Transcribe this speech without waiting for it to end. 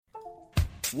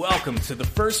Welcome to the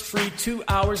first free 2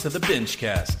 hours of the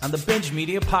BingeCast on the Binge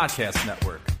Media Podcast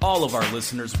Network. All of our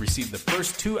listeners receive the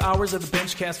first 2 hours of the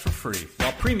BingeCast for free,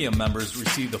 while premium members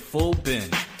receive the full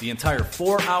binge. The entire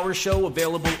 4-hour show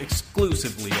available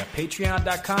exclusively at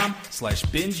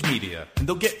patreon.com/binge media. And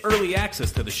they'll get early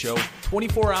access to the show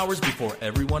 24 hours before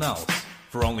everyone else.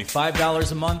 For only $5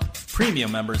 a month,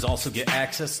 premium members also get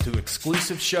access to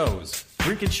exclusive shows,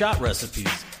 drink and shot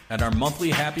recipes, and our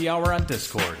monthly happy hour on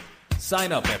Discord.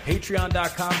 Sign up at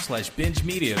patreon.com/binge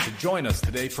media to join us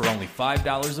today for only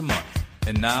 $5 a month.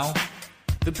 And now,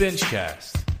 the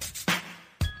BingeCast.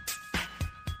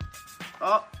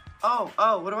 Oh,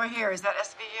 what do I hear? Is that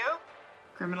SVU?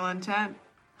 Criminal intent.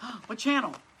 What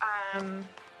channel?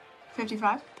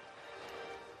 55?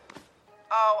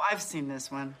 Oh, I've seen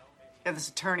this one. Yeah, this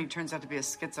attorney turns out to be a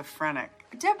schizophrenic.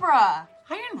 Deborah!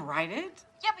 I didn't write it.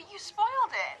 Yeah, but you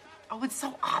spoiled it. Oh, it's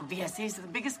so obvious. He's the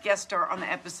biggest guest star on the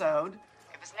episode.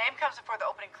 If his name comes before the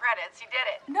opening credits, he did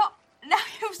it. No, now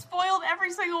you've spoiled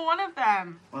every single one of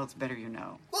them. Well, it's better you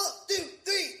know. 1, 2,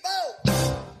 3, 4.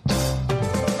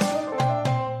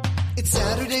 It's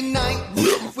Saturday night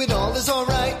when all is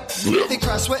alright. They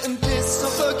cry, sweat, and piss,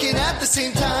 all fucking at the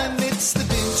same time. It's the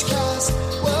BingeCast.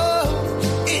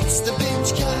 Whoa, it's the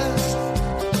BingeCast.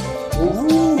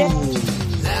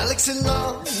 Alex and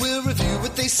Law will review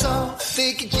what they saw.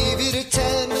 They could give it a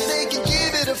 10, they could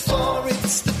give it a 4.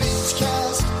 It's the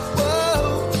BingeCast.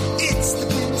 Whoa, it's the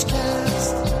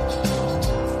BingeCast.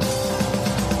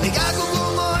 They got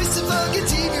Google Voice and fucking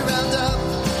TV Roundup.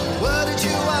 What did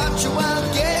you watch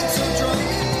while getting so drunk?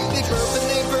 They burp and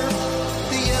they burp,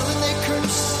 they yell and they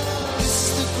curse. This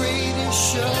is the greatest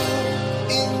show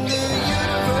in the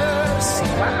universe.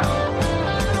 Wow.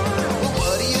 Well,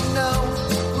 what do you know?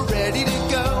 We're ready to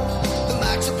go. The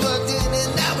mics are plugged in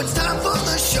and now it's time for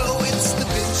the show. It's the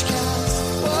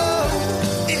BingeCast. Whoa,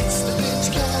 it's the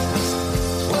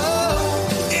BingeCast. Whoa,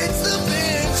 it's the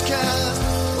BingeCast.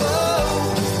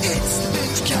 Whoa, it's the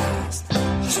BingeCast.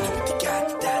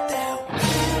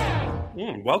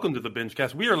 Welcome to the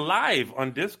BingeCast. We are live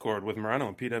on Discord with Morano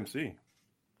and Pete MC.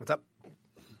 What's up?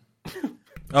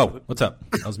 Oh, what's up?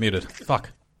 I was muted. Fuck.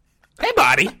 Hey,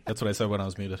 buddy! That's what I said when I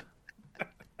was muted.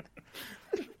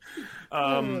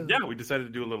 Yeah, we decided to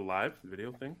do a little live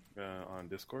video thing on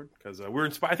Discord because we're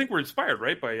inspired. I think we're inspired,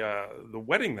 right, by the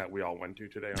wedding that we all went to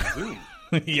today on Zoom.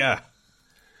 Yeah.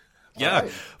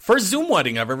 Right. First Zoom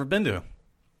wedding I've ever been to.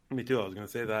 Me too. I was going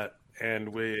to say that,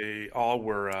 and we all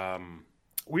were.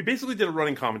 We basically did a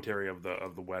running commentary of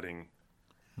the wedding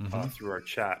through our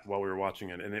chat while we were watching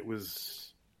it, and it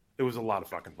was a lot of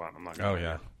fucking fun. I'm not gonna lie.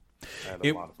 Yeah. I had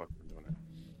a lot of fucking fun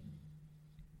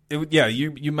doing it. Yeah,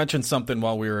 you mentioned something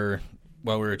while we were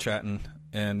chatting,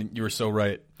 and you were so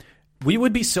right. We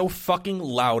would be so fucking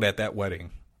loud at that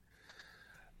wedding.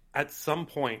 At some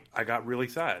point, I got really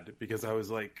sad because I was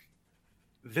like,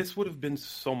 this would have been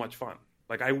so much fun.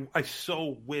 Like, I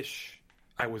so wish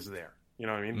I was there. You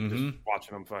know what I mean? Mm-hmm. Just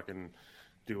watching them fucking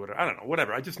do whatever. I don't know,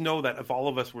 whatever. I just know that if all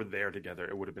of us were there together,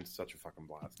 it would have been such a fucking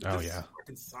blast. It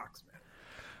fucking sucks, man.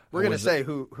 We're going to say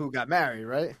who got married,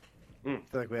 right? Mm. I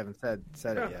feel like we haven't said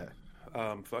it yet.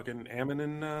 Fucking Ammon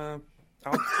and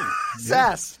Alex.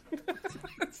 Sass.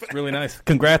 Really nice.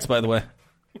 Congrats, by the way.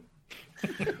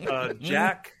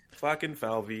 Jack, fucking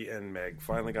Falvey, and Meg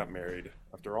finally got married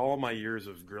after all my years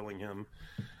of grilling him.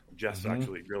 Jess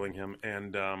actually grilling him,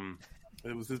 and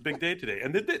it was his big day today.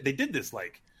 And they did this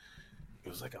like it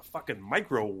was like a fucking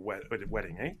micro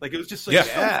wedding, eh? Like it was just like so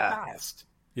fast.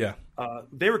 Yeah.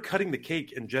 They were cutting the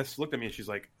cake, and Jess looked at me, and she's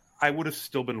like, "I would have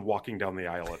still been walking down the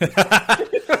aisle." At this point.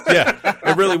 Yeah,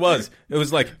 it really was. It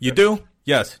was like, you do?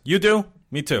 Yes. You do?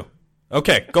 Me too.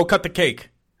 Okay, go cut the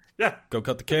cake. Yeah. Go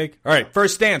cut the cake. All right,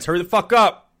 first dance. Hurry the fuck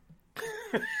up.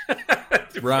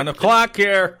 We're on the clock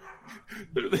here.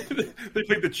 They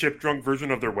played the chip drunk version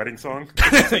of their wedding song.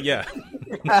 Yeah.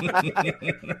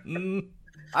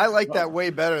 I like that way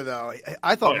better, though.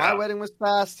 I thought my wedding was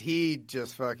fast. He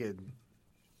just fucking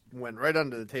went right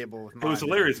under the table with mine. It was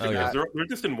hilarious because yeah. they're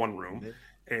just in one room,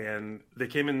 and they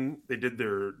came in, they did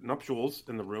their nuptials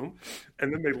in the room,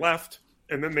 and then they left,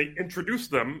 and then they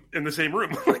introduced them in the same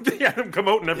room. Like they had them come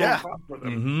out and everyone clapped for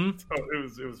them. Mm-hmm. So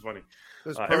it was funny. It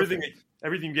was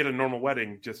everything you get at a normal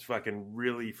wedding just fucking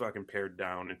really fucking pared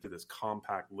down into this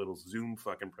compact little Zoom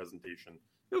fucking presentation.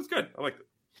 It was good. I liked it.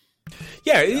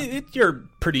 Yeah, it's your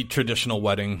pretty traditional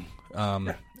wedding,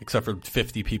 except for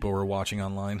 50 people were watching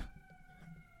online.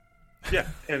 Yeah,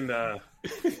 and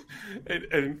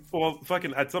well,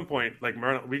 fucking at some point, like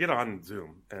Marno, we get on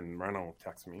Zoom, and Marno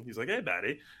texts me. He's like, "Hey,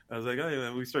 Batty." I was like, "Oh,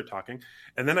 yeah." We start talking,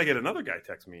 and then I get another guy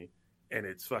text me, and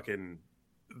it's fucking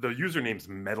the username's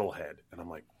Metalhead, and I'm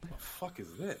like, what the fuck is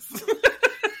this?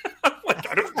 I'm like,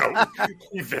 I don't know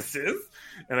who this is.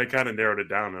 And I kind of narrowed it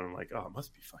down, and I'm like, oh, it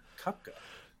must be fucking Kupka.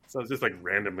 So I was just like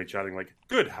randomly chatting, like,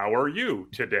 good, how are you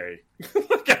today?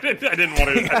 Like, I didn't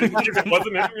want to, if it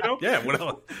wasn't him, you know? Yeah,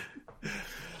 well,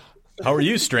 how are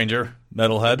you, stranger,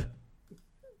 Metalhead?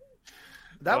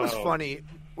 That was funny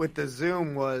with the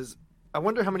Zoom was, I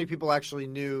wonder how many people actually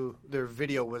knew their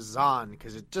video was on,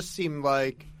 because it just seemed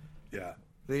like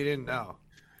they didn't know.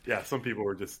 Yeah, some people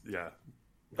were just,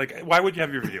 like, why would you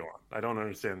have your video on? I don't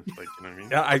understand, like, you know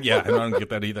what I mean? I don't get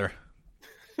that either.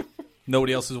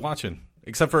 Nobody else is watching,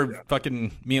 except for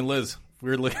fucking me and Liz.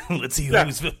 We were like, let's see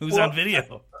who's on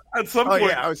video. At some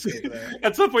point, I was saying that.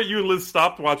 At some point, you and Liz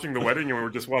stopped watching the wedding, and we were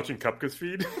just watching Kupka's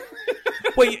feed.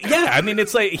 Well, yeah, I mean,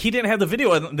 it's like he didn't have the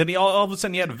video, and then he all of a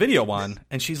sudden he had a video on,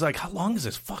 and she's like, how long is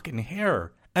his fucking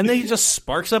hair? And then he just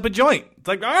sparks up a joint. It's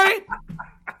like, all right.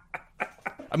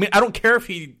 I mean, I don't care if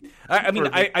he...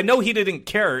 I know he didn't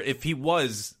care if he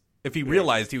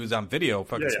realized he was on video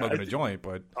fucking smoking a joint,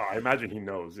 but... Oh, I imagine he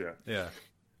knows, Yeah.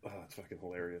 Oh, it's fucking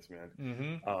hilarious, man.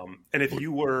 Mm-hmm. And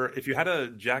if you had a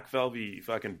Jack Velvey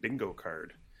fucking bingo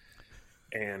card,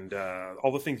 and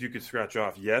all the things you could scratch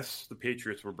off, yes, the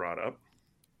Patriots were brought up.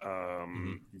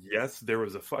 Yes, there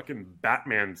was a fucking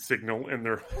Batman signal in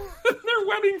their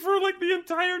wedding for like the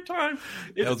entire time.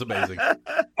 That was amazing.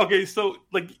 Okay, so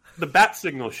like the bat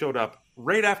signal showed up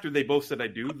right after they both said I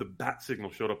do. The bat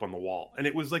signal showed up on the wall, and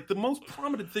it was like the most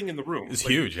prominent thing in the room. It's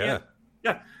like, huge, yeah.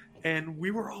 And we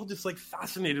were all just like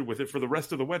fascinated with it for the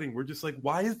rest of the wedding. We're just like,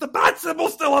 why is the bat symbol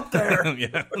still up there?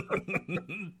 Yeah.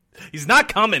 He's not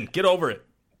coming. Get over it.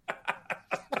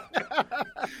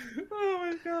 Oh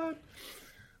my god.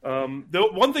 The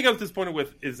one thing I was disappointed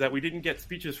with is that we didn't get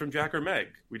speeches from Jack or Meg.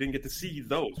 We didn't get to see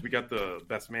those. We got the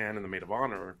best man and the maid of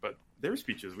honor, but their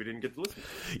speeches we didn't get to listen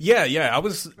to. Yeah.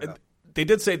 They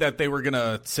did say that they were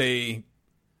gonna say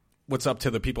what's up to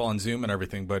the people on Zoom and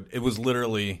everything, but it was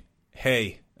literally,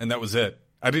 hey, and that was it.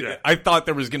 I thought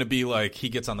there was gonna be like he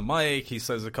gets on the mic, he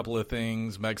says a couple of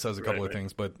things, Meg says a couple of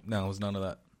things, but no, it was none of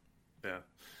that. Yeah.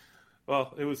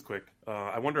 Well, it was quick.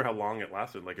 I wonder how long it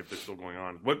lasted, like if it's still going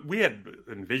on. What we had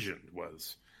envisioned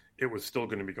was it was still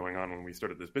going to be going on when we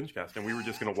started this BingeCast, and we were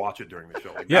just going to watch it during the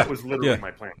show. Like, that was literally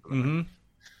my plan for the night.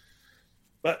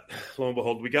 But lo and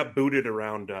behold, we got booted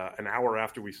around an hour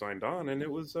after we signed on, and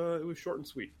it was short and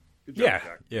sweet. Good job,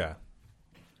 Jack.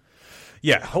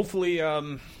 Yeah. Hopefully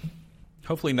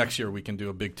next year we can do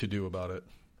a big to-do about it.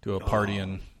 Do a party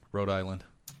in Rhode Island.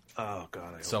 Oh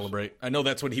God, I celebrate. I know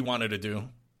that's what he wanted to do.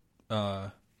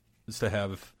 Is to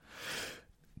have,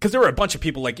 because there were a bunch of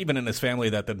people, like even in his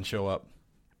family, that didn't show up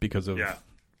because of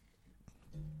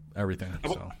everything.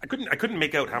 So I couldn't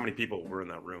make out how many people were in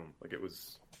that room. Like it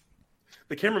was,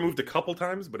 the camera moved a couple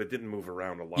times, but it didn't move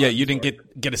around a lot. Yeah, you didn't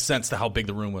get a sense to how big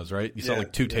the room was, right? You saw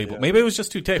like two tables. Maybe it was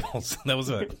just two tables. That was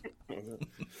it.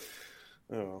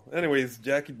 Oh, anyways,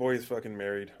 Jackie Boy is fucking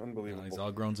married. Unbelievable. He's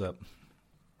all grown up.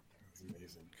 That's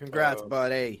amazing. Congrats,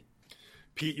 buddy.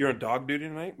 Pete, you're on dog duty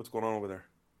tonight? What's going on over there?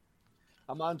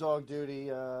 I'm on dog duty.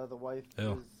 The wife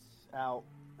is out,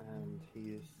 and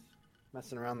he's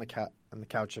messing around on the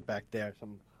couch back there. So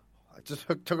I just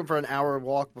took him for an hour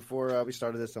walk before we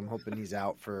started this. I'm hoping he's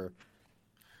out for...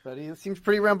 But he seems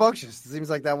pretty rambunctious. It seems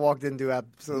like that walk didn't do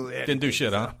absolutely anything. Didn't do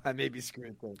shit, huh? I may be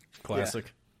screwing things.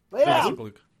 Classic. Yeah.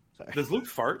 Luke. Does Luke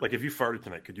fart? Like, if you farted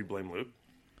tonight, could you blame Luke?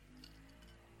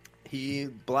 He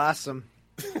blasts him.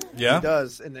 Yeah? He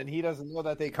does, and then he doesn't know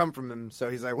that they come from him, so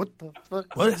he's like, what the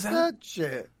fuck? What is that?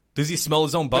 Shit? Does he smell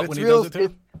his own butt when he real, does it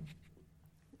too?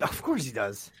 Of course he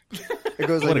does. It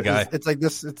goes What like a guy. It's like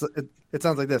this. It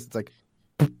sounds like this. It's like,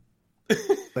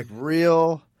 like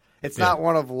real. It's not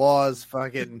one of Law's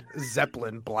fucking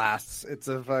Zeppelin blasts. It's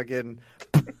a fucking,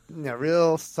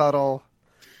 real subtle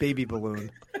baby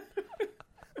balloon.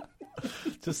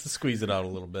 Just to squeeze it out a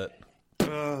little bit.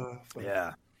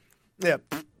 Yeah.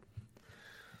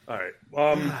 All right.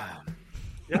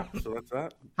 Yeah, so that's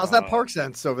that. How's that park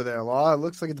sense over there, Law? It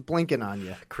looks like it's blinking on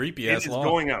you. Creepy It ass is law.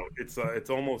 going out. It's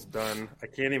almost done. I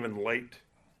can't even light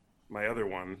my other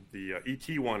one. The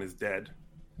ET one is dead.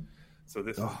 So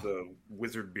this is the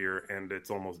wizard beer, and it's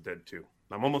almost dead too.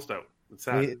 I'm almost out. It's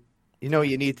sad. You know what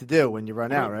you need to do when you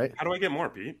run out, right? How do I get more,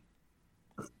 Pete?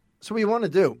 So what you want to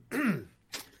do,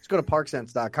 just go to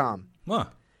parksense.com. Huh.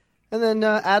 And then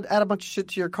add a bunch of shit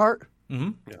to your cart.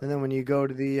 Mm-hmm. Yeah. And then when you go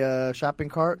to the shopping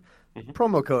cart,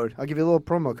 promo code. I'll give you a little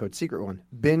promo code, secret one.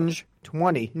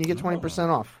 Binge20, and you get 20%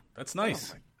 off. That's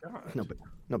nice. God.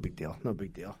 No big deal. No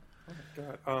big deal.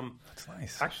 God. That's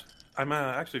nice. Actually, I'm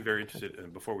actually very interested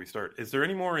in, before we start, is there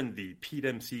any more in the Pete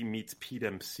MC meets Pete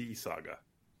MC saga?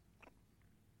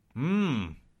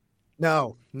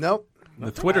 No, nope.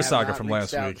 The Twitter I have saga not from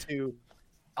reached last out week. to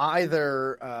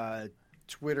either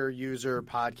Twitter user,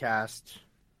 podcast,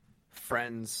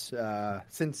 friends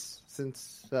since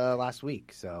last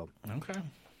week. So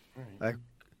Okay.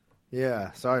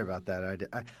 yeah, sorry about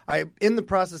that. I'm in the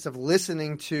process of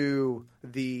listening to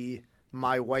the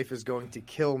 "My Wife Is Going to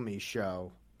Kill Me"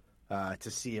 show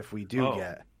to see if we do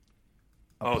get.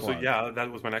 So yeah,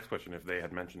 that was my next question. If they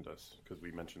had mentioned us, because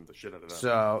we mentioned the shit out of that.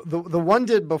 So the one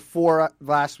did before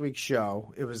last week's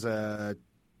show. It was a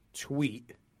tweet,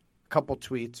 a couple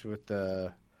tweets with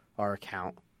our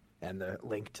account and the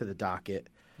link to the docket.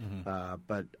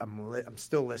 But I'm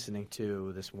still listening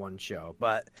to this one show.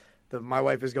 But My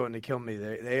Wife Is Going to Kill Me.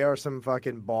 They are some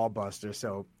fucking ball busters.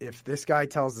 So if this guy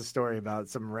tells the story about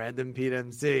some random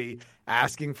PNC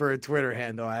asking for a Twitter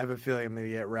handle, I have a feeling I'm going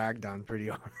to get ragged on pretty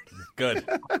hard.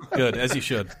 Good, as you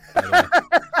should. By the way.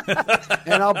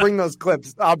 And I'll bring those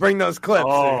clips. If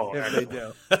they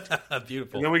do.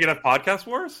 Beautiful. And then we can have podcast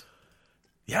wars.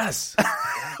 Yes.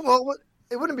 Well,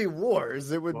 it wouldn't be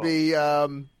wars. It would be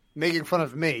making fun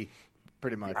of me,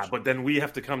 pretty much. But then we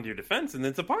have to come to your defense, and then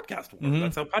it's a podcast war.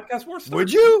 That's how podcast wars start.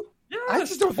 Would you? Yes. I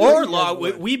just don't. Or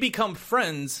we become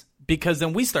friends because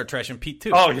then we start trashing Pete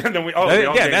too. Oh yeah, then we.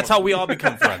 That's how we all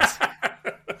become friends.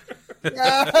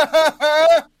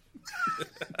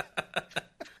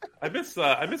 I miss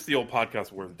the old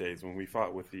podcast wars days when we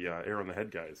fought with the Air on the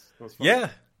Head guys. That was fun.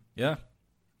 Yeah.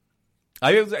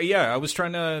 I was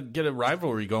trying to get a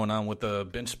rivalry going on with the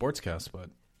Binge Sportscast, but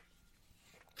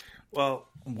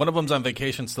one of them's on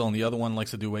vacation still, and the other one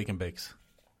likes to do wake and bakes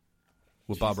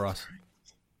with Bob Ross.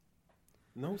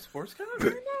 No sportscast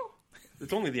right now.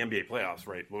 It's only the NBA playoffs,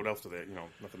 right? What else do they?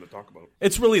 Nothing to talk about.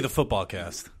 It's really the football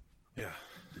cast. Yeah,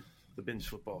 the binge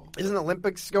football. Isn't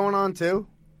Olympics going on too?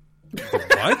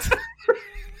 What?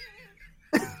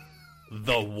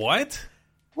 The what?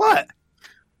 What?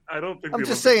 I don't think. I'm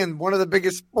just saying, one of the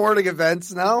biggest sporting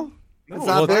events. No, it's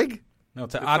not big. No,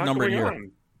 it's an odd number year.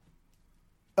 On.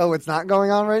 Oh, it's not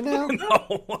going on right now.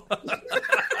 No.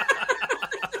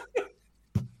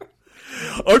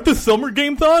 Aren't the summer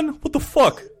games on? What the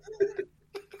fuck?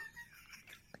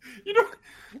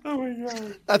 Oh my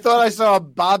god! I thought I saw a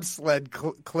bobsled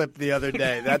clip the other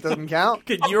day. That doesn't count.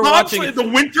 You were watching the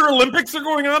Winter Olympics are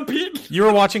going on, Pete. You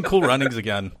were watching Cool Runnings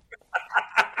again.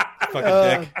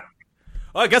 Fucking dick.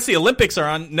 Oh, I guess the Olympics are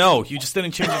on. No, you just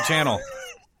didn't change the channel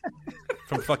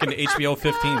from fucking HBO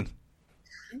 15.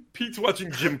 Pete's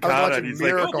watching Jim Cotta, and he's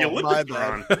Miracle, like, "Oh, the Olympics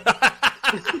are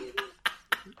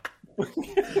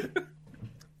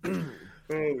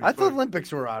on." I thought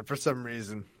Olympics were on for some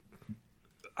reason.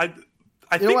 I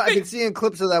you know what? I've been seeing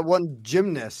clips of that one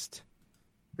gymnast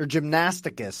or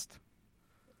gymnasticist.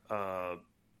 The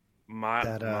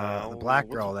black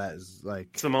girl that is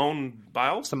like Simone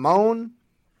Biles. Simone.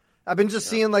 I've been just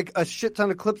seeing like a shit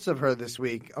ton of clips of her this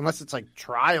week, unless it's like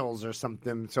trials or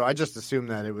something. So I just assumed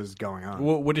that it was going on.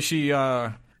 What is she?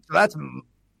 What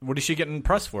is she getting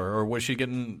pressed for, or was she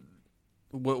getting?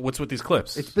 What's with these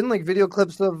clips? It's been like video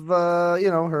clips of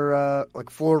her like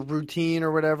floor routine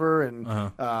or whatever, and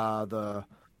the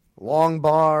long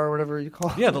bar or whatever you call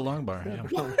it. Yeah, the long bar. Yeah.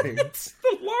 It's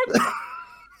the long.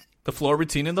 The floor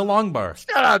routine in the long bar.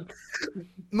 Shut up.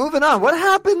 Moving on. What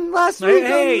happened last week?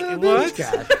 Hey, on the what?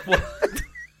 BingeCast?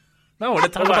 No, we're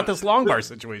talking about this long bar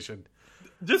situation.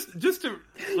 Just to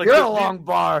like You're a long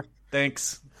bar.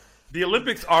 Thanks. The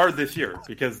Olympics are this year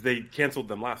because they canceled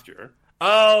them last year.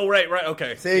 Oh, right,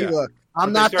 okay. See, look,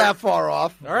 I'm not that far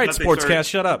off. All right, Sportscast,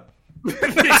 shut up.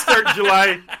 They start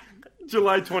July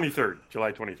 23rd.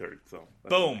 July 23rd. So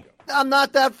boom. I'm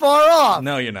not that far off.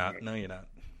 No, you're not.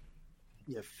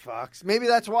 You fucks. Maybe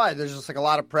that's why there's just like a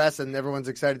lot of press and everyone's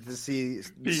excited to see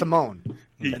Simone.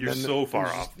 Pete, you're so far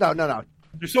off. No.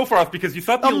 You're so far off because you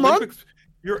thought the Olympics.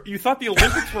 You thought the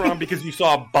Olympics were on because you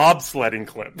saw a bobsledding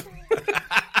clip.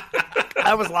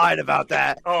 I was lying about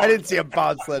that. Oh. I didn't see a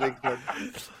bobsledding clip.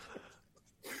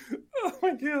 Oh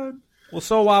my god. Well,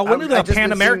 so when did the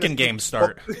Pan American Games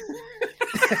start?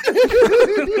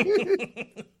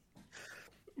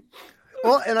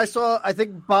 Well, and I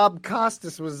think Bob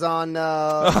Costas was on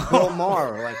Bill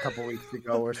Maher like a couple weeks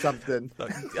ago or something.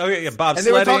 Okay, yeah, Bob and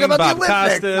they were talking Sledding, about Bob the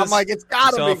Olympics. Costas. I'm like, it's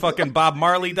gotta saw be a fucking Bob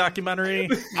Marley documentary.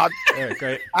 Yeah,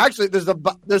 great. Actually, there's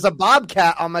a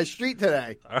bobcat on my street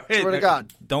today. All right, Swear to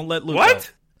God. Don't let Luke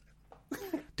What? out.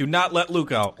 Do not let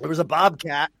Luke out. There was a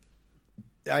bobcat.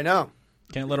 I know.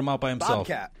 Can't let him out by himself.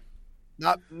 Bobcat.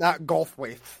 Not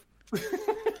Goldthwait.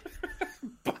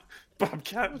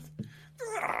 Bobcat.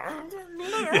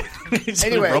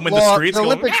 Anyway, roaming the streets the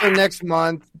going, Olympics are next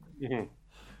month. Mm-hmm.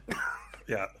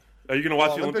 Yeah. Are you going to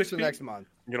watch the Olympics Olympics? are next month.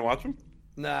 You going to watch them?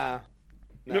 Nah.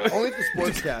 Only the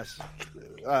Sportscast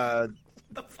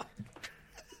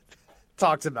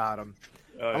talks about him.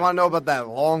 I want to know about that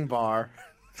long bar.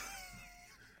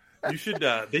 You should.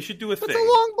 They should do a thing. It's a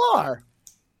long bar.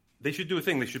 They should do a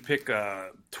thing. They should pick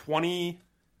 20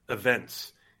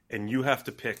 events, and you have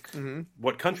to pick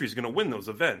what country is going to win those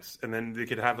events, and then they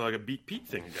could have like a Beat Pete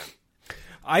thing again.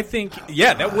 I think,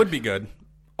 that would be good.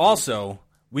 Also,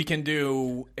 we can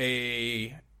do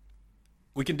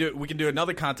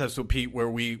another contest with Pete where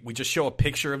we just show a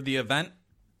picture of the event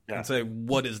and say,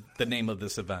 what is the name of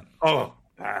this event? Oh,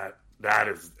 that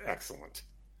is excellent.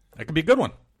 That could be a good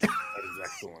one. That is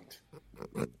excellent.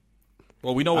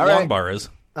 Well, we know what long bar is.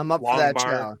 I'm up Long for that bar.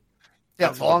 challenge.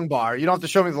 Yeah, long bar. You don't have to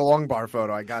show me the long bar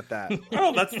photo. I got that.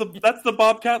 Oh, that's the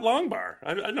Bobcat long bar.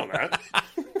 I know that.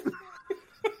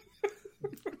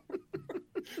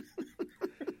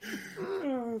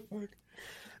 Oh, fuck.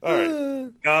 All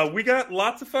right. We got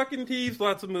lots of fucking teas,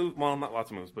 lots of moves. Well, not lots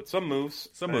of moves, but some moves.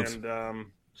 Some moves. And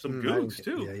some googs,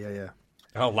 too. Yeah.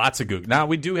 Oh, lots of googs. Now,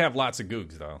 we do have lots of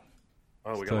googs, though.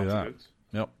 Oh, we got lots of googs?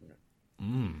 Yep.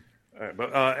 All right,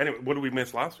 but anyway, what did we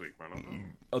miss last week, Ronald?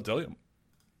 I'll tell you.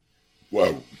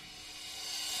 Whoa.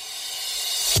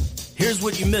 Here's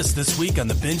what you missed this week on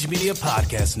the Binge Media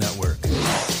Podcast Network.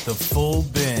 The full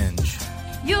binge.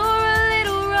 You're a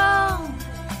little wrong.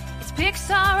 It's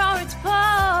Pixar or it's porn.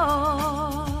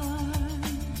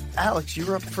 Alex, you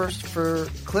were up first for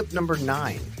clip number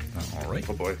 9. All right.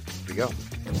 Oh, boy. Here we go.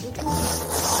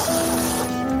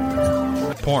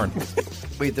 Porn.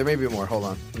 Wait, there may be more. Hold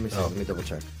on. Let me see. Let me double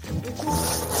check.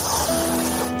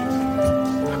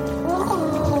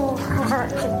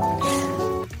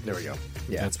 There we go.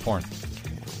 Yeah, It's porn.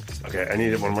 Okay, I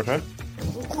need it one more time.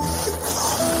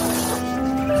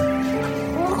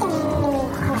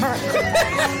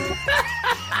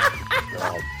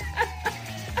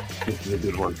 This is a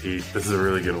good one, Pete. This is a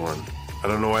really good one. I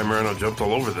don't know why Marino jumped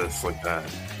all over this like that.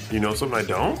 You know something I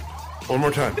don't? One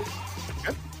more time.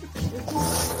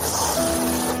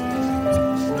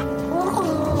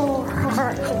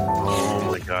 Oh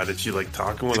my god, is she like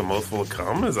talking with a mouthful of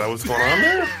cum? Is that what's going on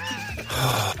there?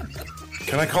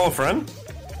 Can I call a friend?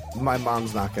 my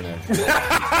mom's not gonna. I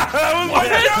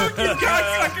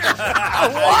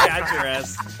Got your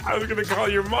ass. was gonna call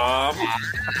your mom.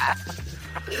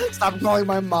 Stop calling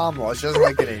my mom. Well, she doesn't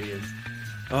like Canadians.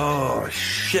 Oh,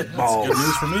 shit balls. Good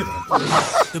news for me, then.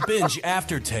 The binge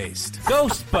aftertaste.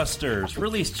 Ghostbusters,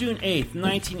 released June 8th,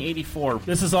 1984.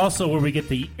 This is also where we get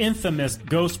the infamous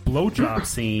ghost blowjob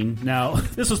scene. Now,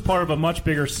 this was part of a much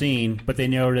bigger scene, but they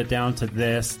narrowed it down to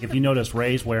this. If you notice,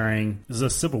 Ray's wearing, this is a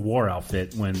Civil War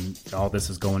outfit when all this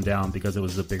is going down because it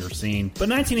was a bigger scene. But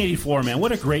 1984, man,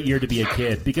 what a great year to be a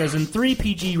kid, because in 3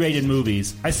 PG-rated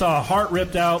movies, I saw a heart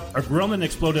ripped out, a gremlin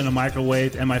explode in a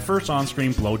microwave, and my first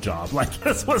on-screen blowjob. Like,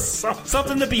 this was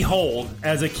something to behold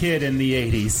as a kid in the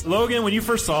 80s. Logan, when you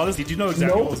first saw this, did you know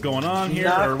exactly what was going on here?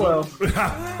 Not a clue.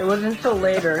 It wasn't until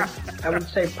later. I would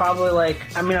say probably like,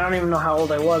 I mean, I don't even know how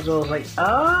old I was. But I was like,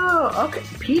 oh, okay,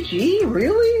 PG?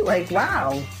 Really? Like,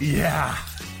 wow. Yeah.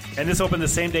 And this opened the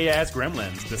same day as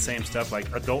Gremlins. The same stuff, like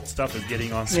adult stuff is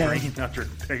getting on screen after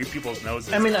people's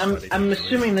noses. I mean, I'm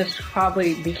assuming this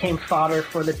probably became fodder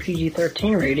for the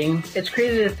PG-13 rating. It's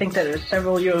crazy to think that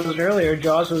several years earlier,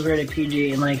 Jaws was rated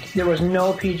PG, and like there was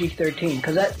no PG-13.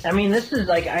 Because that, I mean, this is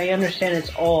like, I understand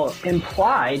it's all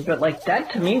implied, but like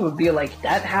that to me would be like,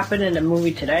 that happened in a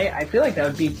movie today. I feel like that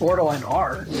would be borderline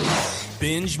R.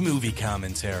 Binge movie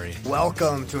commentary.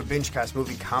 Welcome to a BingeCast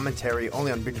movie commentary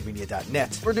only on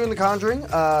BingeMedia.net. We're doing The Conjuring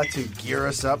to gear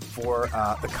us up for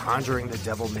The Conjuring, The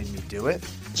Devil Made Me Do It.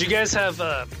 Do you guys have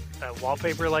a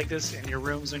wallpaper like this in your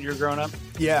rooms when you were growing up?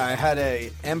 Yeah, I had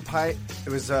a Empire. It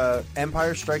was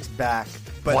Empire Strikes Back.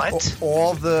 But What?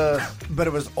 But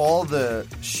it was all the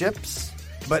ships,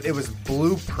 but it was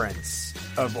blueprints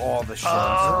of all the ships.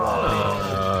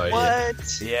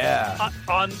 What? Yeah.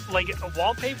 On like a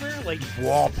wallpaper? Like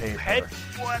Wallpaper. head?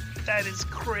 What? That is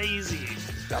crazy.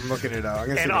 I'm looking it up. I'm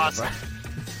gonna see And if I can awesome. find-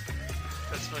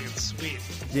 That's fucking sweet.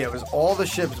 Yeah, it was all the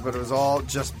ships, but it was all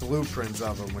just blueprints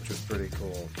of them, which was pretty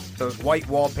cool. So it was white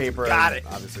wallpaper. Got and it.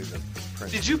 Obviously, the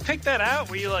print. Did you pick that out?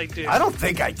 Were you like, dude? I don't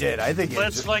think I did. I think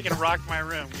Let's it fucking rock my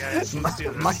room, guys. Let's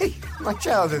do this. my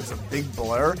childhood's a big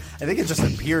blur. I think it just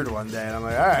appeared one day, and I'm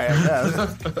like, all right,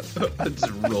 yeah. I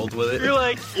just rolled with it.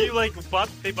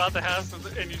 They bought the house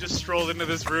and you just strolled into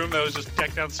this room that was just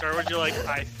decked out Star Wars. You're like,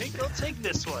 I think I'll take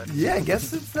this one. Yeah, I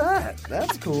guess it's that.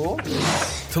 That's cool.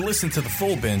 To listen to the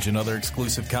full binge and other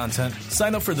exclusive content,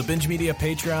 sign up for the Binge Media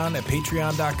Patreon at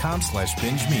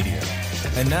patreon.com/binge media.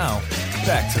 And now,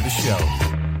 back to the show.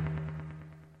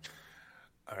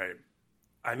 All right.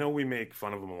 I know we make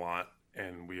fun of them a lot,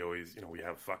 and we always, we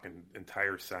have fucking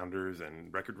entire sounders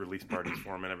and record release parties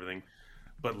for him and everything.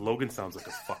 But Logan sounds like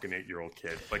a fucking 8-year-old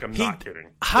kid. Like, I'm not kidding.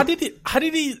 How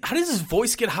does his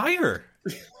voice get higher?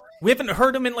 We haven't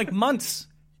heard him in like months.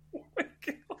 Oh my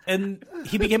God. And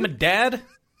he became a dad,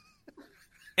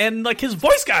 and like his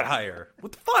voice got higher.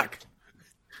 What the fuck?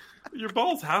 Your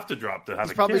balls have to drop to have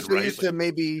He's a probably kid, so right? used to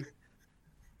maybe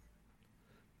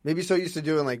so used to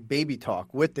doing like baby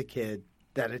talk with the kid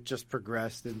that it just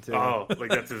progressed into. Oh, like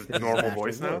that's his normal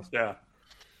voice now? Yeah.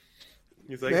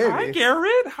 He's like, Maybe. "Hi,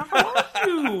 Garrett. How are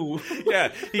you?"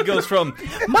 Yeah, he goes from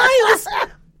Miles,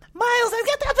 I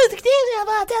got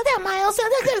that Miles.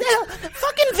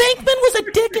 Fucking Venkman was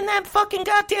a dick in that fucking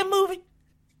goddamn movie.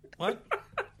 what?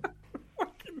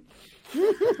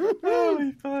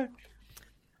 Holy fuck.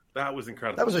 That was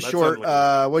incredible. That was a That short. sounded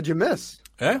like What'd you miss?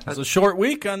 Yeah, it was a short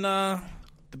week on the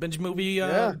Binge Movie,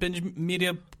 Yeah. Binge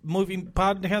Media Movie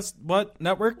Podcast,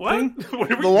 network what? thing?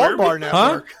 What are we- The where Long are Bar we-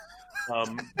 Network.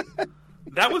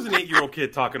 That was an 8-year-old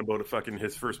kid talking about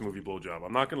his first movie blowjob.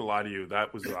 I'm not going to lie to you.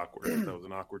 That was awkward. That was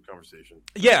an awkward conversation.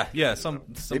 Yeah. Maybe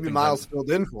Something Miles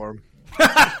filled in for him.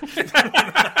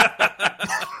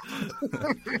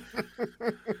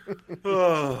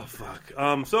 Oh, fuck.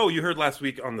 So you heard last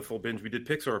week on the Full Binge, we did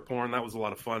Pixar or Porn. That was a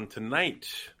lot of fun. Tonight,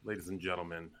 ladies and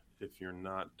gentlemen, if you're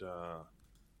not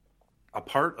a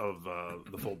part of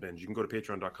the Full Binge, you can go to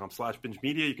patreon.com/binge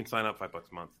media. You can sign up $5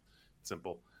 a month.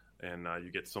 Simple. And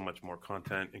you get so much more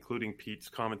content, including Pete's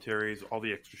commentaries, all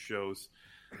the extra shows.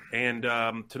 And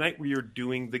tonight we are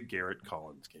doing the Garrett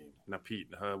Collins game. Now, Pete,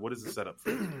 what is the setup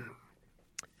for this?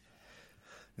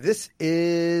 This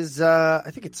is, I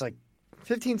think it's like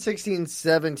 15, 16,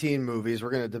 17 movies. We're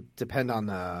going to depend on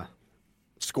the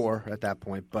score at that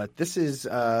point. But this is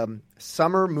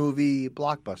summer movie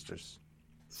blockbusters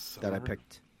that I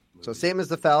picked. So same as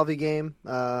the Falvey game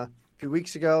a few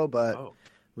weeks ago, but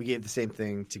we gave the same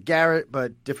thing to Garrett,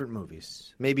 but different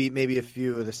movies. Maybe a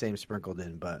few of the same sprinkled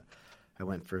in, but I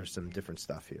went for some different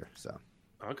stuff here. So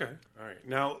Okay, all right.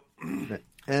 Now,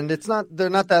 and they're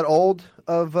not that old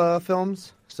of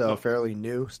films, so fairly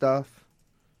new stuff.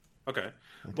 okay.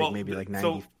 I think maybe like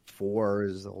 94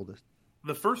 is the oldest.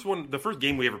 The first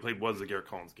game we ever played was the Garrett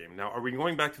Collins game. Now, are we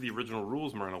going back to the original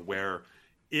rules, Marina, where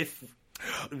if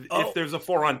there's a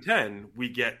 4 on 10, we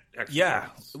get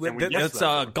extra points? And we guess that's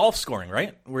that. golf scoring,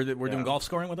 right? We're doing golf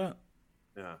scoring with that.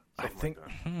 Yeah, I think. like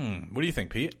that. What do you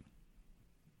think, Pete?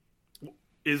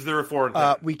 Is there a 4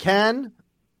 on 10? We can.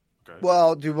 Okay.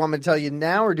 Well, do you want me to tell you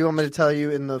now, or do you want me to tell you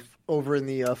over in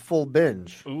the full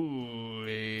binge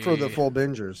Ooh, for the full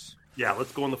bingers? Yeah,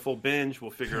 let's go on the Full Binge. We'll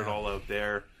figure it all out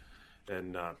there,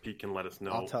 and Pete can let us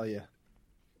know. I'll tell you.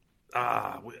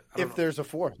 If there's a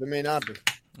 4, there may not be.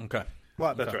 Okay.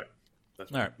 What? That's right.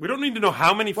 That's All right. right. We don't need to know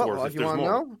how many 4s. Well, if you there's want to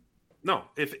more. know? No,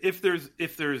 if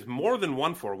there's more than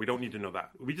one 4, we don't need to know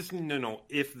that. We just need to know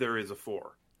if there is a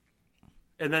 4,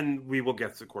 and then we will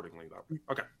guess accordingly. Though.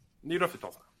 Okay, you don't have to tell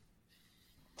us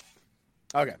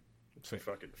now. Okay. So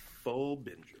fucking full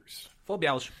bingers. Full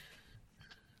bialge.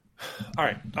 All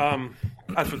right.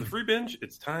 As for the free binge,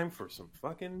 it's time for some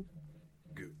fucking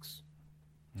gooks.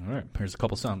 All right. Here's a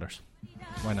couple sounders.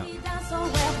 Why not?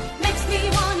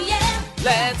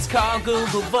 Let's call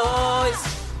Google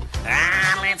Voice.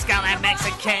 Let's call that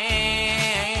Mexican.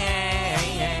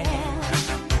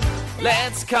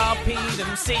 Let's call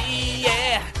PMC,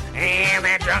 yeah. And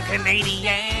that drunk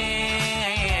Canadian.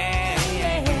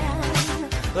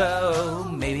 Oh,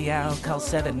 maybe I'll call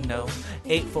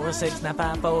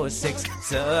 708469546.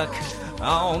 Suck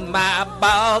on my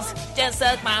balls. Just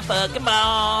suck my fucking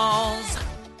balls.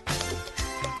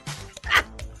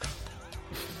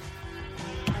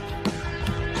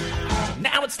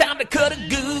 Now it's time to cut a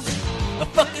goog, a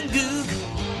fucking goog.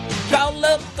 Call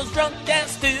up those drunk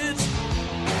ass dudes.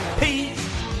 Pee,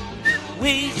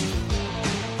 wee,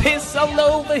 piss all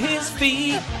over his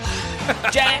feet.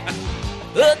 Jack,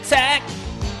 attack.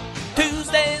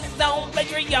 Tuesdays on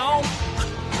Patreon.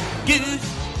 Goog,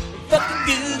 fucking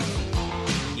goog.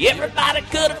 Everybody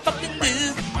cut a fucking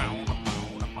goog.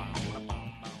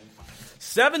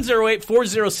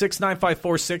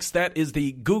 708-406-9546. That is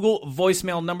the Google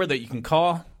voicemail number that you can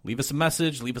call. Leave us a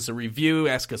message, leave us a review,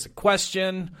 ask us a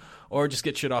question, or just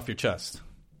get shit off your chest.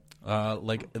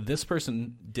 Like this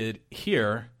person did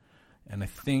here, and I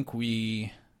think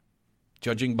we,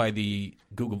 judging by the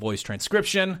Google Voice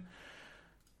transcription,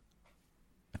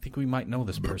 I think we might know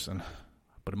this person,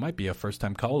 but it might be a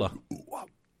first-time caller.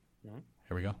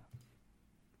 Here we go.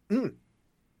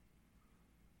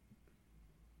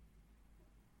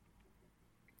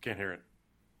 Can't hear it.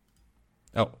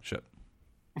 Oh, shit.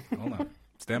 Hold on.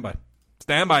 Stand by.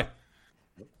 Stand by.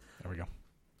 There we go.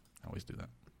 I always do that.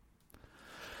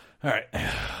 All right.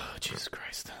 Jesus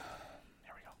Christ.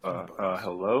 Here we go.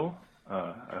 Hello.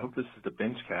 I hope this is the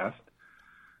BingeCast.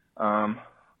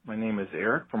 My name is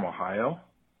Eric from Ohio.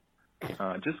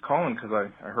 Just calling because I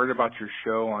heard about your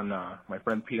show on my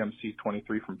friend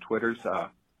PMC23 from Twitter's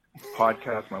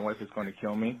podcast. My wife is going to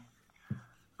kill me.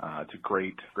 It's a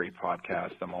great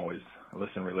podcast. I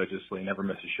listen religiously, never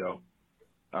miss a show.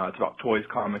 It's about toys,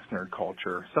 comics, nerd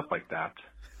culture, stuff like that.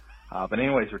 But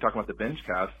anyways, we're talking about the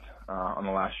BingeCast on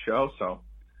the last show, so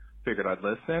figured I'd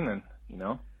listen. And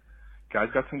guys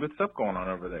got some good stuff going on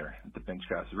over there at the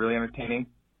BingeCast. It's really entertaining.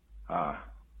 I'm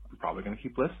probably going to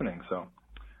keep listening. So,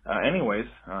 anyways,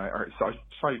 I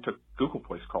saw you took Google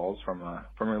Voice calls from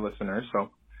your listeners, so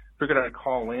figured I'd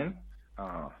call in.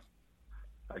 I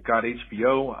got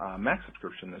HBO Max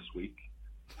subscription this week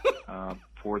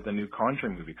for the new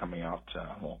Conjuring movie coming out.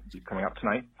 Will be coming out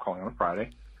tonight, calling on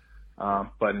Friday.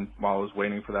 But while I was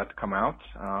waiting for that to come out,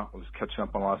 I was catching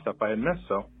up on a lot of stuff I had missed.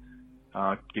 So,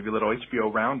 give you a little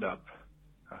HBO roundup.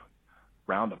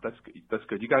 That's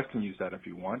good. You guys can use that if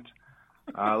you want.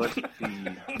 Let's see.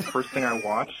 The first thing I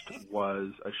watched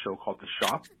was a show called The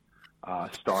Shop,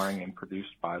 starring and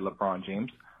produced by LeBron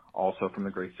James, also from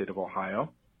the great state of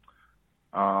Ohio.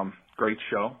 Great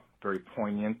show, very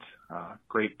poignant,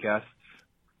 great guests.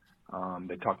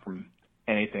 They talk from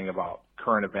anything about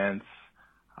current events,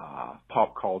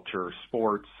 pop culture,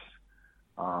 sports,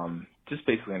 just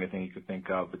basically anything you could think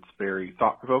of. It's very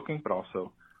thought-provoking, but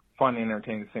also fun and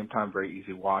entertaining at the same time, very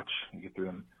easy watch. You get through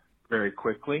them very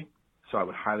quickly, so I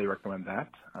would highly recommend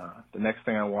that. The next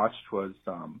thing I watched was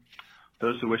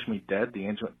Those Who Wish Me Dead, the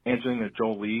Angelina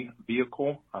Jolie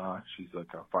vehicle. She's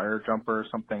like a fire jumper or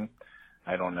something.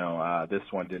 I don't know. This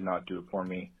one did not do it for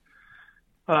me.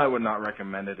 I would not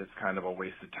recommend it. It's kind of a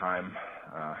waste of time.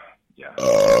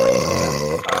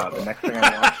 The next thing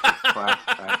I watched was Class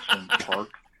Action Park.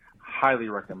 Highly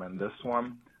recommend this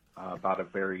one. About a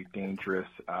very dangerous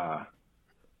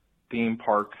theme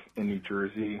park in New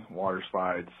Jersey, water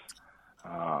slides,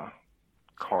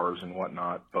 cars and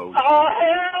whatnot, boats. I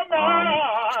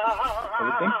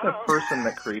think the person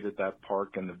that created that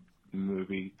park in the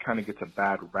movie kind of gets a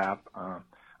bad rap. I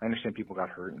understand people got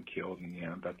hurt and killed,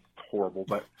 and that's horrible.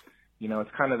 But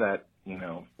it's kind of that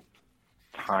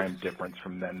time difference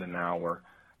from then to now, where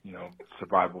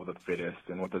survival of the fittest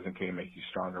and what doesn't kill you make you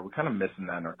stronger. We're kind of missing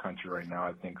that in our country right now,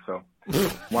 I think. So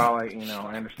while I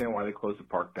understand why they closed the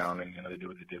park down and they do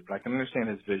what they did, but I can understand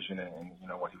his vision and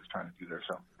what he was trying to do there.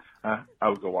 So I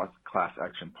would go watch Class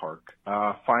Action Park.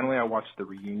 Finally, I watched the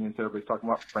reunions that everybody's talking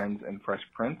about, Friends and Fresh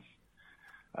Prince.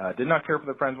 Did not care for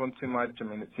the Friends one too much. I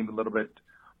mean, it seemed a little bit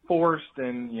forced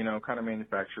and, kind of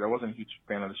manufactured. I wasn't a huge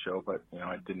fan of the show, but,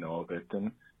 I did know of it. And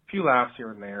a few laughs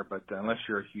here and there, but unless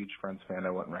you're a huge Friends fan, I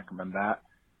wouldn't recommend that.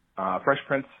 Fresh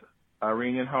Prince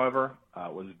reunion, however,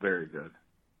 was very good.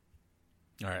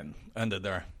 All right, ended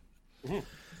there. Mm-hmm.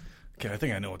 Okay, I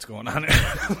think I know what's going on here.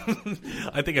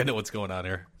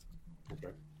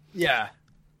 Okay. Yeah.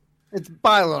 It's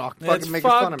Bilonock It's making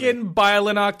fun of me. fucking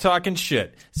Bilonock talking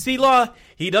shit. C-Law,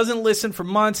 he doesn't listen for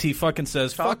months. He fucking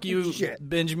says, fuck you, shit.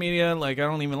 Binge Media. Like, I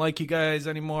don't even like you guys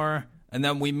anymore. And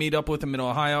then we meet up with him in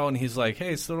Ohio, and he's like,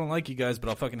 hey, still don't like you guys, but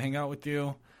I'll fucking hang out with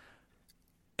you.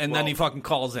 And then he fucking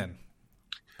calls in.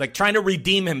 Like, trying to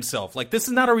redeem himself. Like, this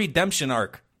is not a redemption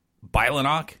arc.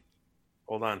 Bilonock.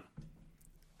 Hold on.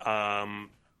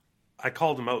 I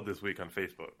called him out this week on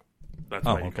Facebook. That's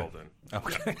why he called in.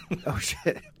 Okay. Oh,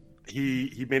 shit.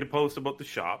 He made a post about the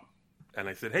shop, and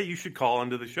I said, hey, you should call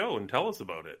into the show and tell us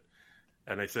about it.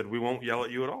 And I said, we won't yell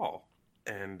at you at all.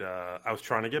 And I was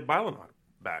trying to get Bilonock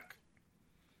back.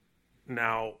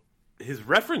 Now, his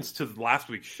reference to last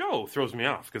week's show throws me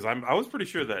off, because I was pretty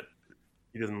sure that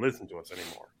he doesn't listen to us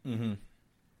anymore. Mm-hmm.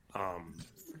 I'm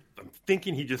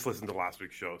thinking he just listened to last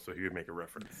week's show, so he would make a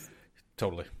reference.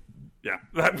 Totally. Yeah,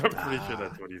 I'm pretty sure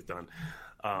that's what he's done.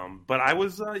 But I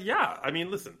was, I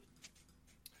mean, listen.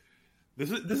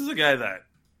 This is a guy that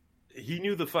he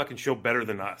knew the fucking show better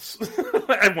than us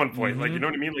at one point. Mm-hmm. Like, you know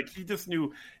what I mean? Like, he just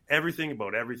knew everything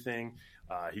about everything.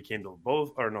 He came to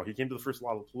the first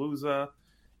Lollapalooza,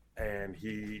 and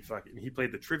he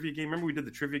played the trivia game. Remember we did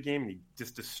the trivia game, and he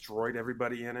just destroyed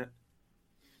everybody in it.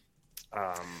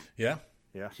 Yeah.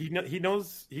 He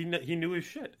knew his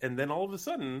shit, and then all of a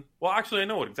sudden, well, actually, I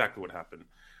know exactly what happened.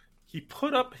 He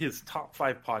put up his top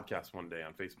 5 podcasts one day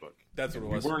on Facebook. That's what it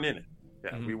was. We weren't in it.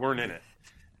 Yeah, we weren't in it,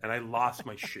 and I lost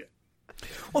my shit.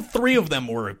 Well, 3 of them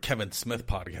were Kevin Smith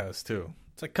podcasts too.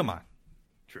 It's like, come on.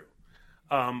 True.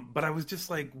 But I was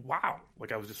just like, wow.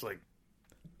 Like, I was just like,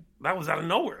 that was out of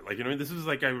nowhere. Like, this was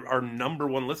like our number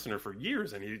one listener for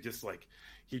years, and he just like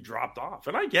he dropped off.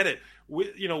 And I get it.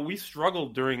 We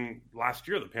struggled during last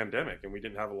year, the pandemic, and we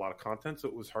didn't have a lot of content, so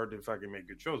it was hard to fucking make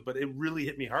good shows. But it really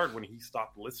hit me hard when he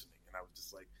stopped listening, and I was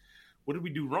just like, what did we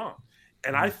do wrong?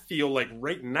 And I feel like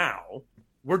right now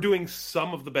we're doing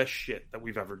some of the best shit that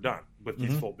we've ever done with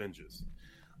these full binges.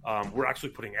 We're actually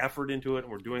putting effort into it,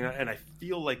 and we're doing that. And I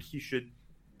feel like he should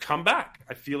come back.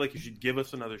 I feel like he should give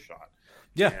us another shot.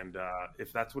 Yeah. And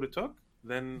if that's what it took,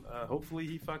 then hopefully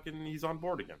he's on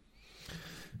board again.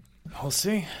 We'll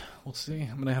see.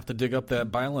 I'm going to have to dig up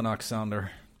that Bylinox sounder,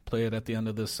 play it at the end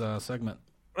of this segment.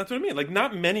 That's what I mean. Like,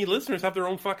 not many listeners have their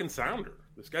own fucking sounder.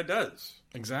 This guy does.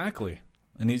 Exactly.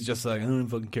 And he's just like, I don't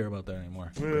fucking care about that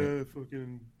anymore. This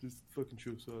fucking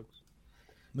show sucks.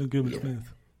 No Gilbert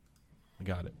Smith. I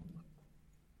got it.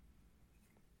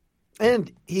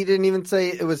 And he didn't even say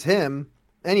it was him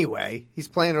anyway. He's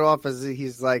playing it off as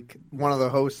he's like one of the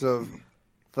hosts of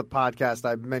the podcast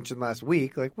I mentioned last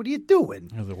week. Like, what are you doing?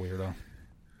 He's a weirdo.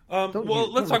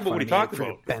 Let's talk about what he talked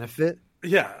about. Benefit.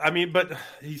 Yeah, I mean, but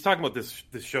he's talking about this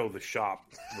show, The Shop,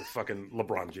 with fucking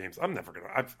LeBron James. I don't give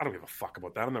a fuck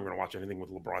about that. I'm never gonna watch anything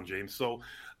with LeBron James. So,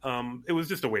 it was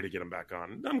just a way to get him back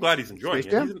on. I'm glad he's enjoying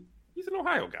it. He's an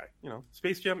Ohio guy,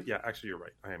 Space Jam. Yeah, actually, you're right.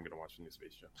 I am gonna watch the new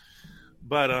Space Jam.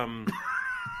 But I'm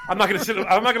not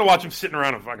gonna watch him sitting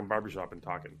around a fucking barbershop and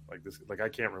talking like this. Like, I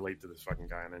can't relate to this fucking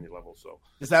guy on any level. So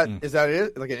is that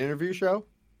it? Like an interview show?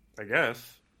 I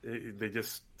guess they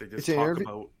just it's talk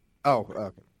about. Oh,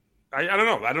 okay. I don't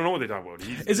know. I don't know what they talk about.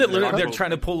 Is it literally they're trying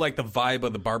to pull like the vibe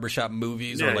of the barbershop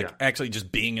movies, or actually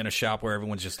just being in a shop where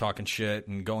everyone's just talking shit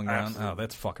and going around? Absolutely. Oh,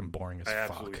 that's fucking boring as fuck. I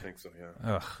absolutely think so.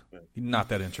 Yeah. Ugh, not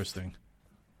that interesting.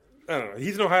 I don't know.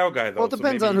 He's an Ohio guy, though. Well, it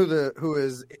depends on who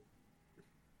is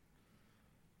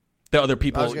the other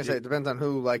people. I was gonna say it depends on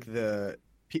who, like the.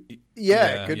 It could be.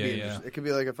 Yeah. It could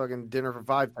be like a fucking dinner for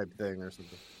five type thing or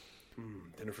something.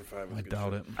 Dinner for five. I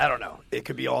doubt it. I don't know. It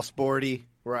could be all sporty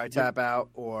where I tap out,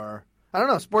 or I don't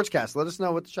know. Sportscast. Let us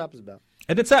know what the shop is about.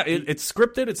 And it's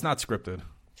scripted. It's not scripted.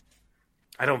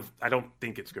 I don't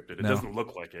think it's scripted. It doesn't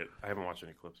look like it. I haven't watched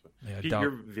any clips, but Pete,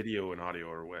 your video and audio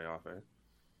are way off, eh?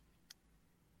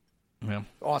 Yeah.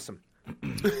 Awesome.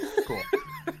 Cool.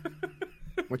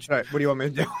 What do you want me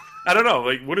to do? I don't know.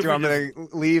 Like, what if you want me to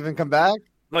leave and come back?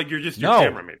 Like, you're just your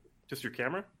camera, maybe. Just your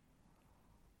camera?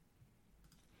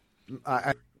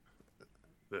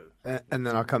 And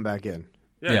then I'll come back in.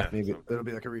 Yeah. Maybe it'll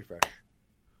be like a refresh.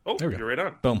 Oh, you're right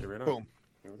on. Boom. You're right on. Boom.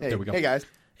 Hey, there we go. Hey, guys.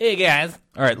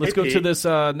 All right, let's go to this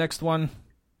next one.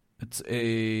 It's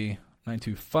a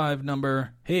 925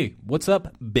 number. Hey, what's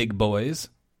up, big boys?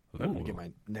 Let me get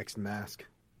my next mask.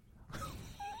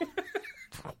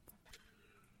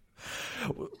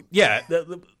 Yeah,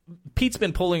 Pete's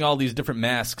been pulling all these different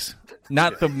masks.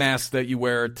 Not the mask that you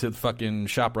wear to fucking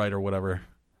ShopRite or whatever.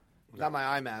 Not my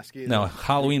eye mask either. No,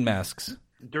 Halloween masks.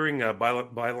 During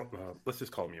let's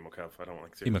just call him Emo I don't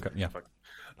like saying Emo, yeah.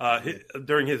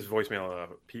 During his voicemail,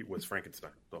 Pete was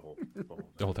Frankenstein the whole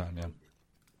time. Yeah.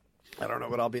 I don't know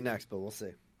what I'll be next, but we'll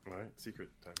see. All right, secret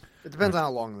time. It depends on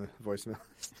how long the voicemail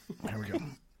is. There we go.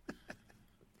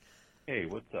 Hey,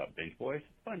 what's up, Big Boys?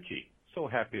 Bunchy. So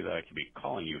happy that I could be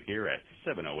calling you here at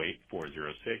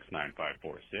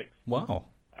 708-406-9546. Wow.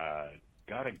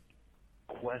 Got a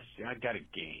question. I got a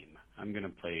game. I'm going to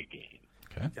play a game.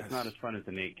 Okay. It's not as fun as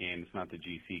the Nate game. It's not the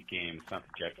GC game. It's not the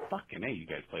Jack. Fucking hey, you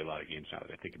guys play a lot of games now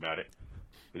that I think about it.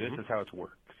 But this is how it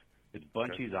works. It's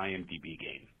Bunchy's IMDb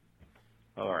game.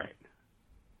 All right.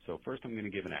 So first I'm going to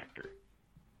give an actor.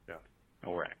 Yeah.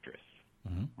 Or actress.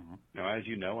 Mm-hmm. Now, as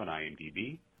you know, on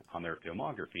IMDb, on their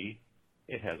filmography,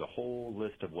 it has a whole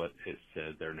list of what it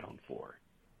says they're known for.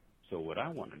 So what I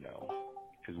want to know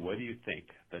is, what do you think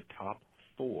the top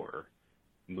 4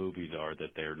 movies are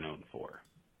that they're known for?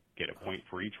 Get a point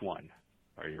for each one.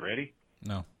 Are you ready?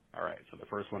 No. All right, so the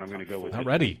first one I'm going to go with. Not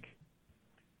ready.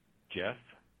 Jeff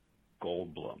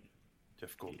Goldblum.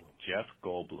 Jeff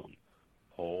Goldblum.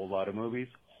 Whole lot of movies,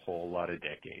 whole lot of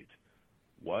decades.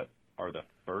 What are the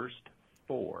first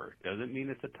 4? Doesn't mean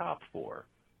it's the top 4,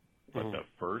 but the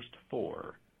first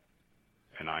 4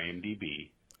 in IMDb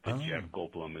that Jeff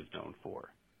Goldblum is known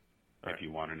for. If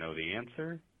you want to know the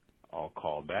answer, I'll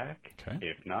call back. Okay.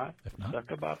 If not,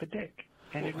 suck about the dick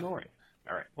and ignore it.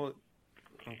 All right. Well,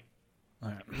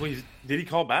 did he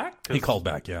call back? He called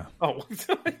back, yeah. Oh, he's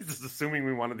just assuming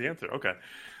we wanted the answer. Okay.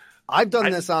 I've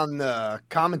done this on the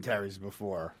commentaries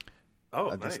before.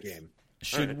 Oh, this game.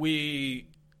 Should we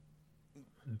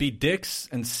be dicks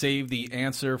and save the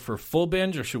answer for full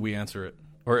binge, or should we answer it?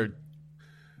 Or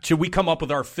should we come up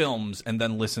with our films and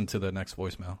then listen to the next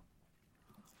voicemail?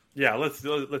 Yeah, let's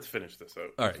finish this out.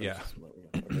 All right, yeah.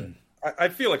 Okay. I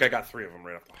feel like I got 3 of them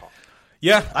right off the hop.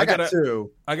 Yeah, I got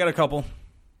 2. I got a couple.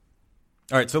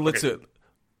 All right, so let's do it.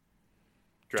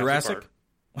 Jurassic.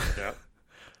 Yeah.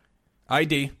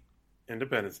 ID.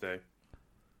 Independence Day.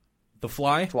 The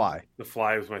Fly. The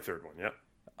Fly was my 3rd one. Yep.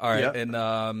 All right, Yep.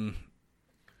 and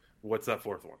what's that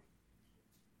 4th one?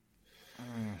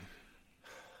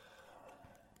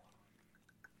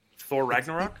 Thor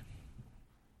Ragnarok.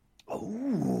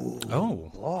 Oh,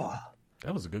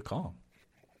 that was a good call.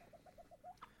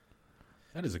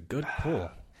 That is a good pull.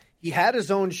 He had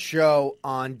his own show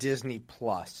on Disney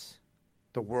Plus,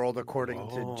 The World According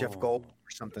to Jeff Goldblum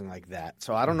or something like that.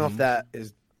 So I don't know if that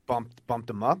is bumped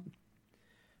him up.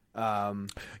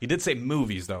 You did say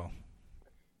movies though.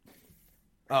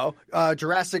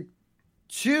 Jurassic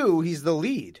 2, he's the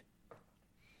lead.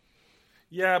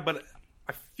 Yeah, but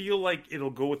I feel like it'll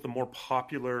go with the more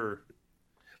popular.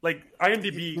 Like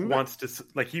IMDb wants to,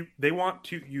 like they want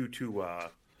you to.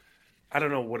 I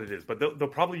don't know what it is, but they'll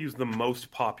probably use the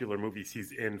most popular movies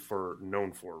he's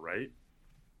known for, right?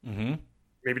 Mm-hmm.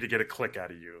 Maybe to get a click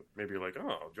out of you. Maybe you're like,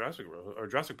 oh, Jurassic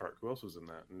Park. Who else was in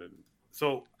that? And then,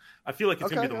 so I feel like it's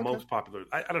gonna be the most popular.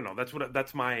 I don't know.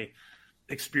 That's my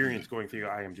experience going through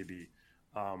IMDb.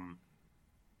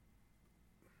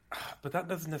 But that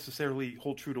doesn't necessarily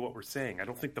hold true to what we're saying. I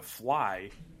don't think The Fly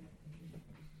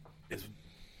is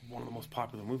one of the most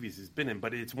popular movies he's been in,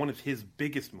 but it's one of his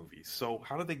biggest movies. So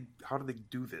how do they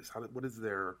do this? What is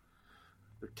their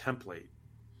template?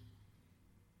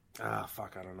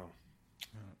 Fuck, I don't know.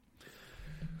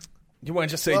 You want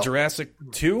to just say Jurassic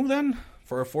 2 then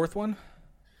for a 4th one?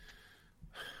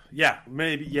 Yeah,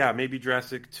 maybe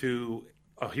Jurassic 2.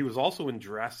 He was also in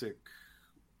the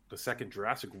second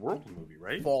Jurassic World movie,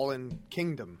 right? Fallen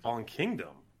Kingdom.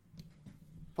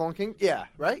 Yeah,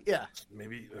 right? Yeah.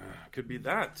 Maybe could be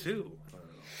that too.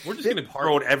 We're just going to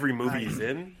throw out every movie he's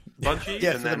in, Bunchy,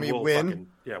 and then we'll win.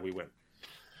 We win.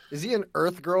 Is he in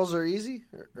Earth Girls Are Easy?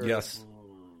 Or yes.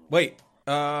 Wait.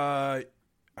 Or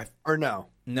no?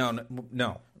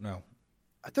 No.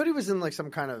 I thought he was in like some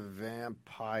kind of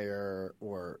vampire,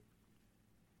 or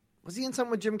was he in something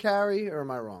with Jim Carrey, or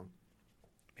am I wrong?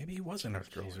 Maybe he was in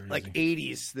Earth Girls Are Easy. Like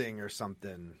 80s thing or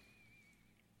something.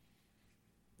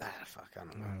 Fuck, I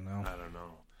don't know. I don't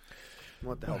know.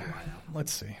 What the hell do I know?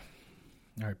 Let's see.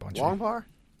 All right, Bunchy. Long bar?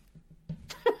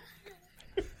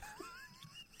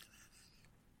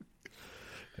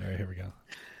 All right, here we go.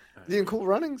 Is he in Cool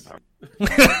Runnings?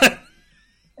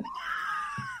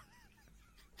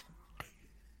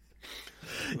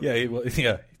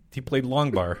 He played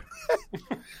Long Bar.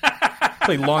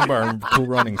 Played Long Bar in Cool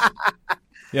Runnings.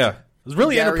 Yeah. It was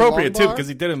really inappropriate, too, because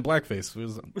he did it in blackface,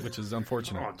 which is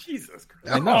unfortunate. Oh, Jesus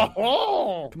Christ. I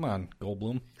know. Come on,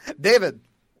 Goldblum. David,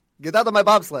 get out of my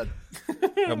bobsled.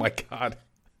 Oh, my God.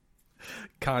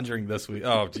 Conjuring this week.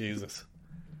 Oh, Jesus.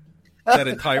 That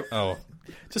entire... Oh.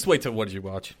 Just wait till what did you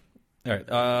watch. All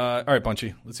right,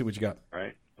 Bunchy. Let's see what you got. All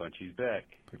right, Bunchy's back.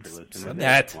 If you're listening to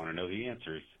that. this, want to know the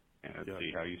answers, and let's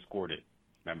see how you scored it.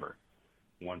 Remember,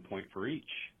 1 point for each.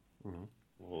 Mm-hmm.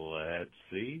 Let's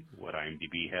see what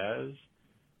IMDb has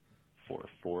for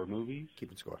 4 movies.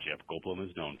 Keep it score. Jeff Goldblum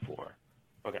is known for.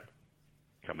 Okay.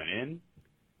 Coming in,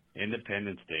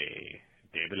 Independence Day.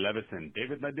 David Levison.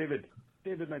 David, my David.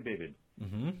 David, my David.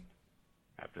 Mm-hmm.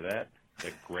 After that,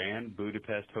 the Grand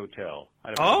Budapest Hotel.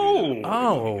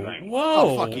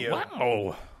 Whoa. Fuck you.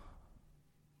 Wow.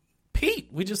 Pete,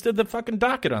 we just did the fucking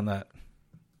docket on that.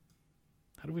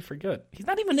 How do we forget? He's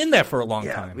not even in there for a long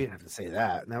time. We didn't have to say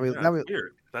that. Now we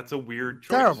weird. That's a weird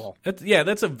choice. Terrible.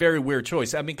 That's a very weird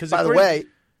choice. I mean, because by the way,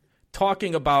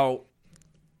 talking about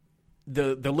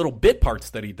the little bit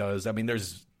parts that he does, I mean,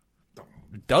 there's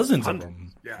dozens of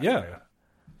them. Yeah.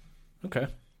 Okay.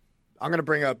 I'm going to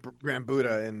bring up Grand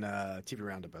Buddha in TV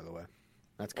Roundup, by the way.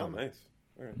 That's coming. Oh, nice.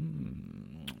 All right.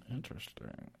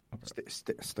 Interesting. Okay.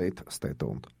 Stay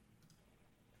tuned.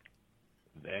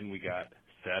 Then we got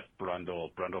Seth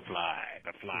Brundle, Brundlefly,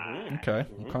 the Fly. Okay.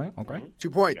 2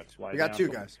 points. We got 2,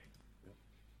 guys.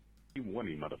 One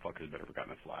of you motherfuckers better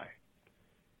forgotten the Fly.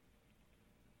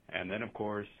 And then, of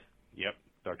course,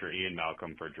 Dr. Ian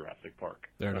Malcolm for Jurassic Park.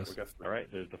 There it is. All right,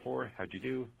 there's the 4. How'd you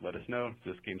do? Let us know.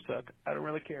 Does this game suck? I don't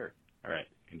really care. All right,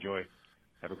 enjoy.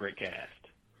 Have a great cast.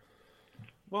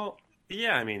 Well,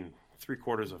 yeah, I mean,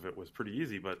 3/4 of it was pretty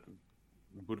easy, but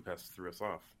Budapest threw us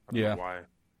off. I don't know why.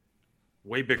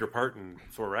 Way bigger part in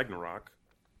Thor Ragnarok.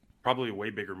 Probably a way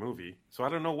bigger movie. So I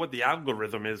don't know what the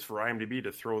algorithm is for IMDb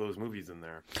to throw those movies in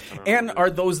there. And are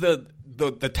those the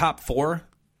top 4?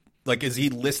 Like, is he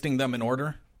listing them in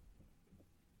order?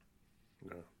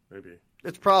 No, maybe.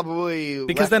 It's probably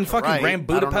because left then to fucking right. Grand I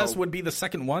don't Budapest know. would be the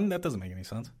second one. That doesn't make any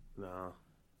sense. No.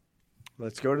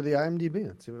 Let's go to the IMDb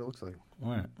and see what it looks like.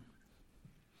 All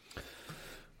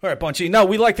right, Bunchy. No,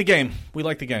 we like the game. We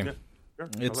like the game. Yeah, sure.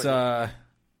 It's I like it.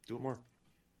 Do it more.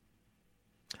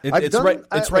 It's done- right.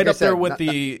 It's like right I up there said, with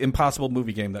the Impossible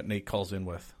movie game that Nate calls in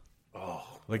with. Oh,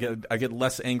 Like I get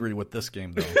less angry with this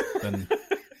game though than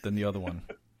the other one.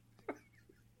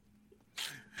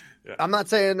 I'm not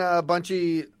saying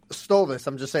Bunchy stole this.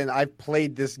 I'm just saying I've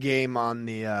played this game on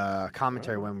the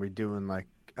commentary when we're doing like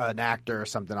an actor or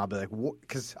something. I'll be like,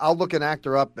 because I'll look an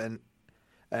actor up and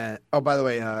oh, by the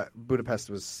way, Budapest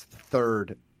was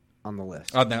third on the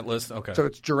list. On that list, okay. So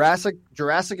it's Jurassic.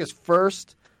 Jurassic is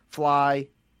first. Fly,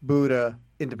 Buddha,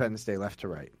 Independence Day, left to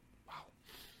right.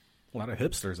 A lot of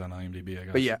hipsters on IMDb, I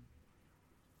guess. But yeah,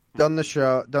 done this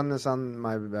on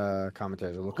my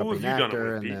commentaries. I look Who up an have you done it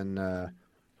actor with, and then.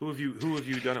 Who have you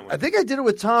done it with? I think I did it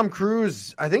with Tom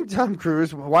Cruise.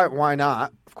 Why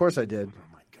not? Of course I did.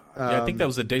 Oh my god. Yeah, I think that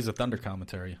was the Days of Thunder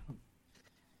commentary.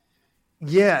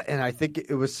 Yeah, and I think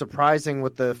it was surprising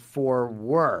what the four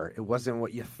were. It wasn't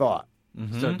what you thought.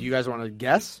 Mm-hmm. So do you guys want to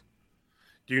guess?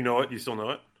 Do you know it? You still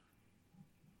know it?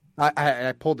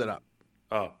 I pulled it up.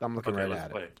 Oh, I'm looking okay, right let's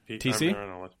at play it. TC?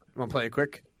 Want to play it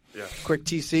quick? Yeah. Quick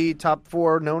TC top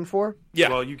four known for? Yeah.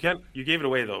 Well, you can't. You gave it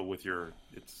away though with your.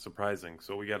 It's surprising.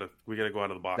 So we gotta go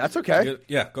out of the box. That's okay.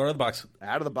 Yeah, go out of the box.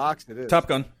 Out of the box it is. Top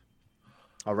Gun.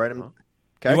 I'll write them.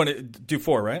 Okay. You want to do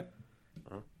 4, right?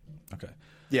 Okay.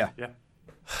 Yeah. Yeah.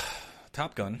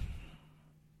 Top Gun.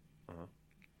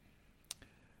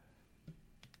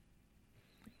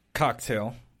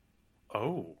 Cocktail.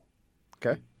 Oh.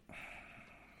 Okay.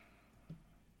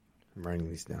 I'm writing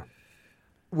these down.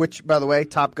 Which, by the way,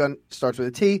 Top Gun starts with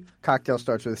a T. Cocktail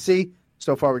starts with a C.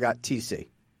 So far, we got TC.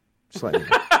 Just letting you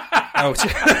know. Oh,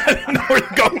 no,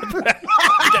 we're going with that.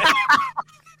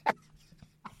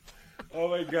 Oh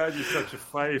my god, you're such a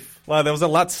fife. Wow, that was a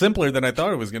lot simpler than I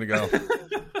thought it was going to go.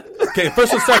 Okay,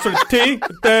 first one starts with a T,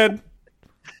 then...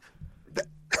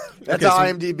 That's how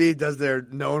IMDb does their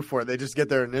known for it. They just get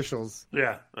their initials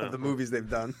of the movies they've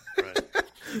done. Right.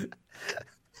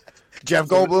 Jeff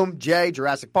Goldblum, J,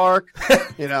 Jurassic Park.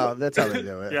 You know, that's how they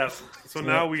do it. Yeah. So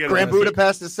now we got Grand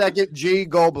Budapest is second, G,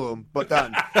 Goldblum. But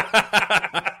done.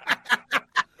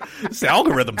 This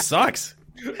algorithm sucks.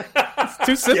 It's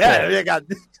too simple. Yeah, they got...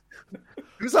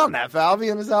 Who's on that, Falvey,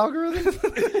 in his algorithm?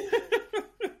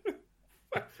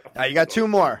 You got two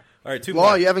more. All right, two Law,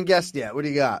 more. you haven't guessed yet. What do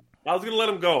you got? I was going to let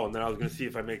him go, and then I was going to see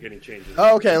if I make any changes.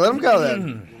 Oh, okay, let him go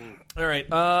then. All right.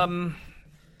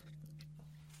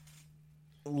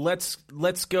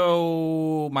 Let's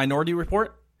go Minority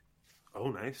Report Oh,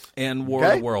 nice. and War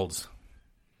of the Worlds.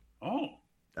 Oh.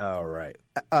 All right.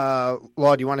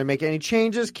 Law, do you want to make any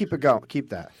changes? Keep it going. Keep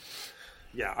that.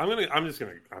 Yeah, I'm just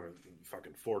gonna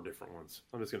fucking 4 different ones.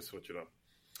 I'm just gonna switch it up.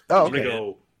 Oh, I'm okay. gonna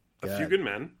go A Few Good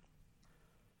Men.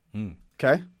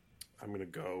 Okay. I'm gonna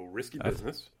go Risky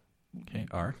Business. Okay,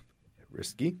 R.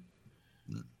 Risky.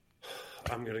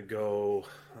 I'm gonna go.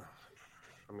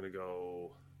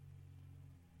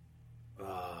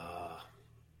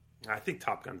 I think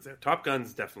Top Gun's there. Top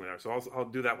Gun's definitely there. So I'll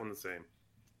do that one the same.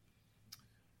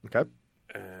 Okay.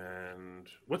 And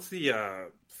what's the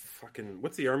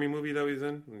army movie though he's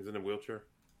in? He's in a wheelchair.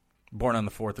 Born on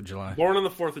the 4th of July. Born on the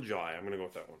 4th of July. I'm gonna go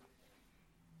with that one.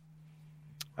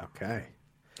 Okay.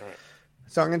 All right.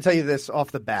 So I'm going to tell you this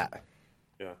off the bat.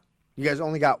 Yeah. You guys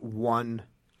only got one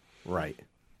right.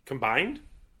 Combined.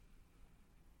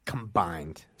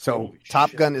 So Holy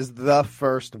Top shit. Gun is the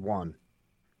first one.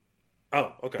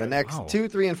 Oh, okay. The next 2,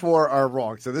 3, and 4 are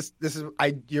wrong. So this is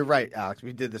you're right, Alex.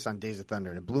 We did this on Days of Thunder,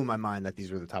 and it blew my mind that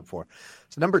these were the top 4.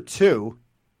 So number 2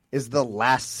 is The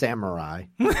Last Samurai.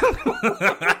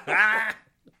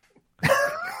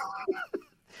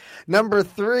 Number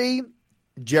 3,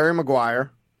 Jerry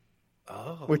Maguire.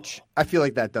 Oh. Which I feel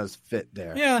like that does fit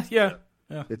there. Yeah.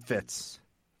 It fits.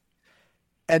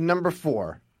 And number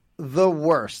 4, the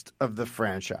worst of the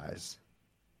franchise,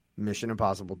 Mission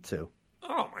Impossible 2.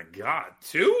 Oh my God,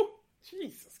 2?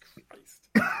 Jesus Christ.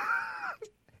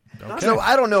 Okay. So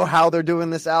I don't know how they're doing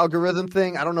this algorithm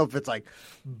thing. I don't know if it's like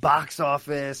box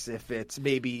office, if it's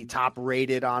maybe top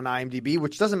rated on IMDb,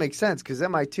 which doesn't make sense because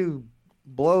MI2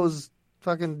 blows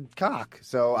fucking cock.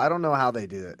 So I don't know how they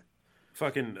do it.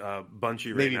 Fucking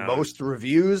Bunchy right Maybe now. most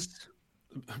reviews.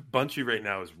 Bunchy right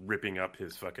now is ripping up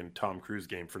his fucking Tom Cruise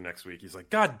game for next week. He's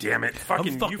like, God damn it,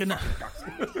 fucking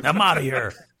I'm out of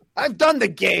here. I've done the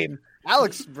game.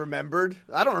 Alex remembered.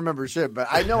 I don't remember shit, but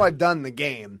I know I've done the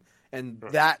game. And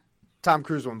that Tom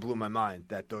Cruise one blew my mind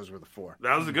that those were the 4.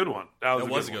 That was a good one. That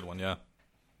was a good one, yeah.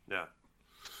 Yeah.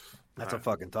 That's a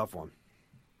fucking tough one.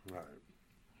 All right.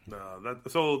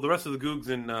 So the rest of the Goog's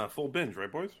in full binge,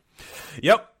 right, boys?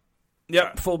 Yep.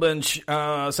 Full binge.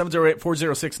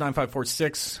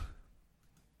 708-406-9546.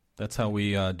 That's how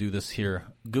we do this here.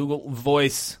 Google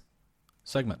Voice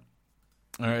segment.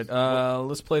 All right.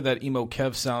 Let's play that emo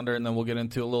Kev sounder, and then we'll get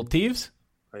into a little Thieves.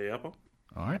 Hey, Apple.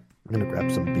 All right. I'm going to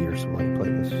grab some beer so I play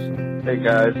this. Hey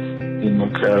guys, emo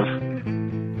Kev.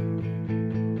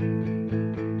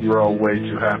 You're all way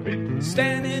too happy.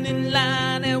 Standing in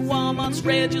line at Walmart's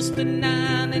Register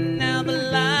 9, and now the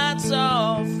lights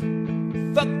off.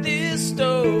 Fuck this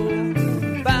store.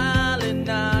 Finally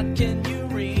not, can you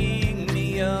ring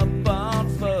me up on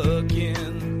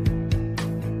fucking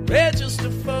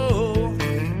Register 4?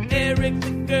 Eric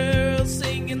the girl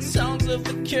singing songs of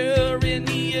the Cure, and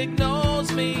he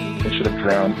ignores me. I should have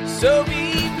drowned. So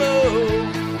emo.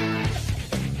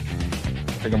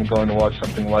 I think I'm going to watch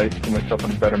something light, put myself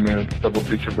in a better mood. Double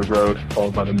feature of the road,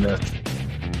 followed by the mist.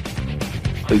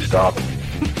 Please stop.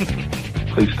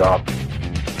 Please stop.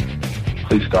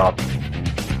 Please stop.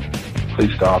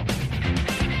 Please stop.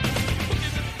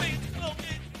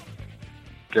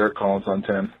 Garrett Collins on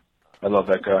 10. I love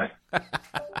that guy.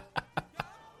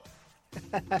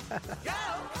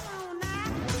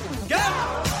 Go!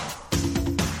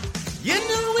 You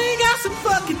know we got some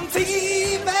fucking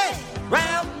TV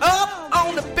round up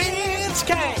on the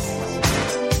BingeCast.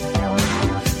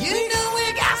 You know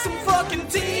we got some fucking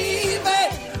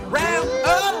TV round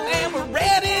up and we're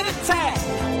ready to tag.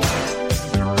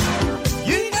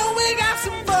 You know we got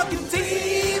some fucking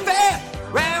TV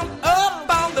round up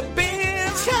on the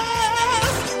BingeCast.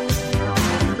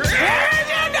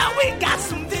 You know we got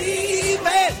some TV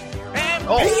and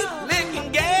Pete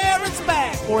licking Garrett's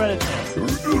back. 4 out of 10.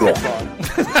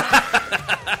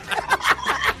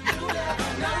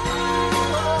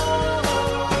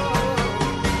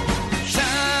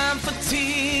 Time for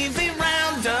TV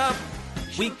Roundup.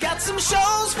 We got some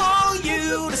shows for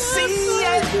you to see.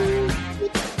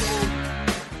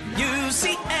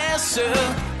 UCS,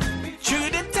 True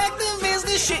Detective is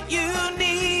the shit you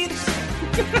need.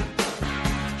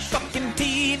 Fucking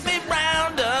TV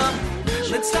Roundup.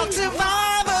 Let's talk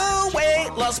Survivor,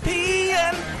 weight loss,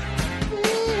 peeing.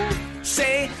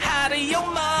 Say hi to your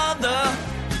mother.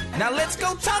 Now let's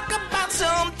go talk about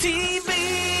some TV.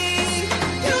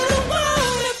 You don't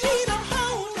wanna be the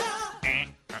holder.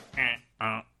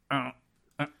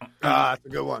 That's a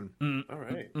good one. All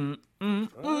right.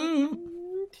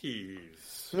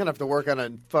 Tease. I'm going to have to work on a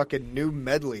fucking new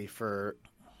medley for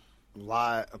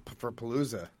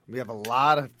Palooza. We have a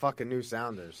lot of fucking new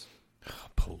sounders.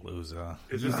 Palooza.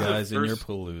 Is You this guys the in your first-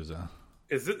 Palooza.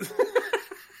 Is it?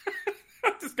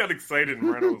 I just got excited and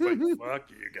Reno was like, "Fuck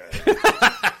you guys."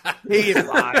 He's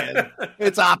lying.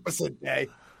 It's opposite day.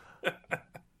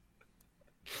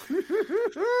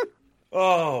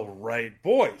 All right,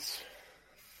 boys.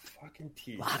 Fucking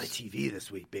tease. A lot of TV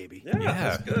this week, baby. Yeah,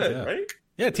 that's good, yeah. right?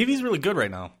 Yeah, TV's really good right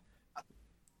now.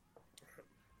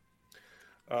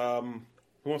 Who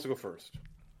wants to go first?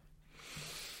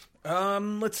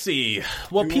 Let's see.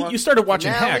 Well, You Pete, want you started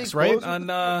watching finale, Hacks, right? closing?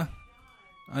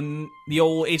 On the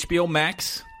old HBO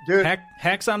Max. Dude,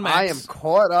 Hacks on Max. I am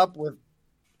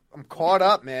caught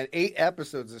up, man. 8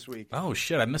 episodes this week. Oh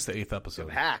shit! I missed the 8th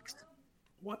episode. Hacks.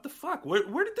 What the fuck? Where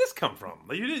did this come from?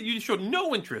 Like, you showed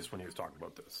no interest when he was talking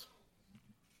about this.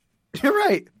 You're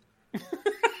right.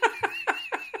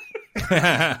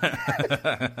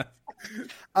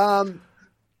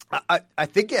 I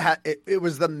think it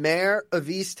was the Mare of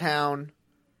Easttown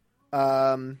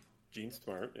Gene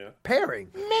Smart, yeah. pairing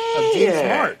of Gene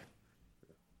Smart.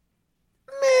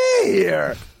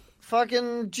 Mare.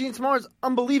 Fucking Gene Smart's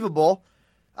unbelievable.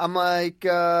 I'm like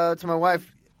to my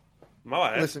wife,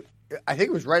 listen, I think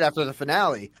it was right after the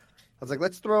finale. I was like,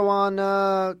 let's throw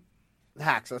on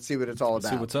Hacks. Let's see what it's all about.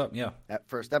 See what's up, yeah. That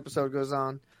first episode goes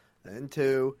on, then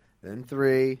 2, then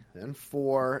 3, then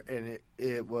 4, and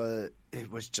it was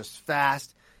just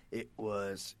fast. It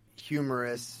was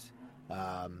humorous.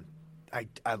 I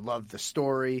love the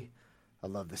story. I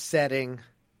love the setting.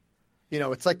 You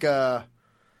know, it's like I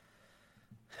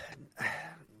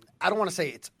don't want to say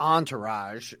it's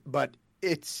Entourage, but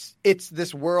it's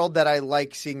this world that I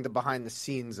like seeing the behind the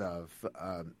scenes of.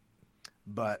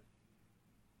 But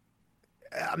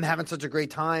I'm having such a great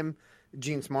time.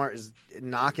 Gene Smart is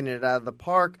knocking it out of the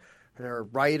park. Her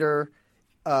writer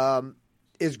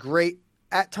is great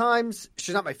at times.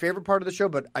 She's not my favorite part of the show,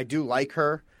 but I do like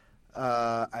her.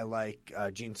 I like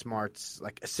Gene Smart's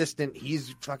assistant.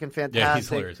 He's fucking fantastic. Yeah, he's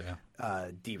hilarious.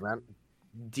 Yeah.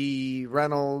 Dee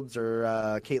Reynolds or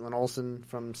Caitlin Olsen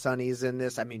from Sunny's in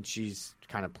this. I mean, she's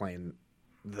kind of playing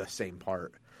the same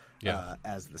part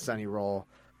as the Sunny role.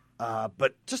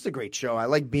 But just a great show. I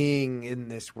like being in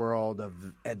this world of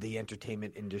the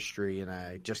entertainment industry, and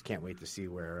I just can't wait to see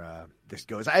where this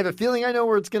goes. I have a feeling I know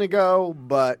where it's going to go,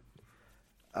 but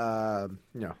I'll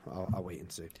wait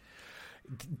and see.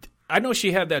 I know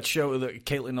she had that show.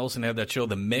 Caitlin Olsen had that show,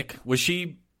 The Mick. Was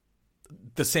she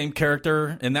the same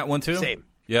character in that one too? Same.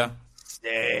 Yeah.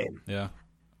 Same. Yeah.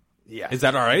 Yeah. Is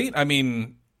that all right? I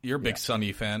mean, you're a big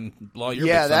Sunny fan. Law, you're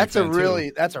yeah, a big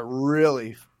Sunny fan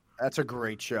that's a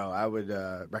great show. I would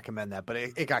recommend that, but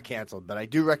it got canceled. But I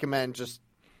do recommend just.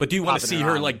 But do you want to see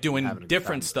her like doing having a good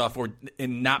different time. stuff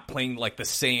and not playing like the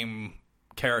same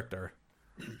character?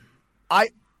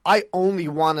 I only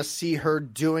want to see her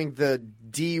doing the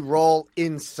D role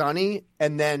in Sunny,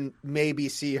 and then maybe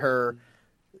see her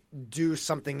do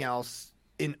something else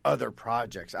in other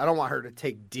projects. I don't want her to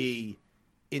take D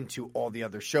into all the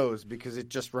other shows because it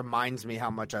just reminds me how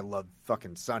much I love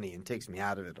fucking Sunny and takes me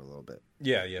out of it a little bit.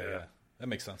 Yeah. That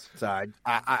makes sense. So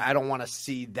I don't want to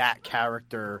see that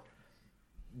character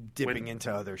dipping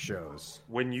into other shows.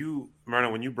 Myrna,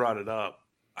 when you brought it up,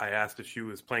 I asked if she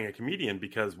was playing a comedian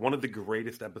because one of the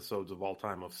greatest episodes of all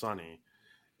time of Sunny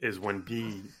is when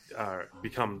Dee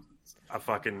becomes a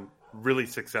fucking really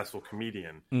successful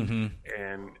comedian,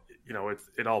 and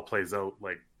it all plays out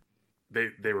like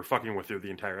they were fucking with her the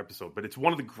entire episode. But it's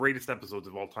one of the greatest episodes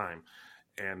of all time,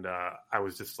 and I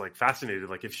was just like fascinated.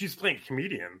 Like if she's playing a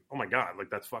comedian, oh my god, like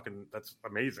that's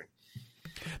amazing.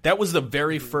 That was the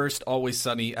very first Always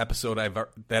Sunny episode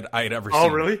that I had ever seen. Oh,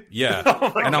 really? Yeah.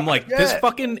 Oh, and I'm like, God. this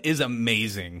fucking is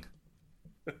amazing.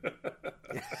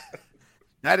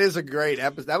 That is a great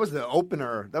episode. That was the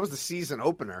opener. That was the season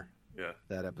opener. Yeah.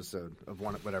 That episode of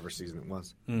whatever season it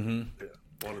was. Mm-hmm.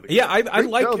 Yeah. I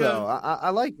like show, though.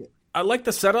 I like it. I like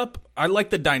the setup. I like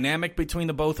the dynamic between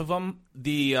the both of them.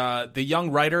 The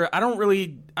young writer. I don't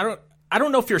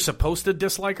know if you're supposed to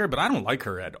dislike her, but I don't like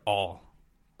her at all.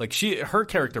 Like her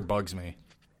character bugs me.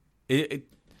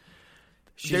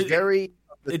 She's very.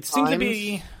 It seems to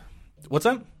be. What's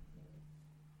that?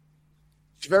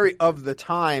 She's very of the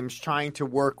times, trying to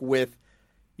work with,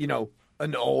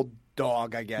 an old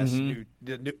dog. I guess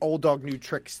the new old dog, new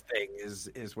tricks thing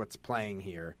is what's playing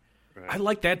here. I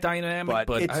like that dynamic,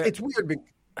 but it's weird.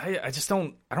 I just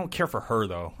don't. I don't care for her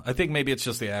though. I think maybe it's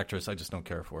just the actress. I just don't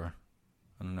care for her.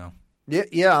 I don't know.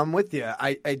 Yeah, I'm with you.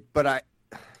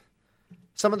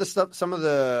 Some of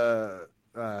the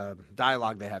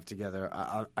dialogue they have together,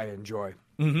 I enjoy.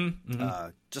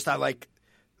 I like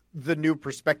the new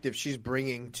perspective she's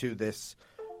bringing to this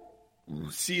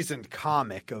seasoned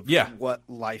comic of what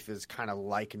life is kind of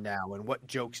like now and what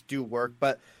jokes do work.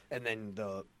 And then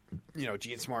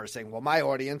Gene Smart is saying, well, my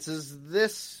audience is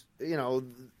this,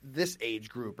 this age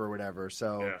group or whatever.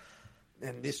 So. Yeah.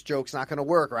 And this joke's not going to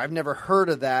work, or I've never heard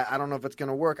of that. I don't know if it's going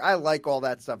to work. I like all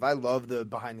that stuff. I love the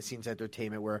behind-the-scenes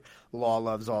entertainment where Law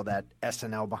loves all that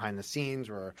SNL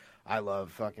behind-the-scenes, where I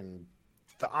love fucking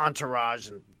the Entourage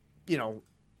and,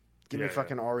 give me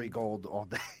fucking Ari Gold all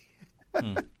day.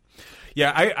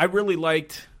 Yeah, I really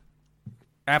liked,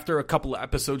 after a couple of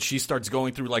episodes, she starts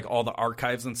going through, like, all the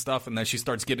archives and stuff, and then she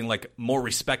starts getting, like, more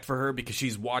respect for her because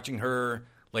she's watching her,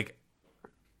 like,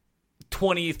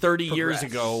 20, 30 years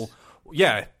ago.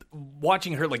 Yeah,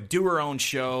 watching her like do her own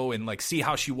show and like see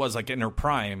how she was like in her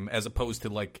prime, as opposed to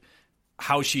like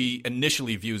how she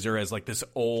initially views her as like this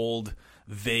old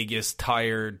Vegas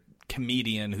tired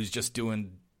comedian who's just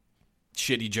doing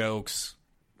shitty jokes.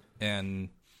 And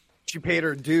she paid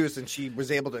her dues, and she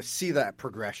was able to see that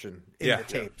progression in the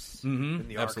tapes, in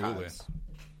the archives.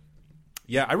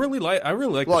 Yeah, I really like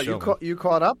Law, the show. You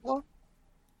caught up, Law?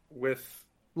 With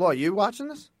Law, you watching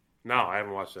this? No, I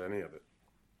haven't watched any of it.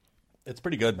 It's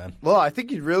pretty good, man. Well, I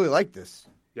think you'd really like this.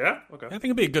 Yeah? Okay. I think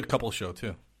it'd be a good couple show,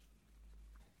 too.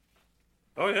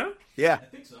 Oh, yeah? Yeah. I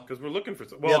think so. Because we're looking for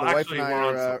Well, the wife and I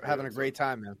are having a great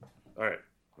time, man. All right.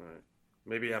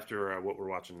 Maybe after what we're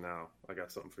watching now, I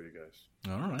got something for you guys.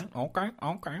 All right.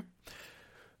 Okay.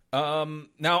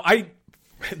 Now,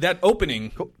 that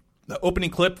opening, the opening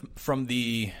clip from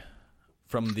the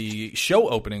show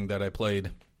opening that I played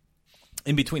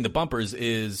in between the bumpers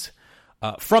is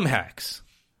from Hacks.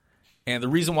 And the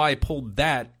reason why I pulled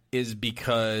that is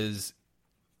because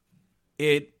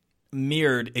it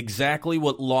mirrored exactly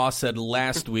what Law said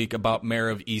last week about Mare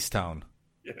of Easttown.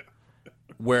 Yeah.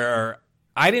 Where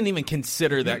I didn't even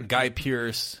consider that Guy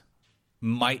Pearce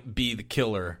might be the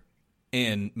killer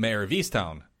in Mare of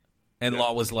Easttown. And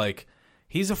Law was like,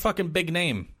 he's a fucking big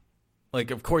name. Like,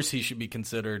 of course he should be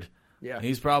considered. Yeah.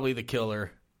 He's probably the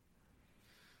killer.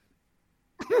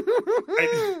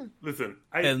 Listen,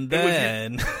 I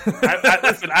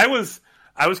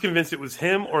I was convinced it was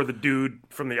him or the dude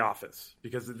from The Office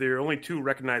because there are only two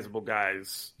recognizable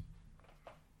guys.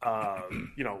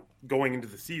 Going into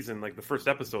the season, like the first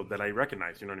episode that I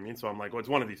recognized, you know what I mean? So I'm like, well, it's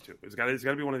one of these two. It's got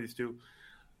to be one of these two.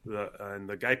 And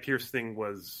the Guy Pearce thing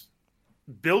was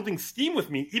building steam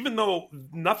with me, even though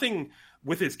nothing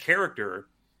with his character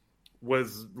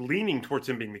was leaning towards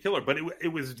him being the killer, but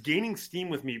it was gaining steam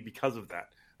with me because of that.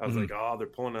 I was like, oh, they're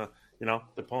pulling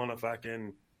a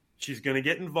fucking, she's going to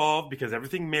get involved because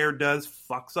everything Mare does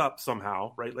fucks up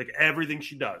somehow, right? Like everything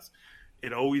she does,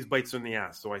 it always bites her in the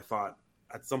ass. So I thought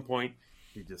at some point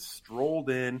he just strolled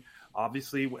in,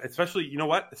 obviously, especially, you know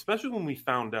what? Especially when we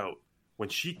found out when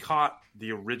she caught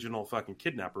the original fucking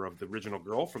kidnapper of the original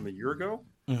girl from the year ago,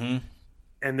 and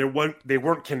they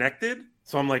weren't connected.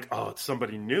 So I'm like, oh, it's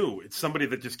somebody new. It's somebody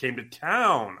that just came to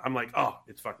town. I'm like, oh,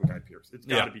 it's fucking Guy Pearce. It's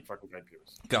got to be fucking Guy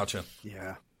Pearce. Gotcha.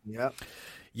 Yeah. Yep.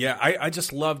 Yeah, I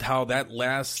just loved how that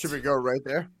last... Should we go right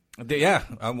there? Yeah,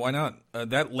 why not?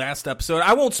 That last episode,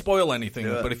 I won't spoil anything,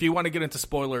 but if you want to get into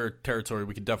spoiler territory,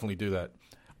 we can definitely do that.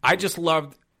 I just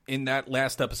loved in that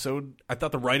last episode, I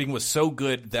thought the writing was so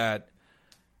good that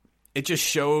it just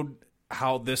showed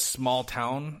how this small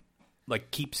town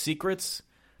like keeps secrets,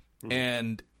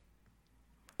 and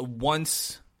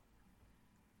once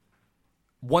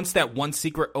that one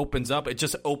secret opens up, it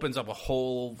just opens up a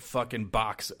whole fucking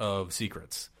box of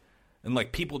secrets. And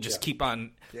like people just keep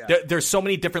on. There's so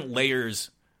many different layers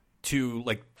to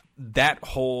like that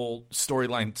whole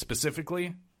storyline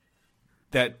specifically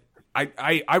that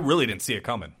I really didn't see it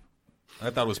coming. I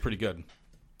thought it was pretty good.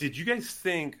 Did you guys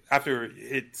think after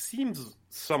it seems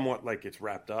somewhat like it's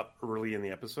wrapped up early in the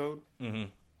episode? Mm-hmm.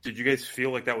 Did you guys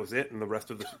feel like that was it, and the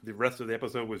rest of the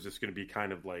episode was just going to be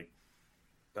kind of like,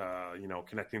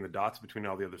 connecting the dots between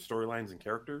all the other storylines and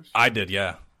characters? I did,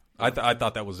 yeah. I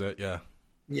thought that was it, yeah.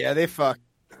 Yeah, they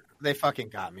fucking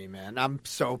got me, man. I'm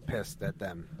so pissed at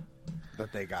them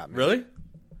that they got me. Really?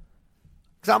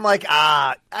 Because I'm like,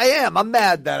 I'm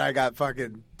mad that I got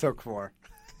fucking took for.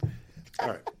 All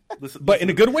right. Listen, but in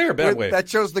a good way or bad way? That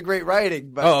shows the great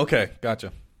writing. But oh, okay.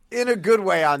 Gotcha. In a good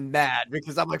way, I'm mad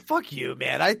because I'm like, fuck you,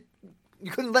 man.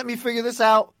 You couldn't let me figure this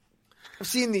out. I've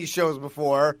seen these shows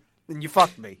before, and you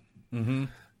fucked me. Mm-hmm.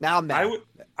 Now I'm mad.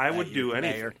 I would do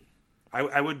anything.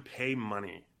 I would pay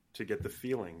money to get the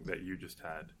feeling that you just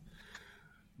had.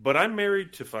 But I'm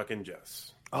married to fucking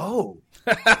Jess. Oh.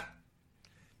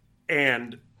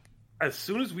 And as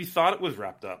soon as we thought it was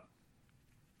wrapped up,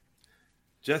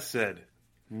 Jess said,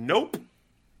 nope.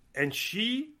 And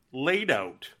she laid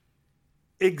out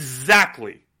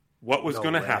exactly what was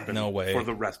going to happen for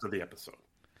the rest of the episode.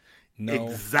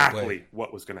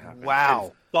 What was going to happen. Wow.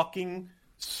 And fucking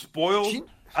spoiled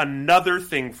another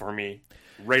thing for me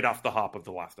right off the hop of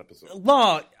the last episode.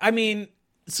 Law, I mean,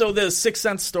 so the Sixth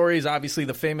Sense story is obviously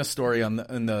the famous story in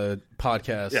the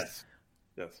podcast. Yes.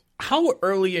 How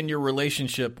early in your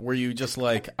relationship were you just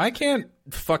like, I can't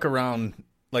fuck around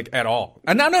like at all?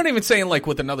 And I'm not even saying like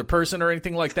with another person or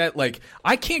anything like that. Like,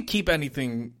 I can't keep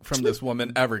anything from this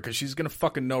woman ever because she's going to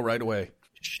fucking know right away.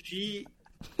 She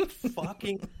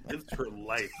fucking lives her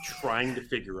life trying to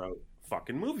figure out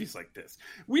fucking movies like this.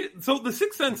 So the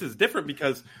Sixth Sense is different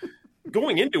because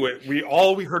going into it,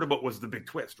 all we heard about was the big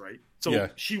twist, right? So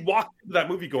she walked into that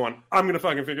movie going, I'm going to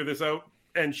fucking figure this out.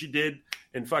 And she did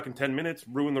in fucking 10 minutes,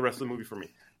 ruin the rest of the movie for me.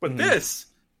 But there's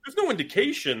no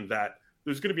indication that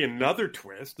there's going to be another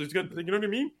twist. You know what I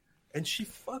mean? And she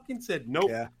fucking said,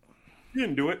 nope, he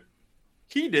didn't do it.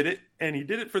 He did it, and he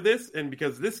did it for this, and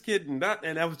because this kid and that.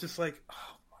 And I was just like,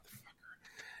 oh,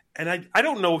 motherfucker. And I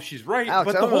don't know if she's right,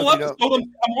 Alex, but the whole episode,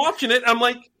 I'm watching it, I'm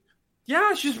like,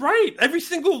 yeah, she's right. Every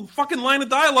single fucking line of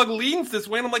dialogue leans this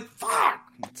way, and I'm like, fuck.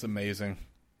 It's amazing.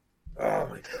 Oh,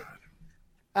 my God.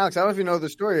 Alex, I don't know if you know the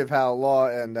story of how Law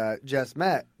and Jess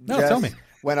met. No, Jess tell me.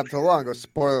 Went up to Law and goes,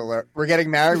 spoiler alert, we're getting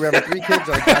married, we have 3 kids.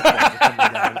 Like,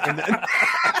 and then...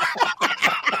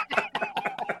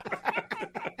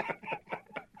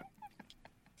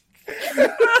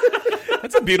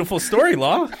 That's a beautiful story,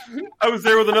 Law. I was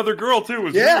there with another girl,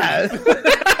 too. Yeah.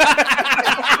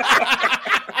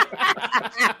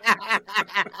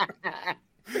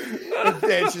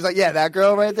 And she's like, yeah, that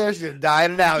girl right there, she's going to die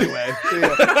in an alleyway.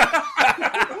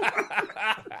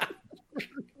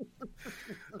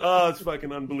 Oh, it's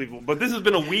fucking unbelievable. But this has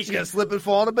been a week. She's going to slip and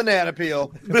fall on a banana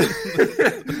peel.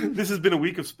 This has been a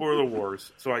week of spoiler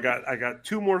wars. So I got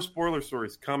 2 more spoiler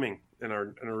stories coming in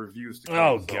our reviews to come.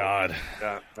 Oh, God.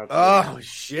 Yeah,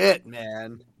 shit,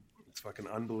 man. It's fucking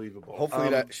unbelievable. Hopefully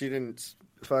that she didn't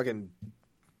fucking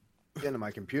get into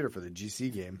my computer for the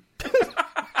GC game.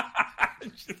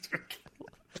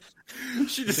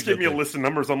 She just gave me a list of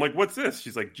numbers. I'm like, what's this?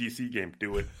 She's like, GC game,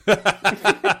 do it.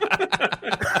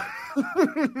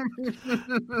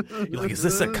 You're like, is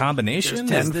this a combination?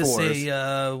 There's Is 10 this fours.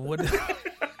 a what?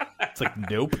 It's like,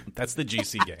 nope, that's the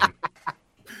GC game.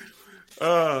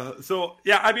 So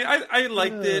yeah, I mean, I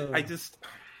liked it. I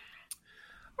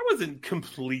wasn't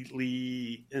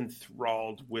completely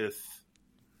enthralled with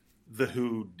the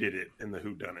who did it and the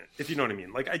who done it, if you know what I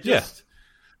mean. Like,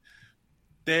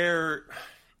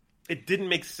 it didn't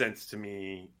make sense to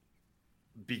me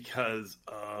because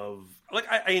of, like,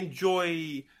 I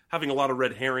enjoy having a lot of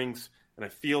red herrings, and I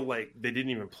feel like they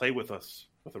didn't even play with us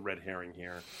with a red herring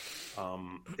here.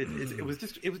 It was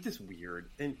just weird,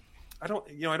 and I don't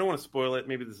want to spoil it.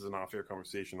 Maybe this is an off-air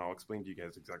conversation. I'll explain to you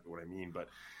guys exactly what I mean, but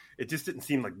it just didn't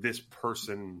seem like this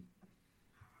person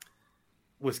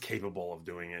was capable of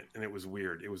doing it, and it was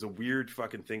weird. It was a weird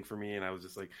fucking thing for me, and I was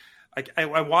just like,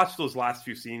 I watched those last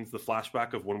few scenes, the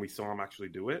flashback of when we saw him actually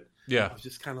do it. Yeah, I was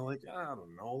just kind of like, I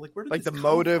don't know, like, where did Like this the come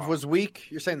motive from? was weak?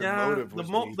 You're saying the motive was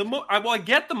weak? Well, I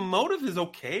get the motive is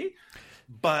okay,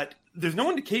 but there's no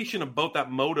indication about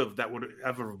that motive that would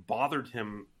ever bothered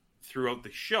him throughout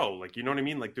the show. Like, you know what I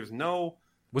mean? Like, there's no...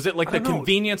 Was it like the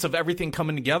convenience of everything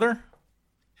coming together?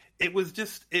 It was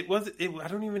just, I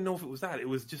don't even know if it was that. It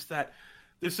was just that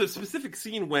there's a specific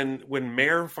scene when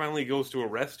Mare finally goes to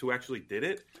arrest who actually did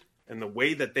it, and the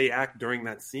way that they act during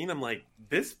that scene, I'm like,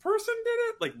 this person did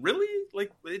it? Like, really?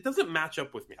 Like, it doesn't match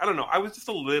up with me. I don't know. I was just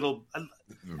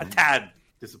a tad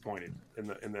disappointed in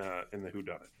the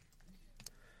whodunit.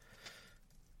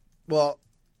 Well,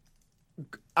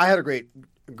 I had a great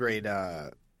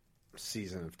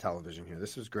season of television here.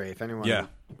 This was great. If anyone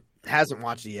hasn't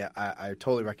watched it yet, I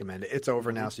totally recommend it. It's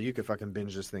over now, so you could fucking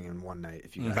binge this thing in one night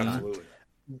if you got time. Absolutely.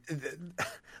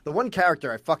 The one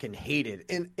character I fucking hated,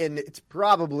 and it's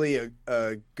probably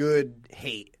a good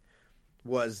hate,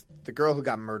 was the girl who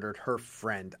got murdered, her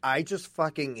friend. I just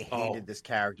fucking hated this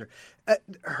character.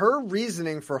 Her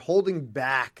reasoning for holding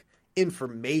back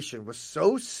information was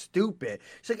so stupid.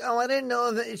 She's like, oh, I didn't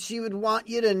know that she would want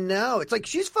you to know. It's like,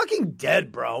 she's fucking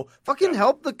dead, bro. Fucking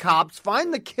help the cops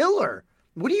find the killer.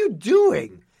 What are you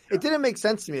doing? It didn't make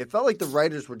sense to me. It felt like the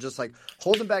writers were just like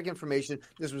holding back information.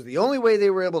 This was the only way they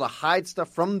were able to hide stuff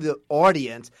from the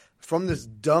audience, from this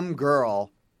dumb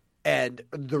girl, and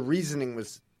the reasoning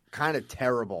was kind of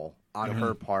terrible on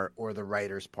her part or the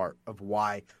writer's part of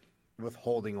why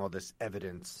withholding all this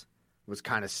evidence was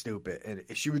kind of stupid. And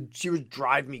she would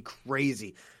drive me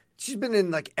crazy. She's been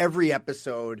in like every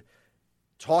episode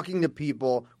talking to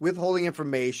people, withholding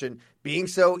information, being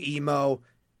so emo.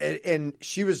 And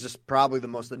she was just probably the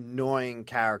most annoying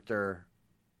character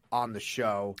on the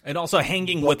show. And also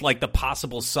hanging with like the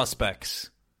possible suspects.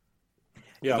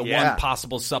 Yeah. One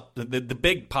possible the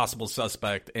big possible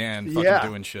suspect and fucking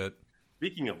doing shit.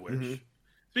 Speaking of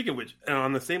which, and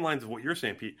on the same lines of what you're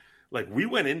saying, Pete, like, we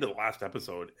went into the last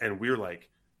episode and we were like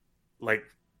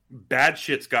bad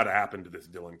shit's got to happen to this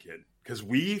Dylan kid, because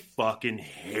we fucking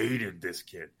hated this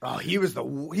kid. Oh, he was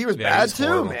bad too,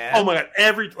 horrible. Man. Oh my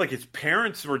god, his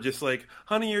parents were just like,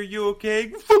 "Honey, are you okay?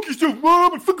 Fuck yourself,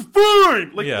 mom. I'm fucking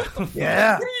fine." Like, what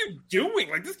are you doing?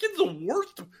 Like, this kid's the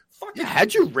worst. Fucking. Yeah,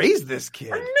 how'd you raise this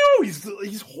kid? I know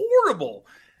he's horrible.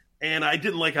 And I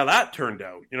didn't like how that turned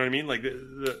out. You know what I mean? Like,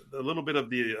 the little bit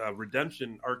of the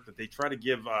redemption arc that they try to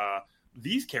give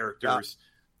these characters.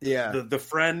 The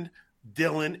friend,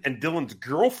 Dylan, and Dylan's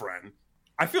girlfriend.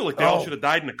 I feel like they all should have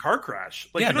died in a car crash.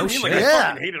 Like, you know what I mean? Like, I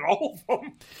fucking hated all of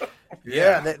them.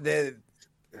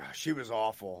 She was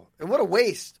awful. And what a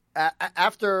waste.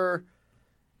 After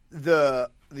the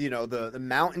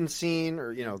mountain scene,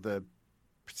 or, the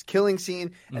killing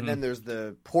scene, and then there's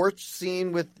the porch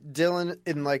scene with Dylan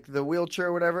in like the wheelchair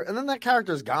or whatever, and then that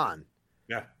character's gone.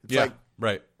 It's like,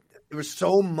 right. There was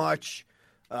so much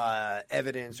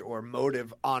evidence or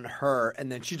motive on her,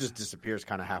 and then she just disappears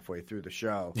kind of halfway through the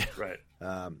show. Right.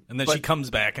 And then she comes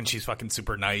back and she's fucking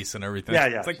super nice and everything.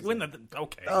 It's like,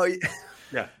 okay. Oh,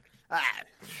 yeah. I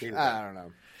don't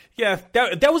know. Yeah,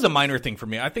 that was a minor thing for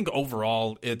me. I think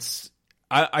overall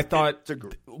I thought,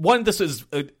 this is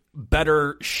a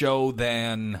better show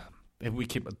than, if we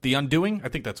keep The Undoing. I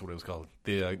think that's what it was called.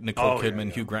 The Nicole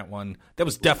Kidman, Hugh Grant one. That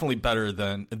was definitely better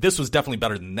than this. Was definitely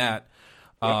better than that.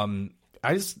 I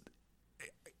liked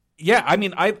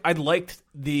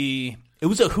it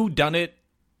was a whodunit,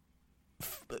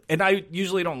 and I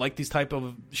usually don't like these type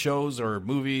of shows or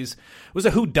movies. It was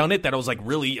a whodunit that I was like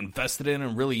really invested in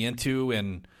and really into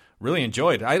and really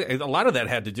enjoyed. A lot of that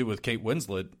had to do with Kate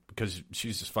Winslet, because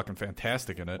she's just fucking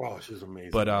fantastic in it. Oh, she's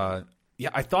amazing. But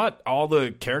I thought all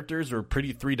the characters were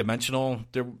pretty three-dimensional.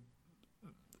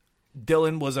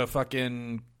 Dylan was a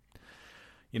fucking,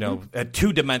 you know, a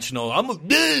two-dimensional. I'm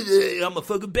a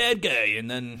fucking bad guy, and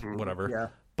then whatever. Yeah.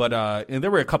 But and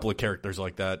there were a couple of characters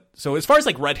like that. So as far as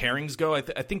like red herrings go, I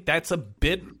think that's a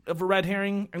bit of a red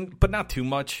herring, but not too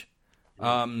much.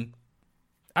 I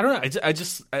don't know.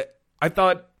 I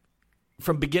thought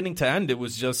from beginning to end, it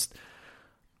was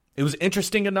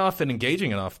interesting enough and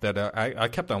engaging enough that I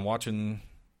kept on watching.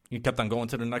 You kept on going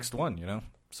to the next one, you know.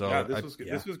 So yeah,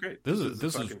 this was great. This is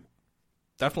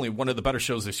definitely one of the better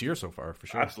shows this year so far, for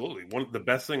sure. Absolutely, one of the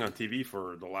best thing on TV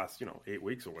for the last 8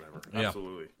 weeks or whatever. Yeah.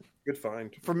 Absolutely, good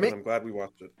find For me. I'm glad we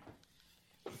watched it.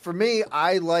 For me,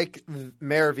 I like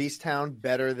Mare of Easttown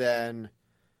better than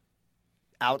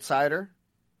Outsider,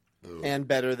 and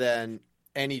better than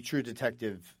any True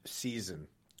Detective season.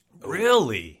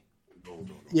 Really?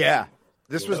 Yeah,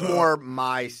 this was more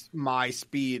my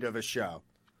speed of a show.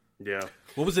 Yeah.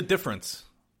 What was the difference?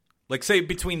 Like, say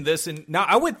between this and now,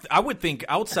 I would think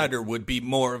Outsider would be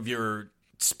more of your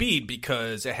speed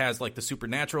because it has like the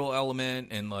supernatural element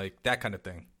and like that kind of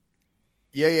thing.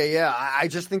 Yeah. I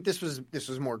just think this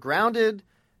was more grounded.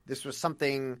 This was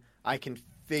something I can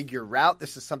figure out.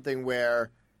 This is something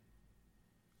where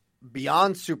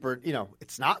beyond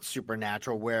it's not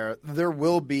supernatural, where there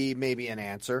will be maybe an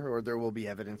answer or there will be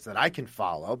evidence that I can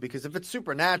follow. Because if it's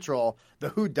supernatural, the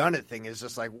whodunit thing is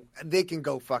just like they can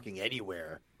go fucking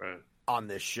anywhere on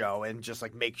this show and just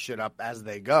like make shit up as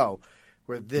they go.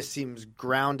 Where this seems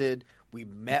grounded. We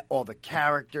met all the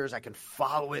characters. I can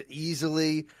follow it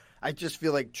easily. I just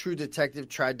feel like True Detective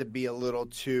tried to be a little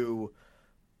too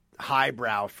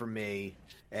highbrow for me,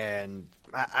 and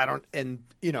I don't. And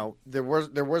there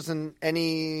wasn't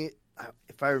any.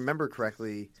 If I remember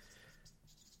correctly,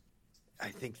 I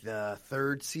think the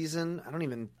third season. I don't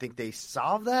even think they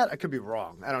solved that. I could be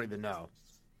wrong. I don't even know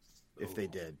if they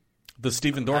did. The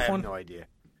Stephen Dorff one? I have no idea.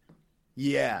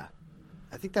 Yeah,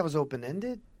 I think that was open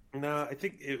ended. No, I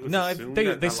think it was. No,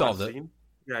 they solved it. Scene.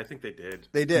 Yeah, I think they did.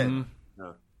 They did. Mm-hmm.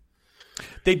 Yeah.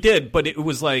 They did, but it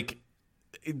was like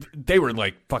they were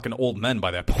like fucking old men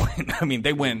by that point. I mean,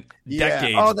 they went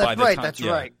decades. Oh, that's by the right. time, That's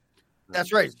right.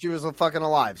 That's right. She was fucking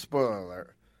alive. Spoiler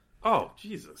alert. Oh,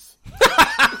 Jesus.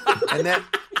 and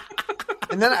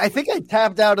then I think I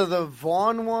tapped out of the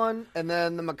Vaughn one, and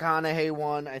then the McConaughey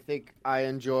one. I think I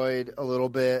enjoyed a little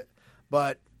bit,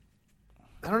 but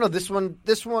I don't know. This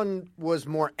one was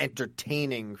more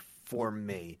entertaining for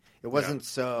me. It wasn't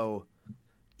so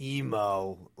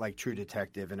emo like True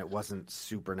Detective, and it wasn't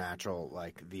supernatural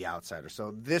like The Outsider.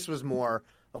 So this was more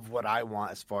of what I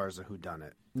want as far as a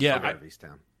whodunit. Yeah,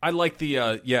 I like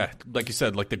the like you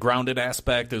said, like the grounded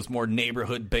aspect. It was more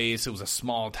neighborhood based. It was a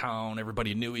small town.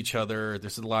 Everybody knew each other.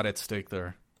 There's a lot at stake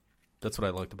there. That's what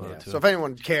I liked about it too. So if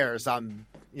anyone cares, I'm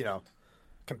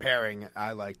comparing.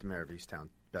 I liked Mare of Easttown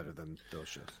better than those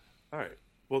shows. All right.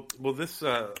 Well, this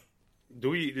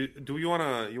do you want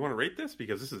to rate this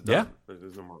because this is done? Yeah.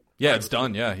 There's no more. Yeah, it's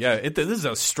done. Yeah. This is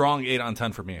a strong 8 on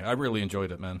 10 for me. I really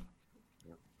enjoyed it, man.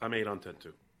 I'm 8 on 10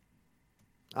 too.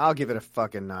 I'll give it a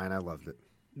fucking 9. I loved it.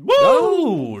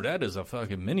 Whoa! That is a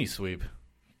fucking mini sweep.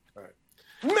 All right.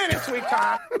 Mini sweep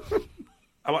time.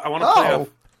 I want to play off.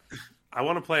 I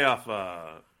want to play off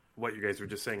what you guys were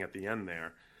just saying at the end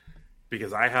there,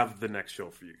 because I have the next show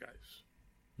for you guys.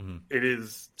 Mm-hmm. It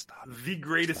is the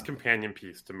greatest companion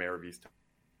piece to Mare of Easttown,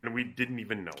 and we didn't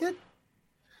even know it.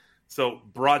 So,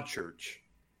 Broadchurch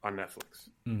on Netflix.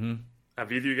 Mm-hmm.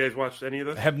 Have either of you guys watched any of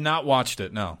this? I have not watched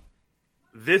it. No.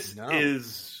 This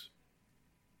is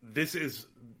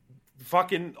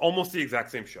fucking almost the exact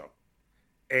same show,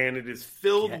 and it is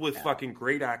filled with fucking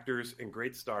great actors and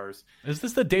great stars. Is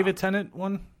this the David Tennant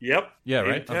one? Yep. Yeah.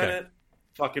 David Right. Tennant, Okay.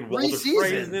 Fucking Walter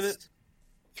Frey is in it.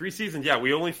 3 seasons. Yeah,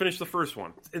 we only finished the first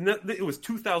one, and it was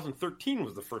 2013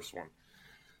 was the first one.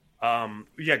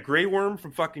 You got Grey Worm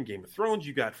from fucking Game of Thrones.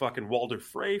 You got fucking Walter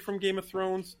Frey from Game of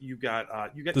Thrones. You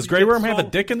got. Does Grey Worm have a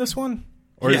dick in this one?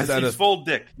 Or yes, he's full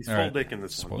dick. He's full dick in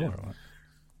this Spoiler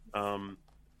one.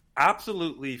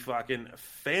 Absolutely fucking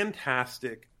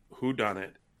fantastic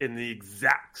whodunit in the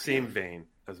exact same vein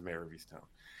as Mare of Easttown.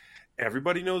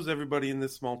 Everybody knows everybody in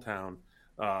this small town.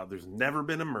 There's never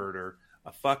been a murder.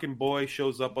 A fucking boy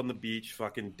shows up on the beach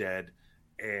fucking dead,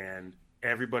 and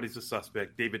everybody's a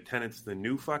suspect. David Tennant's the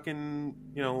new fucking,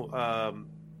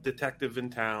 detective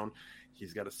in town.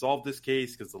 He's got to solve this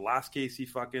case because the last case he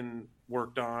fucking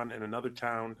worked on in another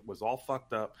town was all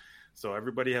fucked up. So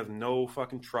everybody has no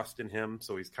fucking trust in him.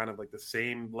 So he's kind of like the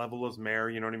same level as Mare,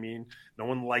 you know what I mean? No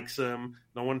one likes him.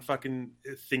 No one fucking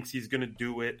thinks he's going to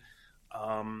do it.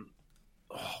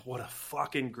 What a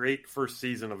fucking great first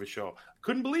season of a show.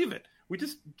 Couldn't believe it. We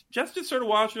just started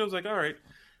watching. I was like, all right.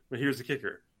 But here's the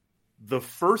kicker. The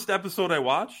first episode I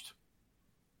watched,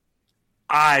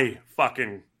 I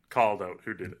fucking called out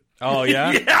who did it. Oh,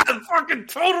 yeah? Yeah, fucking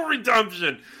total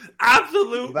redemption.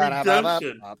 Absolute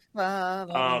redemption.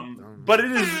 But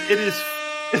it is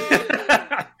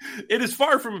it is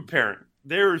far from apparent.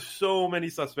 There are so many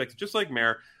suspects, just like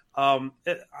Mare. I'm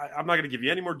not going to give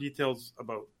you any more details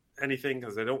about anything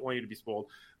because I don't want you to be spoiled.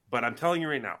 But I'm telling you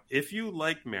right now, if you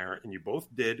like Mare, and you both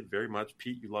did very much,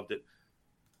 Pete, you loved it,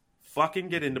 fucking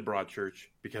get into Broadchurch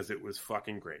because it was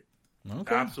fucking great.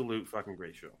 Okay. Absolute fucking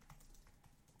great show.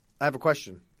 I have a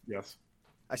question. Yes.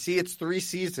 I see it's 3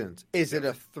 seasons. Is it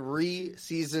a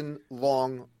 3-season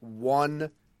long one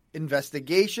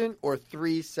investigation or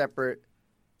 3 separate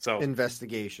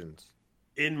investigations?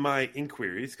 In my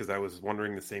inquiries, because I was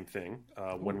wondering the same thing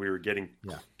when we were getting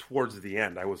towards the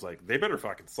end, I was like, they better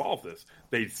fucking solve this.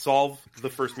 They solve the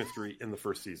first mystery in the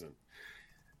first season.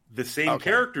 The same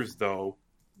characters, though,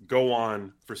 go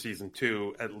on for season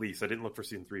 2, at least. I didn't look for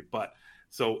season 3, but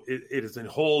so it is a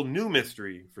whole new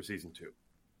mystery for season 2.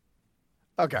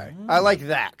 Okay. I like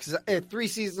that, because 3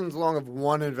 seasons long of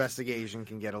one investigation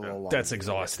can get a little long. That's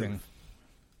exhausting.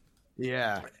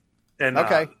 Yeah. And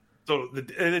so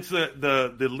it's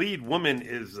the lead woman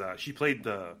is she played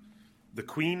the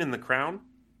Queen in The Crown.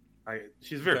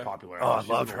 She's very popular. Oh, I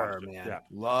love her, man. Yeah.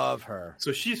 Love her.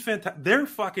 So she's fantastic. Their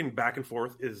fucking back and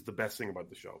forth is the best thing about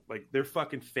the show. Like, they're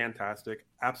fucking fantastic.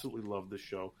 Absolutely love this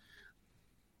show.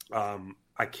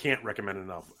 I can't recommend it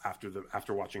enough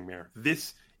after watching Mare.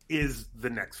 This is the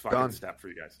next fucking step for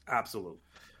you guys. Absolutely.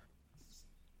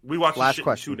 We watched Last this shit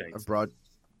question in 2 days. of Broad.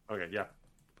 Okay, yeah.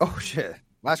 Oh shit!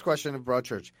 Last question of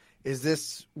Broadchurch.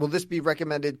 Will this be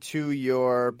recommended to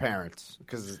your parents?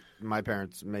 Because my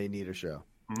parents may need a show.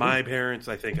 My parents,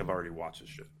 I think, have already watched this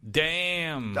shit.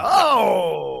 Damn.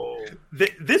 Oh.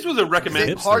 This was a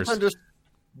recommendation.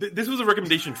 This was a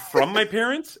recommendation from my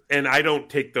parents, and I don't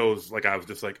take those like I was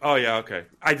just like, oh yeah, okay.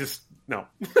 I just no.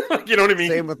 You know what I mean?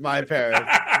 Same with my parents.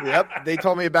 Yep. They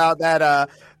told me about that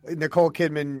Nicole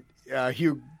Kidman,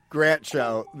 Hugh Grant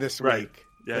show this week.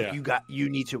 Yeah, like, you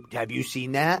need to. Have you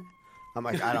seen that? I'm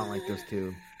like, I don't like those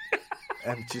two.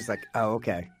 And she's like, oh,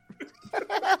 okay.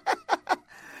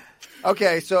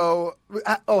 Okay, so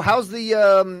how's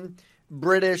the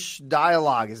British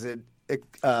dialogue? Is it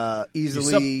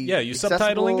easily? You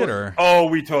subtitling it or? Oh,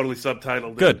 we totally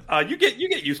subtitled it. Good. You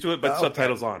get used to it, but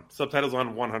subtitles on. Subtitles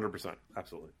on 100%.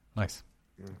 Absolutely. Nice.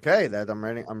 Okay,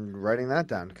 I'm writing that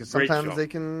down because sometimes they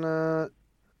can.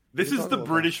 This is the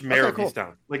British Mare of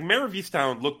Easttown. Like, Mare of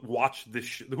Easttown, watch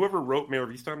this. Whoever wrote Mare of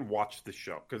Easttown watched this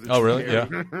show because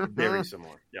it's very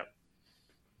similar. Yeah.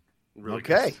 Really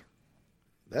okay. Good.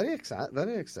 Very excited.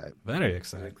 Very excited. I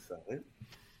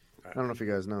don't know if you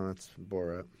guys know that's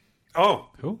Borat. Oh,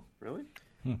 who? Really?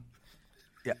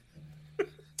 Yeah.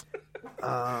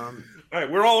 All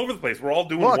right, we're all over the place. We're all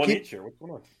doing one each here. What's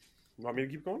going on? You want me to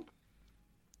keep going?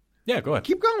 Yeah, go ahead.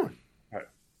 Keep going. All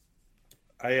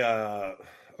right.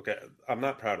 Okay, I'm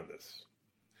not proud of this.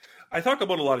 I talk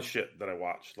about a lot of shit that I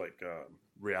watch, like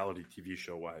reality TV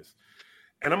show wise,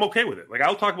 and I'm okay with it. Like,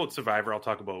 I'll talk about Survivor. I'll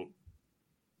talk about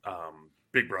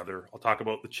Big Brother. I'll talk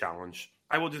about The Challenge.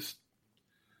 I will just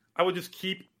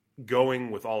keep going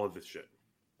with all of this shit.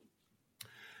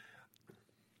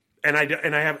 And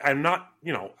I'm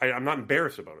not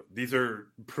embarrassed about it. These are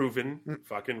proven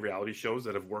fucking reality shows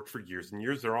that have worked for years and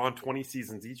years. They're on 20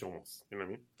 seasons each almost. You know what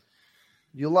I mean?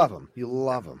 You love them. You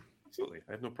love them. Absolutely.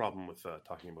 I have no problem with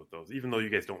talking about those. Even though you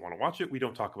guys don't want to watch it, we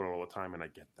don't talk about it all the time, and I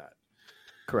get that.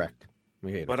 Correct.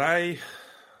 We hate it.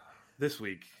 This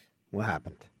week... What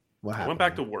happened? I went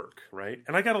back to work, right?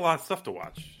 And I got a lot of stuff to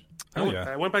watch.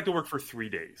 I went back to work for 3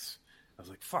 days. I was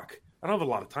like, fuck, I don't have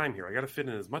a lot of time here. I got to fit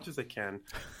in as much as I can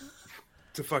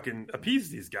to fucking appease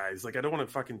these guys. Like, I don't want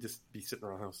to fucking just be sitting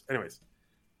around the house. Anyways,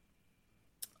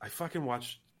 I fucking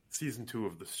watched season 2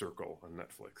 of The Circle on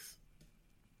Netflix.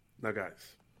 Now,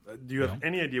 guys, do you have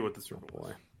any idea what The Circle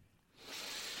was?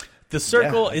 The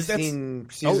Circle is that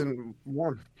season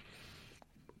 1.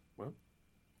 What?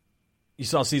 You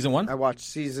saw season 1? I watched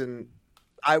season.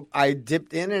 I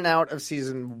dipped in and out of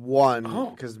season 1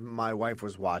 because my wife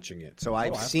was watching it. So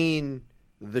I've seen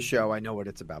the show. I know what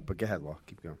it's about. But go ahead, Law.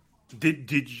 Keep going.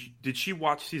 Did she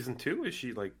watch season 2? Was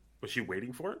she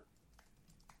waiting for it?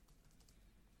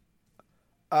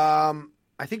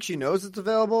 I think she knows it's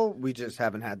available. We just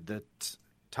haven't had the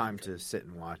time to sit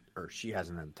and watch, or she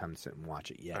hasn't had the time to sit and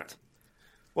watch it yet. Right.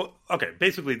 Well, okay.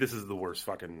 Basically, this is the worst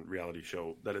fucking reality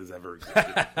show that has ever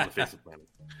existed on the face of the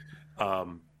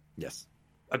planet. Yes.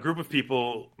 A group of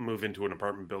people move into an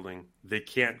apartment building. They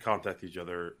can't contact each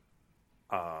other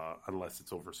unless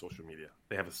it's over social media.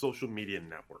 They have a social media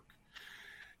network.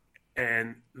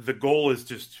 And the goal is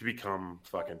just to become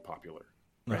fucking popular,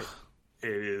 right? It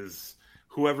is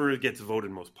whoever gets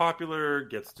voted most popular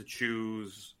gets to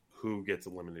choose who gets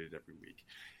eliminated every week.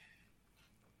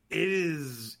 It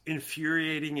is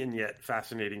infuriating and yet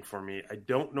fascinating for me. I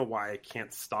don't know why I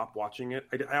can't stop watching it.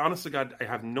 I honestly, God, I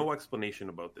have no explanation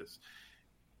about this.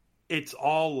 It's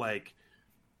all like,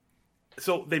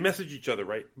 so they message each other,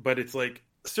 right? But it's like,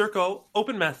 circle,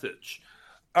 open message.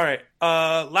 All right.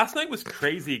 Last night was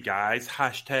crazy, guys.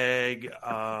 Hashtag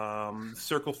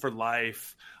circle for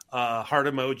life, heart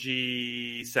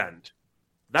emoji, send.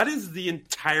 That is the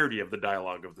entirety of the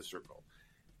dialogue of the circle.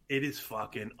 It is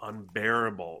fucking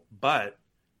unbearable. But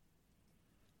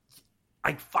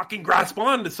I fucking grasp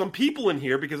on to some people in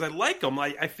here because I like them.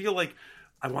 I feel like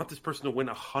I want this person to win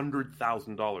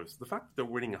 $100,000. The fact that they're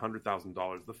winning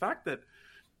 $100,000, the fact that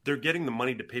they're getting the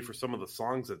money to pay for some of the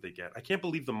songs that they get. I can't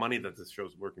believe the money that this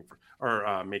show's working for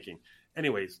or making.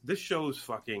 Anyways, this show's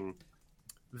fucking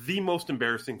the most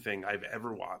embarrassing thing I've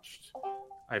ever watched.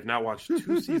 I've now watched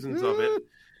 2 seasons of it.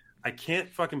 I can't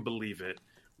fucking believe it.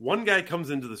 One guy comes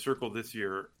into the circle this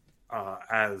year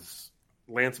as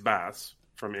Lance Bass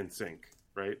from NSYNC,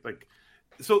 right? Like,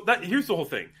 so that here's the whole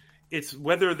thing. It's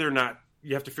whether they're not.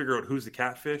 You have to figure out who's the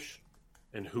catfish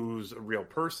and who's a real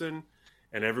person.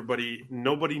 And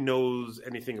nobody knows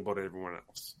anything about everyone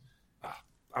else.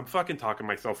 I'm fucking talking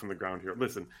myself from the ground here.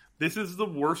 Listen, this is the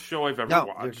worst show I've ever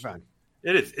watched. You're fine.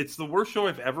 It is. It's the worst show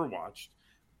I've ever watched.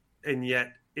 And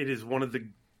yet, it is one of the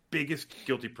biggest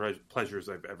guilty pleasures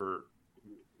I've ever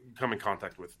come in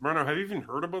contact with. Myrna, have you even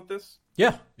heard about this?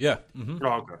 Yeah. Mm-hmm. Oh,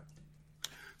 okay.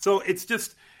 So, it's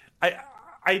just...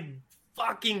 I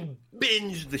fucking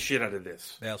binged the shit out of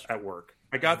this at work.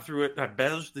 I got through it. I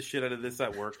binged the shit out of this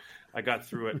at work. I got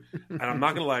through it. And I'm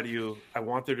not going to lie to you. I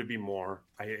want there to be more.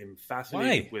 I am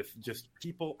fascinated with just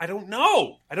people. I don't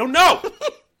know.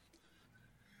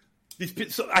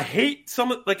 So I hate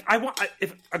some, like,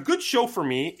 if a good show for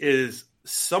me is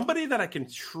somebody that I can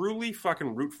truly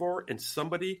fucking root for and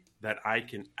somebody that I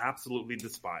can absolutely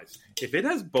despise. If it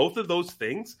has both of those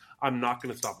things, I'm not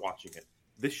going to stop watching it.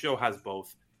 This show has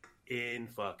both in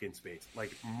fucking space.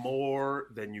 Like, more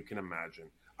than you can imagine.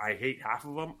 I hate half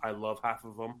of them. I love half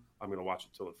of them. I'm going to watch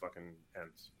it till it fucking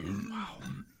ends. Wow.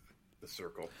 The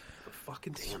circle. The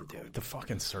fucking circle. Dude. The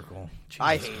fucking circle. Jesus.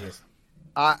 I hate it.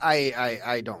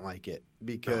 I don't like it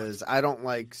because I don't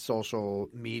like social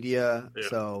media. Yeah.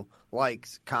 So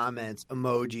likes, comments,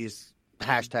 emojis,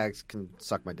 hashtags can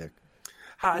suck my dick.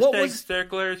 Hashtag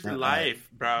circlers for life,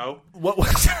 bro. What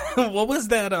was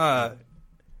that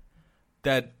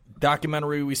that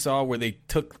documentary we saw where they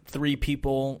took 3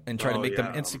 people and tried to make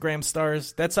them Instagram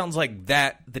stars? That sounds like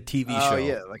the TV show. Oh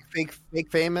yeah, like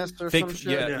fake famous or some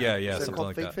shit. Yeah, something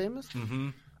like fake that. Famous? Mm-hmm.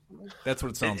 That's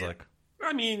what it sounds like.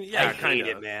 I mean, yeah, I hate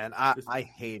it, man. I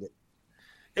hate it.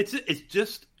 It's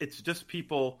just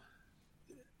people,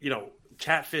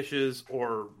 catfishes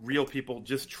or real people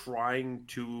just trying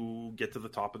to get to the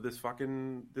top of this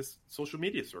social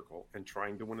media circle and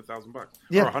trying to win $1,000 or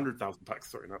 $100,000.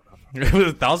 Sorry, not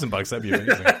 $1,000. That'd be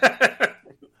amazing.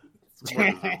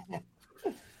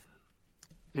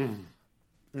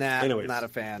 Anyways. Not a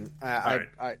fan.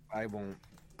 I won't.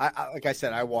 Like I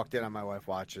said, I walked in on my wife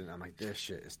watching. I'm like, this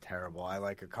shit is terrible. I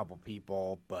like a couple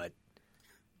people, but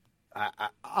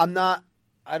I'm not.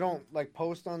 I don't like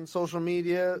post on social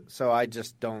media, so I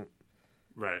just don't.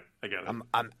 Right, I get it.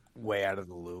 I'm way out of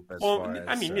the loop as far as.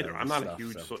 I mean, neither. I'm not a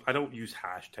huge. So I don't use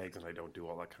hashtags and I don't do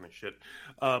all that kind of shit.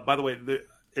 By the way,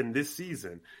 in this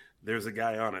season, there's a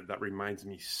guy on it that reminds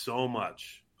me so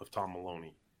much of Tom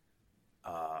Maloney.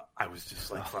 I was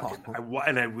just like fucking, I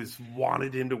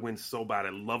wanted him to win so bad. I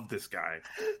love this guy.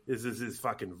 This is his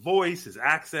fucking voice, his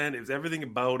accent, it was everything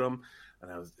about him,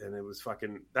 and it was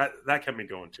fucking that kept me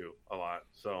going too a lot.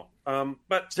 So,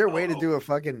 but is there a way to do a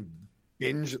fucking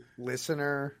binge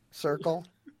listener circle?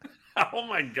 Oh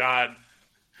my god!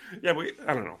 Yeah,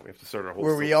 I don't know. We have to start our whole.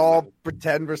 Where we all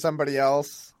pretend we're somebody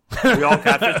else. We all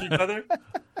catfish each other.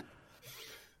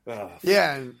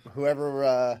 Yeah, and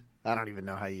whoever. I don't even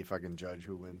know how you fucking judge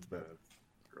who wins, but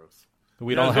gross.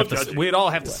 We'd all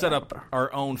have to set up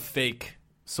our own fake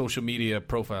social media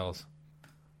profiles,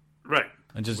 right?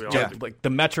 And just like the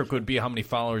metric would be how many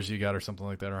followers you got or something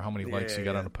like that, or how many likes you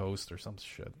got on a post or some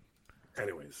shit.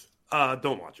 Anyways,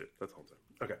 don't watch it. That's all I'm saying.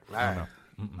 Okay. I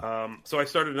don't know. So I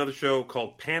started another show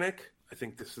called Panic. I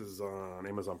think this is on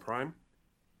Amazon Prime.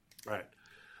 All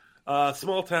right.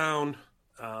 Small town.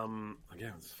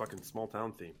 Again, it's a fucking small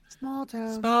town theme. Small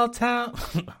town. Oh,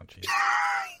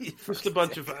 Just a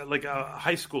bunch of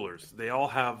high schoolers. They all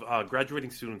have graduating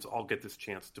students all get this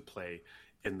chance to play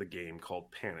in the game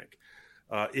called Panic.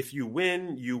 If you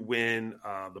win, you win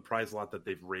the prize lot that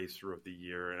they've raised throughout the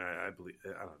year. And I believe, I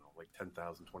don't know, like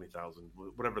 10,000, 20,000,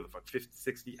 whatever the fuck, 50,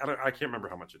 60. I can't remember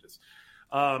how much it is.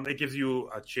 It gives you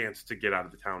a chance to get out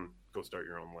of the town, go start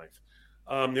your own life.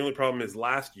 The only problem is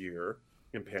last year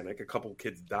in Panic, a couple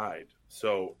kids died.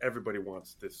 So everybody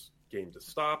wants this game to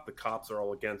stop. The cops are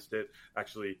all against it.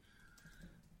 Actually,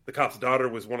 the cop's daughter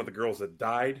was one of the girls that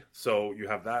died. So you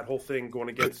have that whole thing going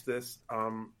against this.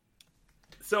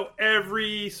 So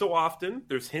every so often,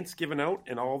 there's hints given out,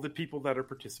 and all the people that are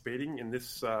participating in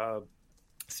this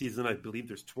season, I believe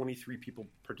there's 23 people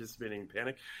participating in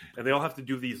Panic, and they all have to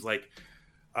do these like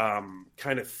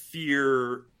kind of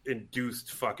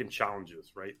fear-induced fucking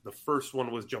challenges, right? The first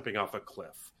one was jumping off a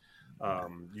cliff.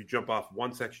 You jump off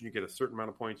one section, you get a certain amount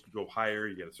of points. You go higher,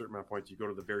 you get a certain amount of points. You go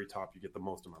to the very top, you get the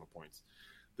most amount of points.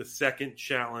 The second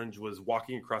challenge was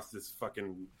walking across this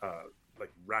fucking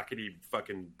like rackety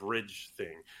fucking bridge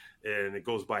thing, and it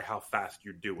goes by how fast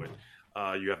you do it.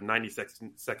 You have 90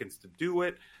 seconds to do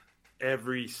it.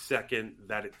 Every second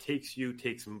that it takes you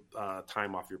takes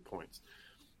time off your points.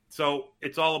 So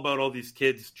it's all about all these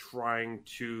kids trying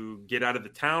to get out of the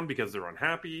town because they're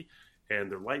unhappy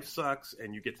and their life sucks,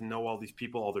 and you get to know all these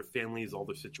people, all their families, all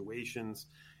their situations,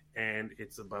 and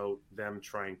it's about them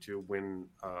trying to win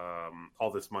all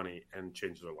this money and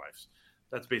change their lives.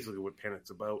 That's basically what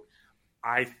Panic's about.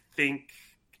 I think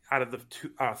out of the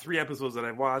 3 episodes that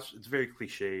I've watched, it's very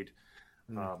cliched.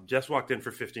 Jess walked in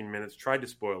for 15 minutes, tried to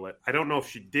spoil it. I don't know if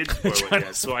she did spoil it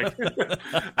yet, so I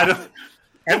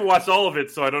haven't watched all of it,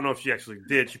 so I don't know if she actually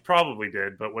did. She probably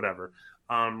did, but whatever.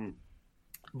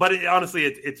 But honestly,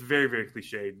 it's very, very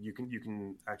cliched. You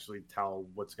can actually tell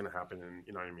what's going to happen, and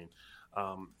you know what I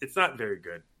mean. It's not very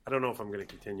good. I don't know if I'm going to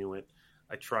continue it.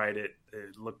 I tried it;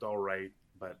 it looked all right.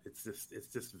 But it's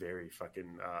just very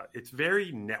fucking. It's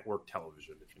very network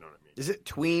television, if you know what I mean. Is it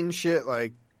tween shit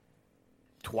like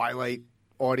Twilight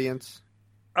audience?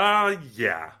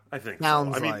 Yeah, I think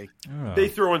sounds so. I mean, they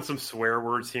throw in some swear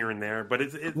words here and there, but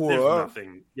there's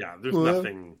nothing. Yeah, there's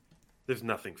nothing. There's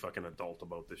nothing fucking adult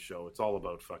about this show. It's all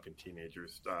about fucking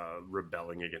teenagers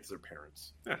rebelling against their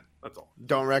parents. Yeah, that's all.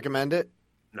 Don't recommend it?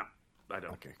 No, I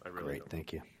don't. Okay, I really great. don't.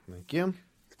 Thank you. Thank you.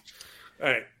 All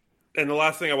right. And the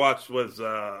last thing I watched was,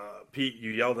 Pete,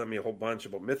 you yelled at me a whole bunch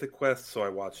about Mythic Quest, so I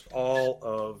watched all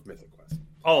of Mythic Quest.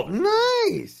 All of it.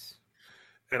 Nice!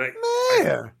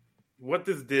 And what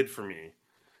this did for me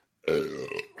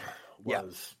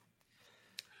was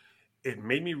it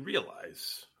made me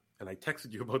realize, and I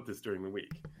texted you about this during the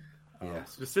week,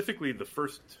 specifically the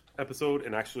first episode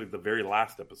and actually the very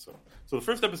last episode. So the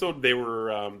first episode, they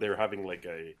were having like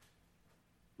a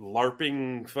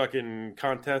LARPing fucking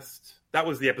contest. That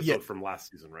was the episode from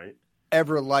last season, right?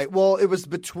 Everlight. Well, it was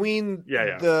between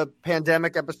the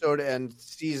pandemic episode and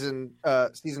season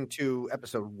 2,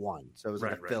 episode 1. So it was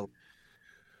like a film.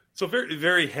 So very,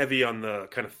 very heavy on the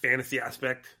kind of fantasy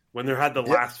aspect. When they had the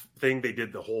last thing, they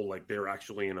did the whole like they're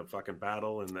actually in a fucking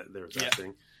battle, and there's that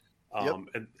thing.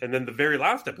 And then the very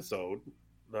last episode,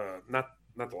 not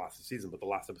the last of the season, but the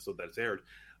last episode that's aired.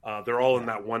 They're all in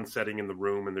that one setting in the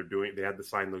room, and they had to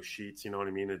sign those sheets. You know what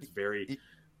I mean? It's very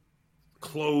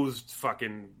closed,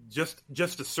 fucking just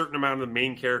a certain amount of the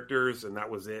main characters, and that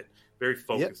was it. Very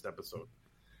focused episode.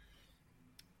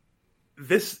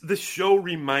 This show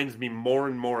reminds me more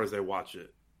and more as I watch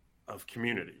it of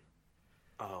Community.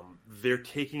 They're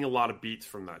taking a lot of beats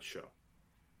from that show,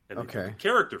 and they took a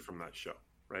character from that show,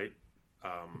 right?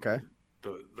 I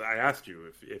asked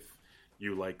you if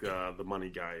you like the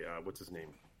money guy. What's his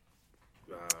name?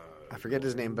 I forget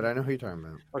his name, but I know who you're talking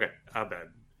about. Okay, Abed.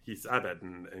 He's Abed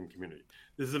in Community.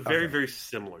 This is a very, very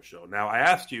similar show. Now, I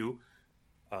asked you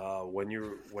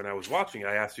when I was watching it,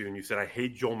 I asked you, and you said, I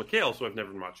hate Joel McHale, so I've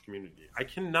never watched Community. I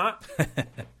cannot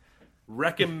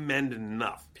recommend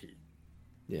enough, Pete.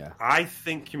 Yeah. I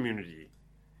think Community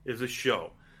is a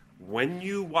show. When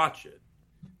you watch it,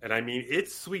 and I mean,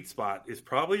 its sweet spot is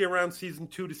probably around season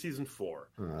 2 to season 4.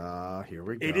 Here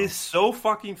we go. It is so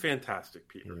fucking fantastic,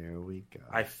 Peter. Here we go.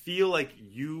 I feel like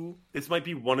this might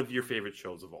be one of your favorite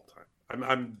shows of all time.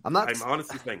 I'm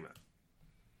honestly saying that.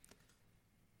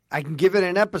 I can give it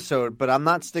an episode, but I'm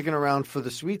not sticking around for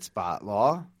the sweet spot,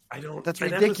 Law. I don't. That's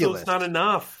an ridiculous. Episode's not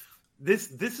enough. This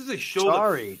is a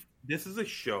show. This is a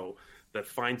show that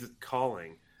finds its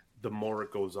calling the more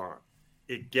it goes on.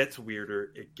 It gets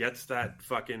weirder. It gets that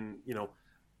fucking,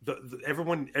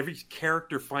 every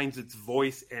character finds its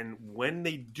voice, and when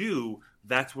they do,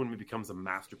 that's when it becomes a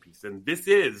masterpiece. And this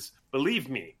is, believe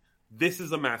me, this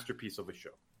is a masterpiece of a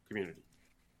show. Community.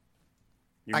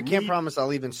 I can't promise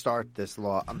I'll even start this,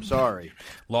 Law. I'm sorry.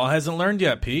 Law hasn't learned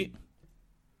yet, Pete.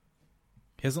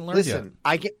 He hasn't learned yet.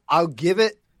 Listen, I'll give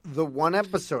it the one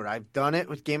episode. I've done it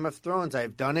with Game of Thrones.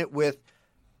 I've done it with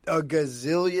a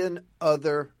gazillion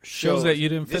other shows that you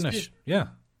didn't finish.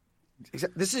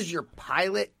 This is your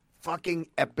pilot fucking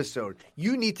episode.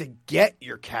 You need to get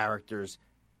your characters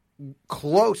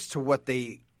close to what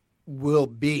they will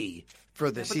be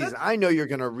for the season. I know you're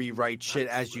going to rewrite shit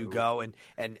as you go and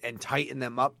tighten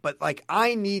them up, but like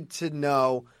I need to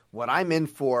know what I'm in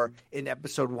for in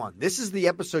episode 1. This is the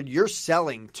episode you're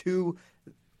selling to,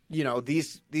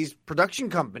 these production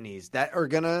companies that are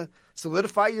going to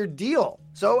solidify your deal.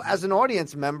 So as an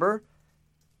audience member,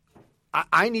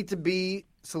 I need to be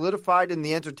solidified in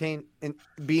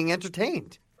being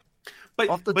entertained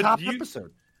off the top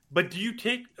episode. But do you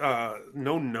take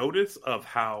no notice of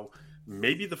how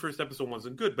maybe the first episode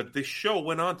wasn't good, but this show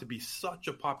went on to be such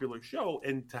a popular show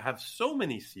and to have so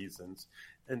many seasons,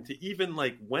 and to even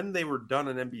like when they were done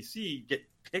on NBC get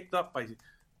picked up by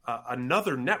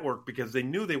another network because they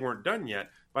knew they weren't done yet.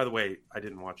 By the way, I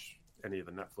didn't watch any of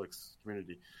the Netflix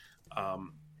Community,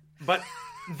 but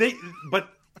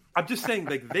I'm just saying,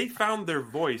 like, they found their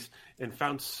voice and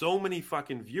found so many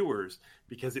fucking viewers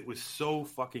because it was so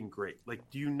fucking great. Like,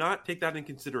 do you not take that in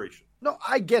consideration? No,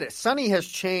 I get it. Sunny has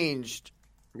changed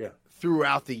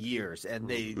throughout the years, and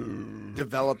they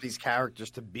developed these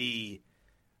characters to be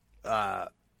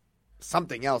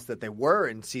something else that they were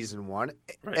in season 1.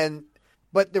 Right.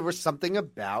 But there was something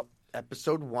about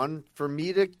episode 1 for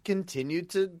me to continue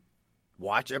to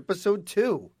watch episode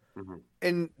 2. Mm-hmm.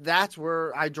 And that's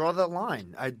where I draw the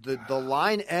line. The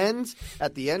line ends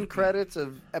at the end credits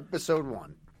of episode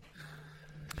 1.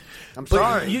 I'm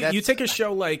sorry. You take a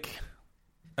show like,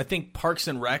 I think, Parks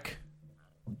and Rec,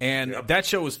 and that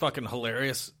show was fucking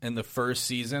hilarious in the first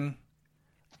season,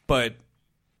 but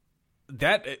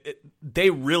they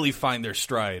really find their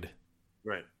stride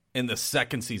in the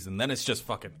second season. Then it's just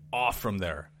fucking off from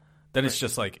there. Then it's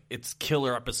just like, it's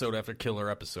killer episode after killer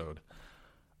episode.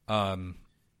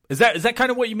 Is that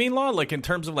kind of what you mean, Law? Like in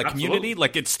terms of like Community,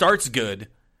 like it starts good,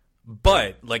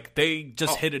 but like they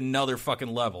just hit another fucking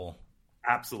level.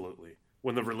 Absolutely.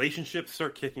 When the relationships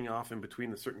start kicking off in between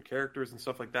the certain characters and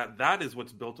stuff like that, that is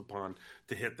what's built upon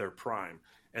to hit their prime,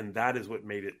 and that is what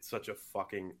made it such a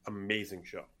fucking amazing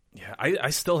show. Yeah,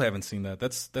 I still haven't seen that.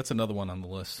 That's another one on the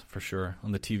list for sure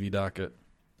on the TV docket.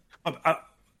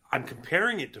 I'm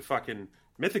comparing it to fucking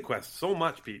Mythic Quest so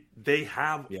much, Pete. They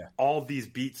have all these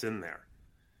beats in there.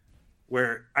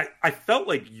 Where I felt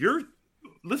like you're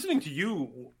listening to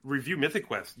you review Mythic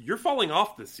Quest, you're falling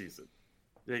off this season.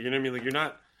 You know what I mean? Like you're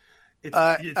not. They're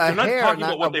not talking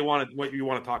about what you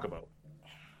want to talk about.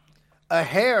 A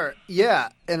hair, yeah.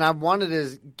 And I wanted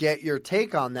to get your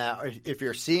take on that. If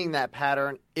you're seeing that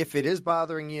pattern, if it is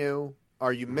bothering you,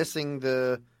 are you missing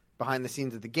the behind the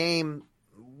scenes of the game?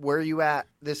 Where are you at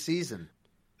this season?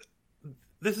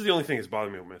 This is the only thing that's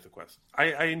bothering me with Mythic Quest.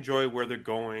 I enjoy where they're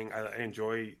going. I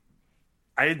enjoy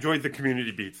the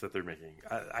community beats that they're making.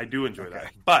 I do enjoy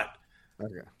that. But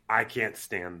I can't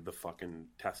stand the fucking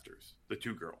testers, the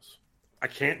 2 girls. I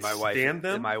can't stand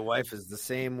them. My wife is the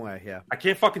same way, I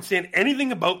can't fucking stand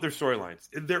anything about their storylines.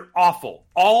 They're awful.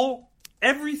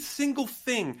 Every single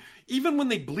thing, even when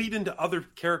they bleed into other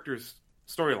characters'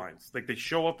 storylines. Like they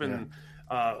show up in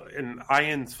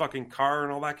Ian's fucking car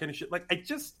and all that kind of shit. Like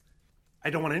I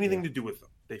don't want anything to do with them.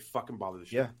 They fucking bother the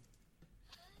shit.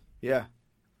 Yeah.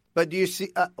 But do you see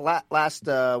last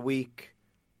week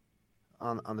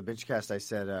on the BingeCast, I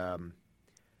said a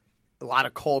lot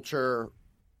of culture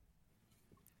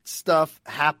stuff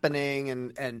happening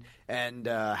and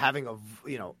having a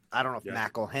I don't know if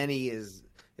McElhenney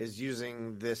is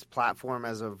using this platform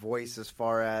as a voice as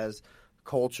far as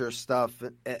culture stuff,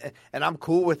 and I'm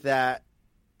cool with that.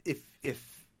 If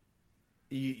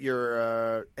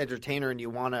you're an entertainer and you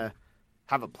want to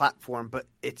have a platform, but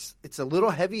it's a little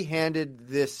heavy-handed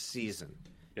this season,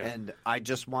 and I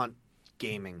just want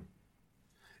gaming.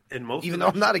 And even though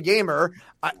I'm not a gamer,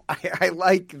 I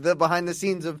like the behind the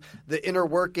scenes of the inner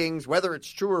workings, whether it's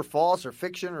true or false or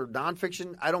fiction or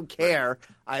nonfiction. I don't care.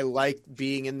 I like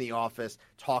being in the office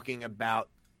talking about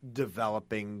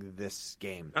developing this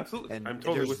game. Absolutely, and I'm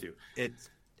totally with you.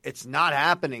 It's not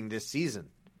happening this season.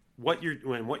 What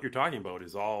you're talking about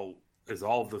is all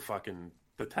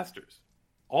the testers.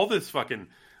 All this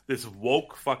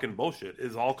woke fucking bullshit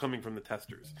is all coming from the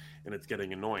testers, and it's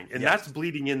getting annoying. And that's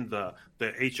bleeding in the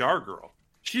HR girl.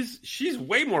 She's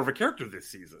way more of a character this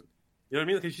season. You know what I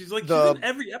mean? Because she's in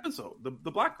every episode.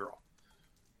 The black girl.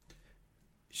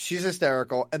 She's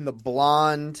hysterical, and the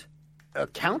blonde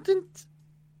accountant.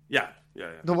 Yeah.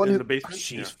 The one in the basement.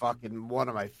 She's fucking one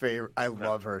of my favorite. I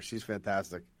love her. She's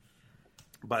fantastic.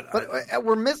 But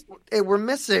we're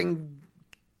missing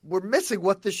we're missing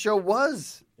what the show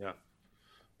was. Yeah.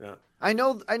 Yeah. I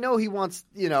know he wants,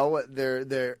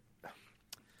 they're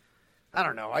I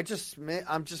don't know. I'm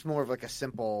just more of like a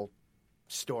simple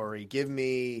story. Give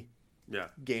me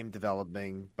game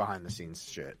developing behind the scenes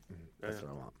shit. That's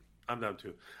what I want. I'm down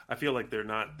too. I feel like they're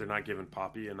not giving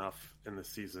Poppy enough in this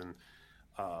season.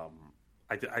 I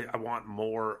want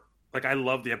more. Like, I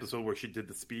love the episode where she did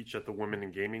the speech at the Women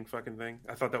in Gaming fucking thing.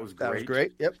 I thought that was great. That was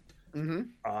great. Yep.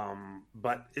 Mm-hmm.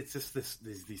 But it's just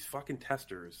these fucking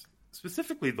testers,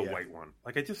 specifically the white one.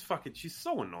 Like, she's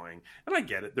so annoying. And I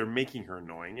get it. They're making her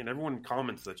annoying. And everyone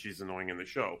comments that she's annoying in the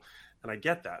show. And I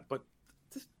get that. But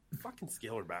just fucking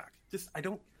scale her back. I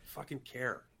don't fucking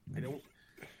care.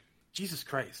 Jesus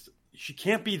Christ. She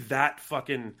can't be that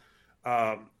fucking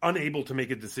unable to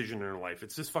make a decision in her life.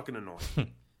 It's just fucking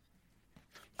annoying.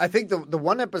 I think the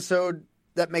one episode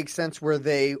that makes sense where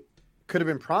they could have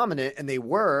been prominent, and they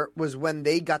was when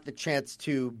they got the chance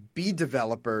to be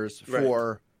developers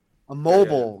for a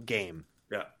mobile game.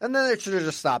 Yeah. And then it should have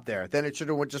just stopped there. Then it should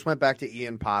have just went back to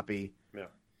Ian, Poppy,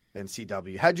 and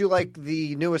CW. How'd you like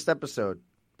the newest episode,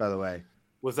 by the way?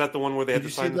 Was that the one where they had to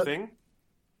sign the thing?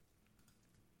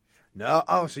 No.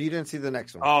 Oh, so you didn't see the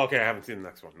next one. Oh, okay. I haven't seen the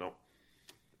next one. Nope.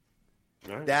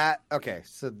 Right. Okay.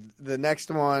 So the next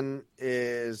one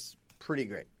is pretty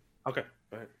great. Okay.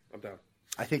 All right. I'm down.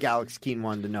 I think Alex Keane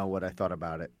wanted to know what I thought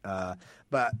about it.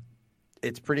 But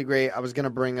it's pretty great. I was going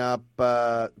to bring up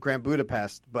Grand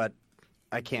Budapest, but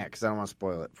I can't because I don't want to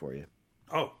spoil it for you.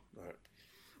 Oh, all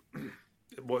right.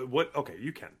 What? Okay,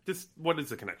 you can. What is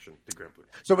the connection to Grand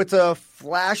Budapest? So it's a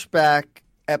flashback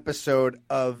episode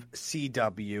of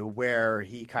CW where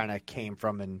he kind of came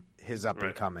from in his up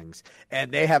and comings,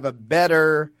 and they have a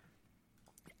better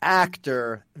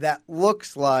actor that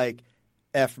looks like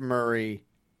F. Murray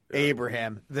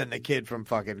Abraham than the kid from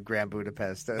fucking Grand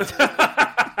Budapest.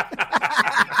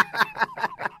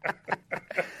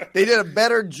 They did a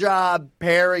better job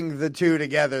pairing the two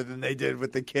together than they did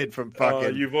with the kid from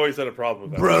fucking. You've always had a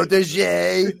problem with that.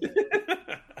 Protege.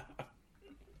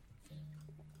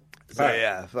 So Right.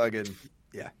 yeah.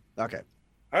 Okay.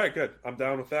 All right, good. I'm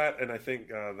down with that, and I think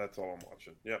that's all I'm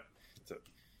watching. Yep, that's it.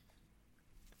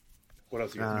 What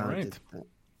else you got? All right.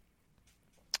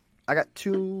 I got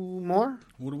two more.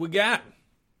 What do we got?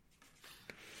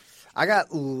 I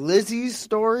got Lizzie's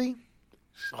story.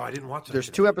 Oh, I didn't watch that. There's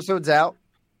 2 episodes out.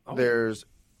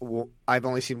 Oh. I've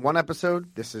only seen 1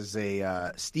 episode. This is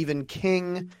a Stephen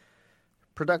King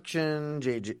production,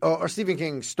 or Stephen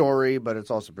King story, but it's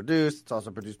also produced. It's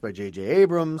also produced by J.J.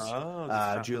 Abrams.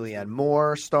 Julianne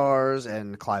Moore stars,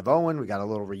 and Clive Owen. We got a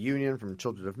little reunion from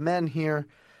Children of Men here.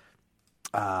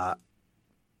 I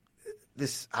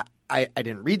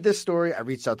didn't read this story. I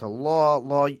reached out to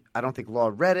Law. I don't think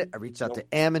Law read it. I reached out to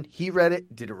Ammon. He read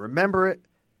it. Didn't remember it.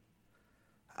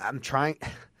 I'm trying.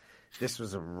 This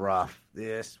was a rough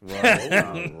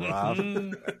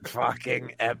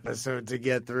fucking episode to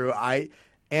get through.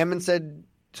 Ammon said,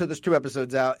 so there's 2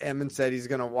 episodes out. Ammon said he's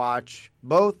going to watch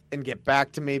both and get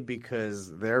back to me because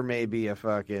there may be a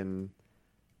fucking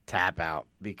tap out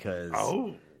because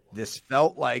this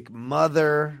felt like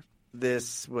Mother.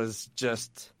 This was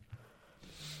just,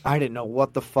 I didn't know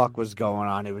what the fuck was going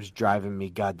on. It was driving me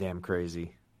goddamn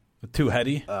crazy. Too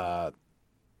heady?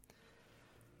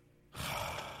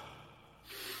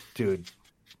 Dude,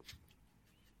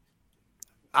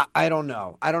 I don't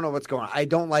know. I don't know what's going on. I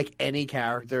don't like any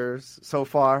characters so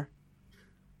far.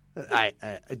 I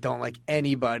don't like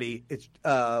anybody. It's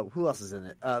who else is in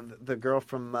it? The girl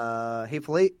from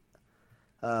Hateful Eight.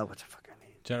 What's her fucking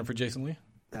name? Jennifer Jason Leigh?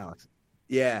 Alex.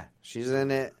 Yeah, she's in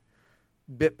it.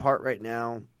 Bit part right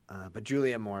now. But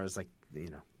Julianne Moore is like, the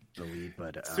lead.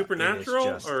 But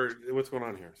Supernatural or what's going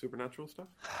on here? Supernatural stuff?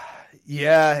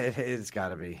 Yeah, it's got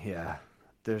to be. Yeah.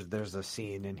 There's a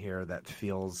scene in here that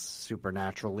feels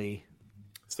supernaturally.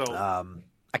 So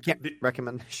I can't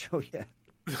recommend the show yet.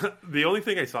 The only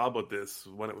thing I saw about this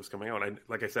when it was coming out,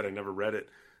 like I said, I never read it,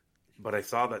 but I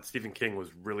saw that Stephen King was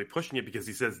really pushing it because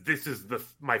he says this is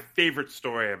my favorite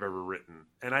story I've ever written,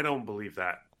 and I don't believe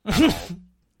that at all.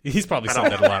 He's probably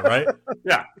said that a lot, right?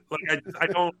 Yeah, like I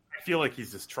don't feel like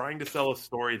he's just trying to sell a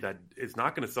story that is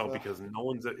not going to sell because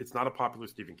it's not a popular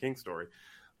Stephen King story.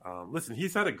 Listen,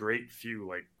 he's had a great few,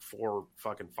 like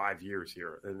 5 years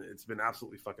here, and it's been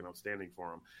absolutely fucking outstanding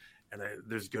for him. And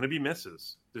there's going to be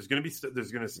misses. There's going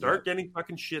to start getting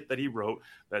fucking shit that he wrote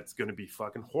that's going to be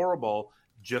fucking horrible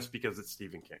just because it's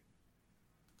Stephen King.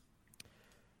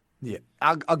 Yeah,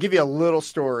 I'll give you a little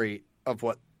story of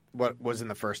what was in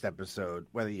the first episode.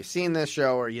 Whether you've seen this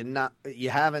show or you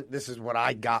haven't, this is what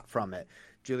I got from it.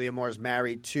 Julia Moore is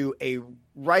married to a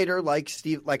writer like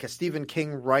a Stephen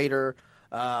King writer.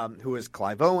 who is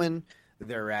Clive Owen.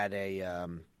 They're at a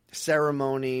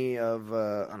ceremony of,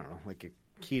 I don't know, like a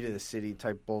key to the city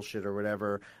type bullshit or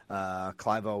whatever.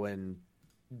 Clive Owen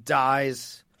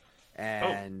dies,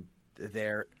 and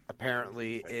there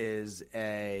apparently is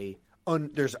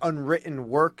there's unwritten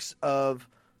works of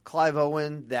Clive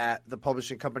Owen that the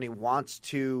publishing company wants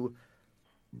to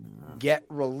get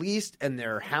released, and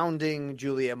they're hounding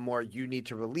Julianne Moore. You need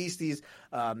to release these.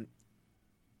 Dean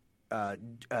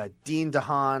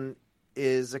DeHaan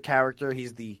is a character.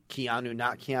 He's the Keanu,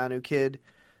 not Keanu kid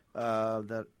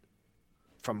that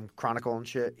from Chronicle and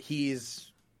shit.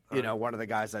 He's one of the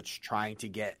guys that's trying to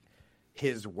get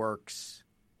his works,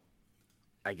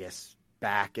 I guess,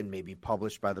 back and maybe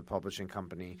published by the publishing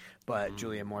company. But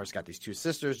Julianne Moore's got these two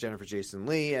sisters, Jennifer Jason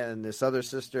Leigh and this other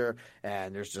sister,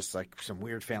 and there's just like some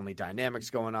weird family dynamics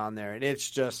going on there, and it's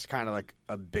just kind of like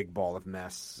a big ball of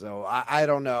mess. So I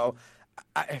don't know.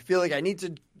 I feel like I need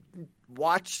to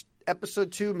watch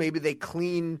episode 2. Maybe they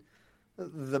clean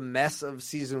the mess of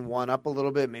season 1 up a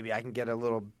little bit. Maybe I can get a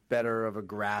little better of a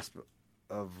grasp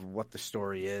of what the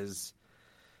story is.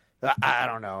 I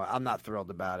don't know. I'm not thrilled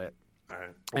about it.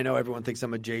 I know everyone thinks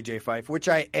I'm a JJ Fife, which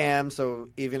I am. So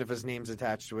even if his name's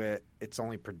attached to it, it's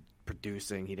only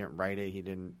producing. He didn't write it. He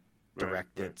didn't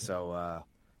direct it. So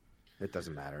it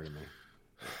doesn't matter to me.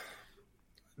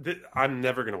 I'm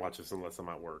never going to watch this unless I'm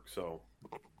at work. So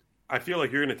I feel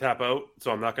like you're going to tap out.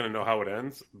 So I'm not going to know how it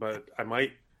ends. But I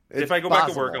might. If I go back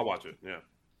to work, I'll watch it. Yeah.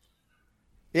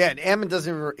 Yeah, and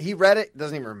Ammon he read it,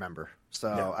 doesn't even remember.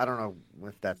 So I don't know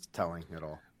if that's telling at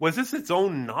all. Was this its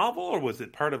own novel, or was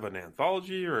it part of an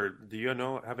anthology, or do you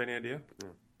have any idea?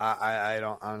 I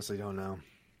honestly don't know.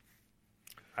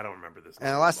 I don't remember this.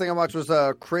 And the last thing I watched was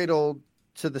Cradle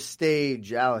to the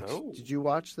Stage. Alex, did you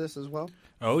watch this as well?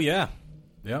 Oh, yeah.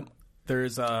 Yep.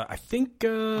 There's, I think,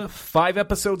 5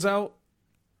 episodes out.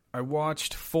 I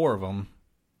watched 4 of them.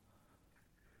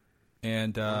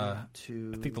 And I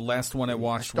think the last one I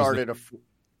watched was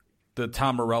the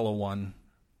Tom Morello one.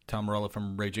 Tom Morello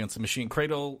from Rage Against the Machine.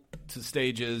 Cradle to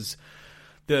Stage is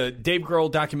the Dave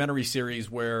Grohl documentary series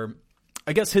where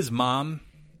I guess his mom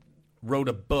wrote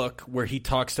a book where he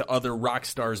talks to other rock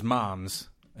stars' moms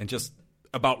and just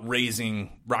about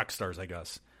raising rock stars, I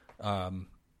guess.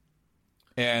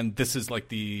 And this is like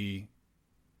the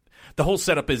whole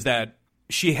setup is that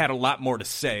she had a lot more to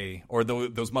say, or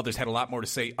those mothers had a lot more to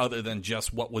say other than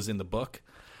just what was in the book.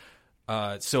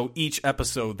 So each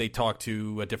episode they talk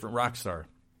to a different rock star.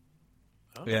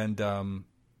 Oh. And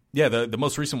the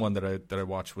most recent one that I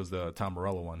watched was the Tom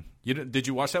Morello one. Did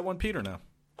you watch that one, Pete, or no?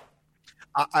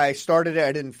 I started it.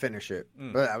 I didn't finish it,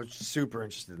 but I was super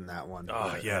interested in that one.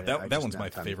 Oh yeah, that one's my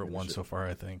favorite one so far,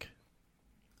 I think.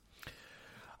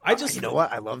 You know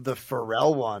what? I love the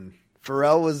Pharrell one.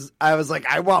 I was like,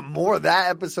 I want more.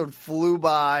 That episode flew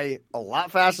by a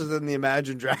lot faster than the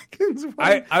Imagine Dragons one.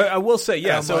 I will say,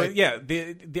 yeah. So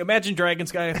the Imagine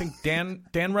Dragons guy, I think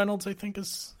Dan Reynolds, I think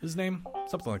is his name,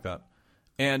 something like that.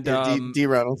 And D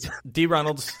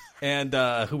Reynolds, and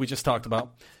who we just talked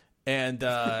about, and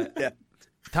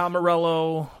Tom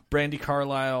Morello, Brandi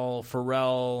Carlile,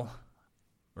 Pharrell,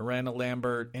 Miranda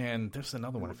Lambert, and there's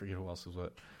another one. I forget who else was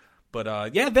what.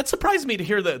 But that surprised me to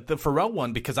hear the Pharrell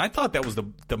one because I thought that was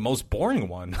the most boring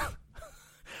one.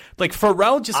 Like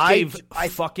Pharrell just gave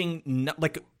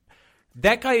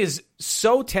that guy is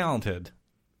so talented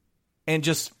and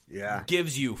just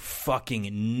gives you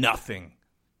fucking nothing.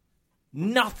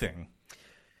 Nothing.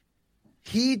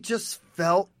 He just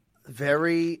felt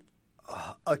very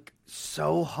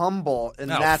so humble, and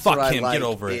that's fuck what I him. like. Get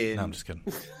over it. No, I'm just kidding.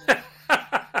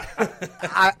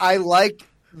 I like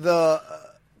the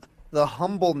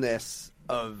humbleness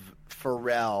of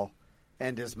Pharrell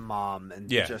and his mom,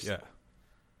 and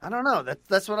I don't know.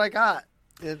 That's what I got.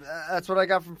 That's what I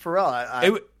got from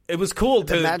Pharrell. It was cool.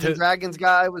 The Imagine Dragons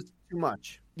guy was too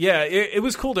much. Yeah, it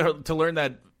was cool to learn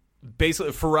that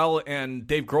basically Pharrell and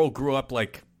Dave Grohl grew up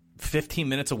like 15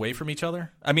 minutes away from each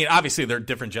other. I mean, obviously they're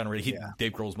different generations.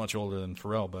 Dave Grohl's much older than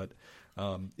Pharrell, but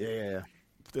it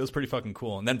was pretty fucking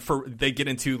cool. And then they get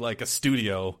into like a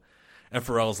studio, and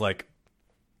Pharrell's like,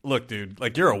 "Look, dude,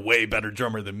 like you're a way better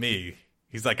drummer than me."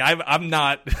 He's like, I'm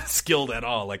not skilled at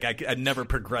all. Like I never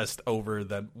progressed over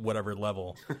that whatever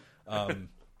level.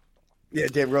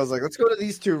 Dave Grohl's like, let's go to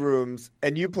these 2 rooms,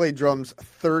 and you played drums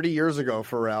 30 years ago,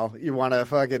 Pharrell. You want to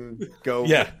fucking go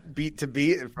beat to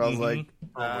beat? And Pharrell's like,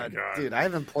 dude, I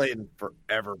haven't played in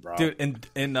forever, bro. Dude,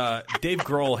 and Dave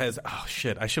Grohl has, oh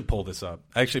shit, I should pull this up.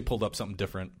 I actually pulled up something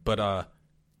different, but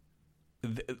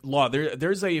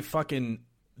there's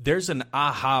an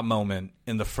aha moment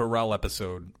in the Pharrell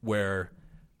episode where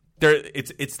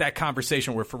it's that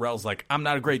conversation where Pharrell's like, I'm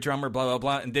not a great drummer, blah blah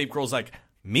blah, and Dave Grohl's like,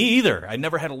 me either. I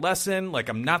never had a lesson. Like,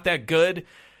 I'm not that good.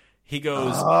 He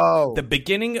goes, the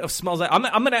beginning of Smells Like... I'm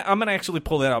gonna actually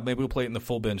pull that out. Maybe we'll play it in the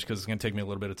full binge because it's gonna take me a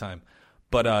little bit of time.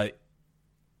 But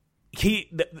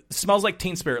Smells Like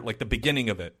Teen Spirit, like the beginning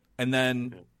of it, and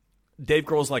then Dave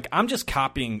Grohl's like, I'm just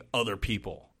copying other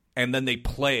people, and then they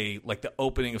play like the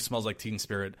opening of Smells Like Teen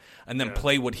Spirit, and then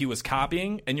play what he was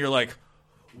copying, and you're like,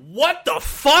 what the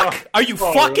fuck? Are you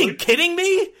fucking kidding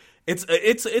me?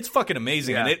 It's fucking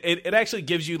amazing, and it actually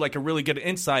gives you like a really good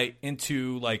insight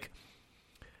into like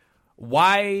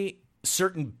why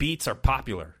certain beats are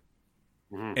popular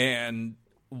and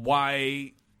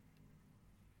why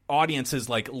audiences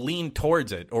like lean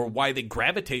towards it, or why they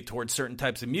gravitate towards certain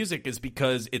types of music is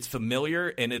because it's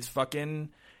familiar and it's fucking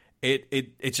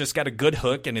it's just got a good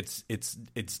hook and it's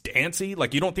dancey.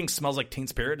 Like, you don't think Smells Like Teen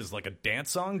Spirit is like a dance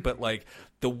song, but like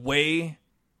the way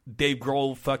Dave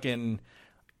Grohl fucking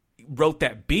wrote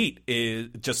that beat is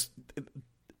just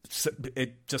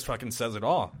fucking says it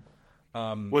all.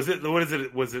 What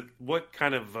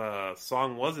kind of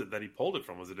song was it that he pulled it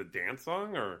from? Was it a dance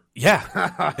song or?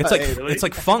 Yeah, it's like it's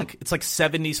like funk. It's like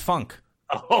 70s funk.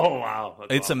 Oh wow,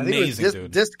 it's amazing,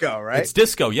 dude. Disco, right? It's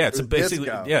disco. Yeah, it's basically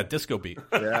disco beat.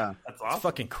 Yeah, that's awesome. It's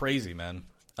fucking crazy, man.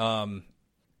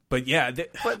 But yeah,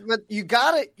 but you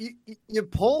got it. You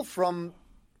pull from,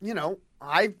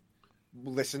 I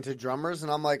listen to drummers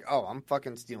and I'm like, oh, I'm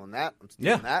fucking stealing that. I'm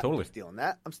stealing that. Totally. I'm stealing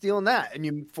that. I'm stealing that. And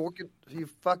you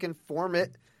fucking form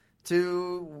it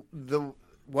to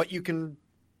what you can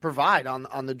provide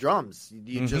on the drums.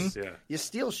 You just you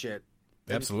steal shit.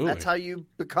 And absolutely. That's how you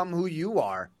become who you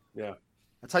are. Yeah.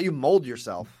 That's how you mold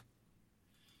yourself.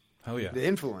 Hell yeah. The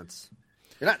influence.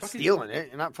 You're not stealing it.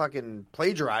 You're not fucking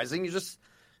plagiarizing. You're just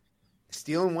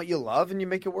stealing what you love and you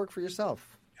make it work for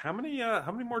yourself. How many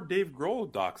more Dave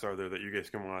Grohl docs are there that you guys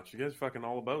can watch? You guys are fucking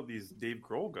all about these Dave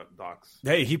Grohl docs.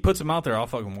 Hey, he puts them out there. I'll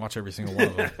fucking watch every single one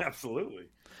of them. Absolutely.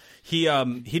 He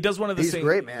does one of the He's things.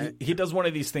 Great, man. He does one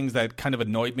of these things that kind of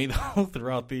annoyed me though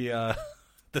throughout the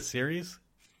series.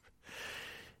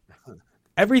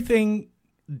 Everything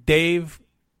Dave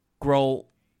Grohl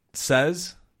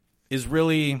says is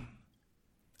really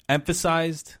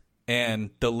emphasized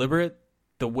and deliberate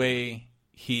the way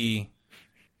he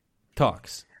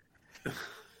talks.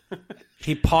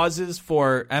 He pauses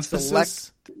for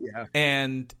emphasis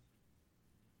and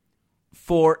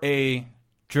for a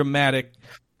dramatic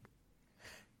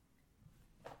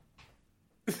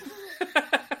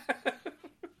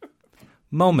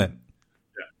moment.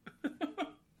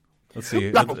 Let's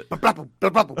see. Let's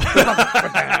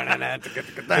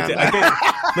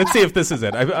see if this is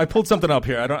it. I pulled something up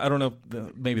here. I don't know.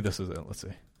 Maybe this is it. Let's see.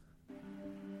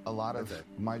 A lot of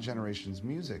my generation's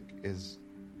music is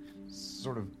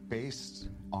sort of based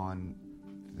on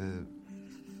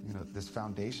this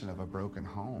foundation of a broken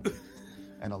home,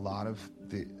 and a lot of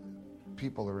the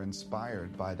people are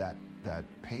inspired by that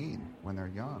pain when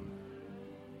they're young.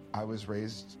 I was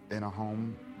raised in a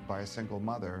home by a single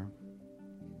mother.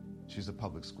 She's a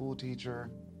public school teacher.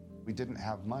 We didn't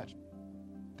have much.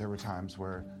 There were times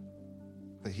where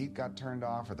the heat got turned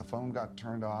off or the phone got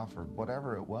turned off or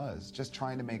whatever it was, just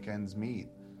trying to make ends meet.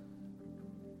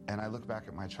 And I look back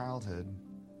at my childhood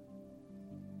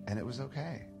and it was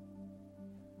okay.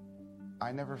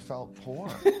 I never felt poor.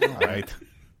 Right.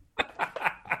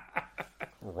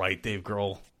 Right, Dave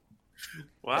Grohl.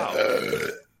 Wow.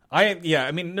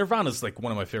 I mean, Nirvana's like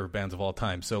one of my favorite bands of all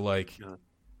time. So like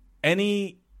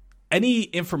any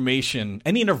information,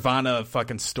 any Nirvana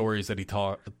fucking stories that he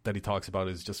talks about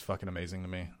is just fucking amazing to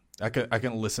me. I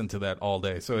can listen to that all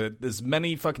day. So there's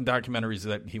many fucking documentaries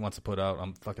that he wants to put out.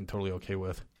 I'm fucking totally okay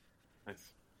with.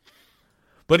 Nice.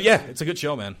 But yeah, it's a good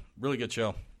show, man. Really good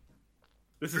show.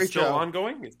 This is still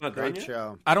ongoing? It's not done yet?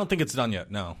 Show. I don't think it's done yet.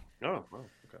 No. Oh, well,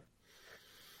 okay.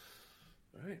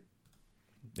 All right.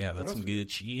 Yeah, that's some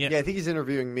good shit. Yeah, I think he's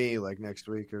interviewing me like next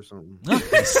week or something.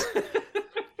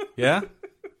 Yeah.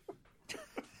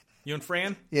 You and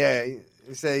Fran? Yeah,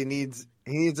 he said he needs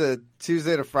a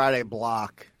Tuesday to Friday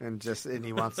block, and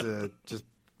he wants to just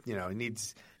he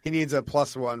needs a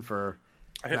 +1 for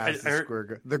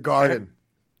the Garden.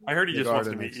 I heard he just wants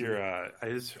to meet your. I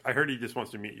heard he just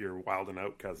wants to meet your Wild and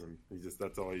Out cousin.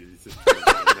 That's all he's just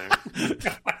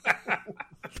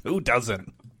Who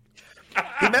doesn't?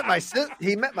 He met my sister.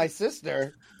 He met my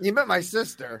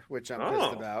sister, which I'm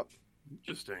pissed about.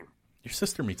 Interesting. Your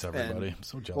sister meets everybody. I'm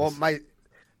so jealous. Well,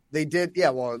 they did.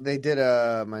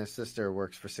 My sister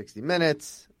works for 60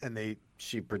 Minutes, and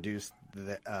she produced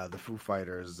the Foo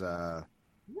Fighters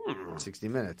 60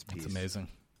 Minutes piece. That's amazing.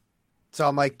 So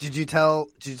I'm like, did you tell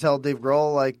Dave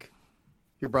Grohl like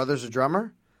Your brother's a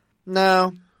drummer?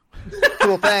 No.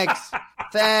 Cool, thanks.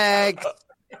 Thanks.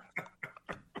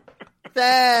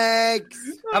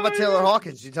 How about Taylor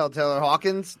Hawkins? Did you tell Taylor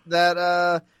Hawkins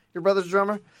that your brother's a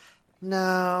drummer?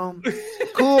 No.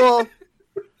 Cool.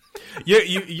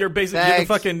 You're basically you're the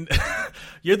fucking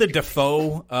you're the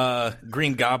Defoe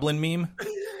Green Goblin meme.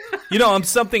 I'm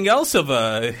something else of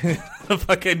a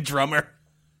fucking drummer.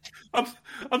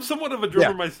 I'm somewhat of a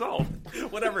drummer myself.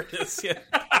 Whatever it is, yeah.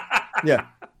 Yeah.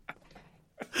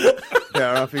 Yeah, I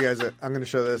don't know if you guys are, I'm going to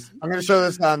show this. I'm going to show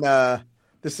this on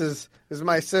this is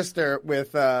my sister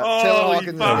with Taylor Hawkins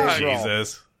and Dave Grohl.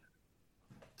 Jesus.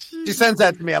 She sends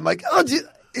that to me. I'm like, oh, did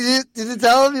you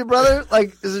tell him your brother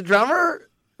is a drummer?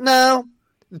 No.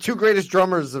 The two greatest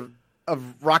drummers of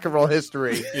rock and roll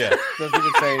history. Yeah. Doesn't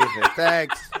even say anything.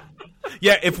 Thanks.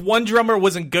 Yeah, if one drummer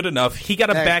wasn't good enough, he got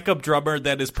a backup drummer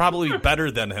that is probably better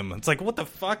than him. It's like, what the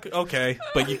fuck? Okay.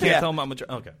 But you can't tell him I'm a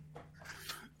drummer. Okay.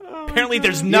 Apparently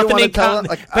there's nothing in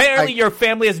common. Apparently your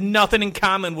family has nothing in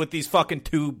common with these fucking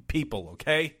two people,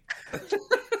 okay?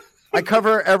 I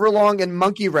cover Everlong and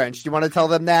Monkey Wrench. Do you want to tell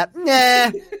them that?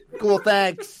 Nah. Cool,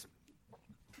 thanks.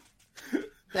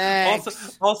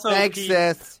 Thanks. Also, thanks, Pete,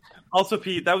 sis. Also,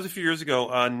 Pete, that was a few years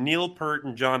ago. Neil Peart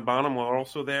and John Bonham were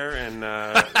also there, and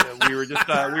we were just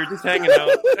hanging out.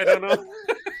 I don't know.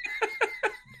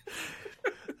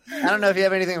 I don't know if you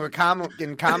have anything in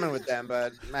common with them,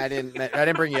 but I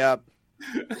didn't bring you up.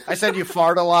 I said you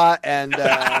fart a lot, and you do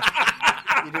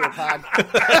a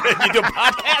podcast. You do a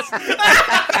podcast?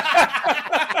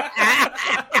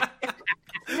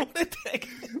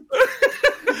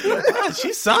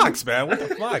 She sucks, man. What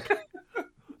the fuck?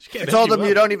 I told them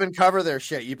you don't even cover their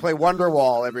shit. You play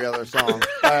Wonderwall every other song.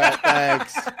 All right,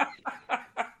 thanks.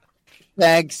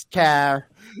 Thanks, Car.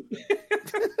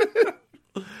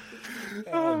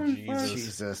 Oh,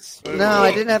 Jesus. No,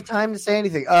 I didn't have time to say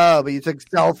anything. Oh, but you took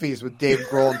selfies with Dave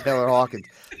Grohl and Taylor Hawkins.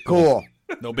 Cool.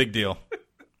 No big deal.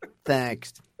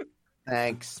 Thanks.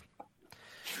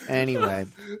 Anyway,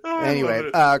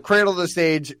 Cradle to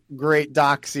Stage, great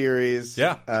doc series.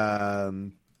 Yeah.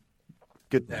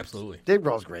 Good. Absolutely. Dave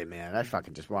Grohl's great, man. I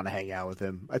fucking just want to hang out with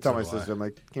him. I tell my sister, I'm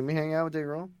like, can we hang out with Dave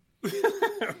Grohl?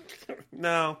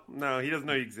 No, he doesn't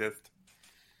know you exist.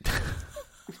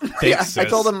 Thanks, I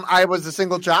told him I was a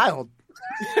single child.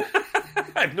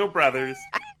 I have no brothers.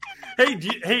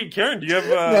 Hey, Karen, do you have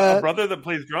a brother that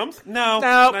plays drums? No.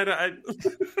 I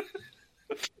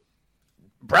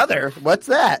Brother? What's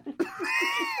that?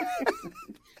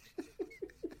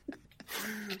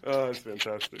 Oh, that's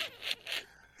fantastic.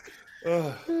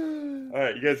 All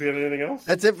right, you guys got anything else?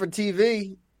 That's it for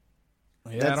TV.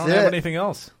 Yeah, I don't have anything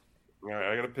else. All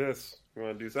right, I gotta piss. You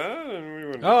want to do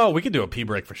that? Oh, we could do a pee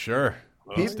break for sure.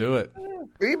 Let's do it.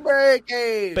 Pee break.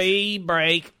 Pee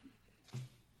break.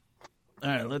 All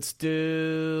right, let's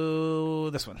do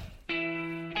this one.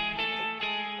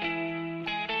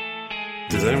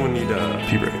 Does anyone need a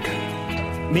pee break?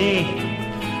 Me.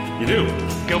 You do?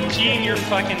 Go pee in your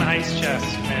fucking ice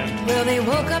chest, man. Well, they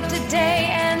woke up today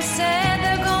and said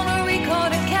they're gonna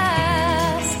record a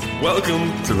cast.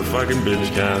 Welcome to the fucking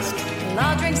BingeCast. Well,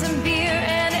 I'll drink some beer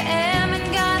and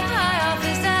Emin got high off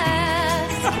his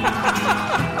ass.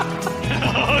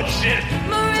 Oh, shit.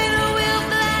 Marina will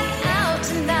black out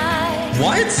tonight.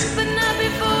 What? But not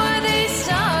before they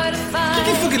start a fight. Get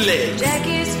your fucking legs. Jack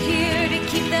is here to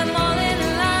keep them all in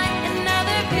line, and now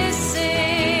they're pissing.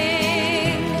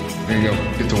 There you go.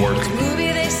 Get to work.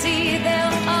 Movie they see,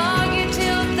 they'll argue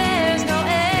till there's no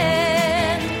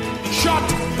end. Shut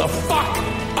the fuck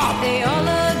up. They all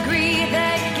agree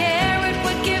that Garrett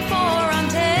would give 4 on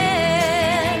 10.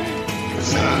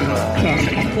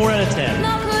 4 out of 10.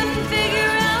 Now couldn't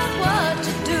figure out what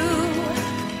to do,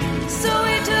 so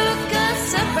he took a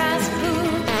surprise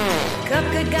poop.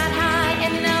 Cupcake got high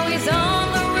and now he's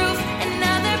on the roof, and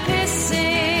now they're pissing.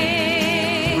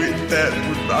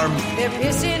 They're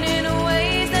pissing in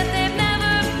ways that they've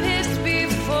never pissed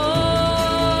before.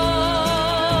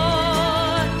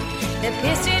 They're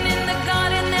pissing in the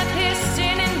garden, they're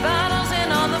pissing in bottles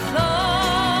and on the floor.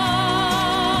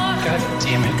 God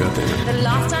damn it. The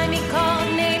last time he called,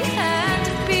 Nate had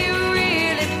to be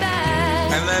really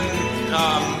bad.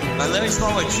 And then he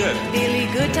smelled like shit. Billy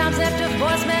Goodtimes left a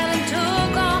voicemail and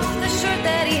took off the shirt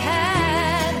that he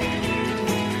had.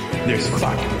 There's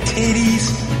fucking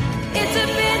titties. It's a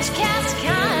BingeCast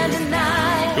kind of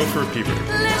night. Go for a pee break.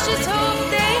 Let's just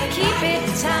hope they keep it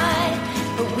tight.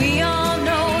 But we all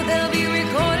know they'll be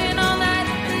recording all night,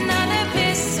 and now they're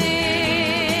pissing.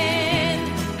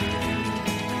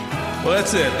 Well,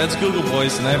 that's it. That's Google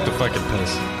Voice, and I have to fucking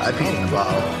piss. I peed in the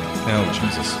bottle. Oh,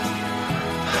 Jesus.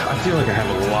 I feel like I have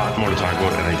a lot more to talk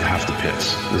about, and I have to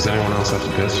piss. Does anyone else have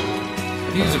to piss?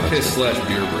 Use a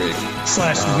piss/beer break.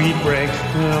 /weed break.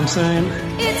 You know what I'm saying?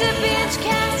 It's a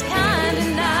BingeCast kind of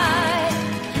night.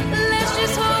 Let's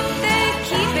just hope they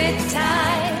keep it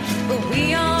tight. But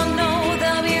we all know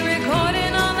they'll be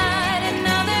recording all night. And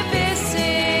now they're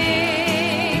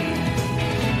pissing.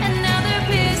 And now they're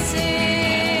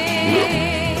pissing.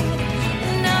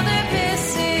 Now they're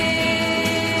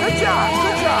pissing. Good job,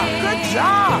 good job, good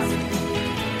job.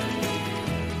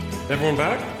 Everyone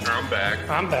back? I'm back.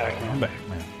 I'm back, man.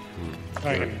 All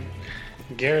right.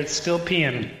 Garrett's still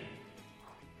peeing.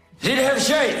 Did have a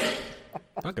shave.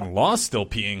 Fucking Law's still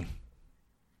peeing.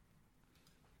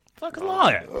 Fucking Law.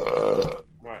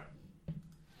 Right.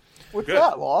 What's Good.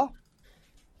 that, Law?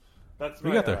 That's We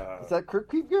my, got there. Is that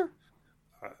Crypt Keeper?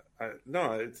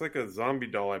 No, it's like a zombie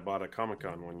doll I bought at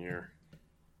Comic-Con one year.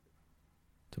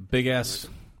 It's a big ass.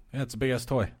 Yeah, it's a big ass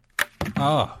toy.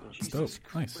 Oh, it's dope.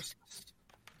 Nice. It's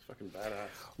fucking badass.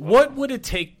 What would it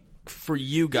take for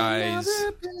you guys?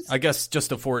 I guess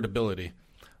just affordability.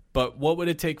 But what would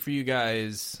it take for you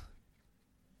guys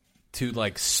to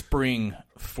like spring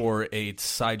for a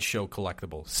sideshow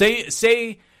collectible?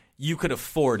 Say you could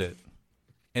afford it,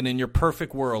 and in your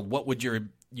perfect world, what would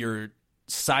your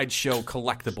sideshow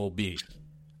collectible be?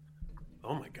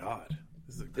 Oh my god,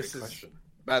 this is a great question.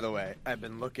 By the way, I've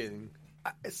been looking.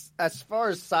 As far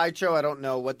as Sideshow, I don't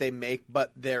know what they make,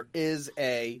 but there is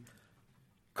a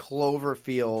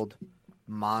Cloverfield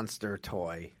monster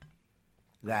toy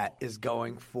that is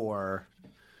going for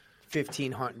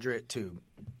 $1,500 to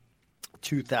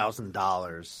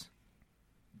 $2,000.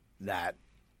 That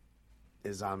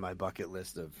is on my bucket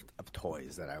list of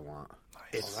toys that I want.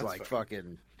 It's like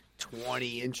fucking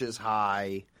 20 inches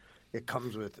high. It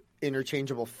comes with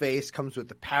interchangeable face, comes with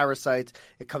the parasites.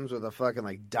 It comes with a fucking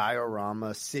like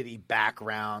diorama city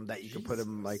background that you can put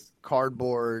in like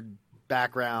cardboard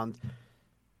background.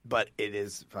 But it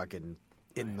is fucking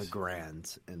in the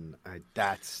grand, and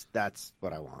that's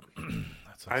what I want.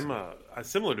 I'm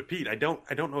similar to Pete. I don't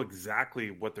know exactly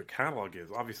what their catalog is.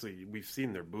 Obviously, we've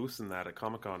seen their booths and that at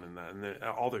Comic-Con and that, and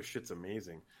all their shit's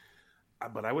amazing.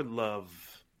 But I would love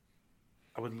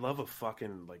a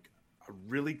fucking like a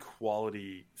really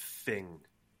quality Thing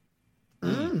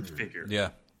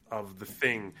figure, of the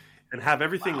Thing, and have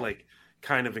everything like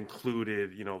kind of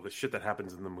included. You know, the shit that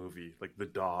happens in the movie, like the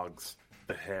dogs,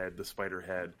 the head, the spider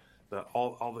head,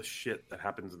 all the shit that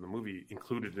happens in the movie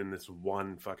included in this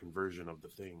one fucking version of the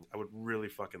Thing. I would really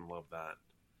fucking love that.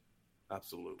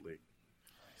 Absolutely.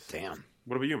 Damn.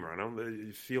 What about you, Moreno?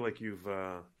 You feel like you've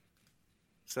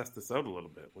sussed this out a little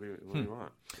bit. What do you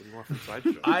want? What do you want from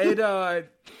Sideshow?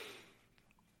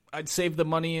 I'd save the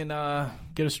money and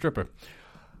get a stripper.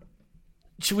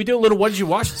 Should we do a little what did you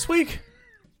watch this week?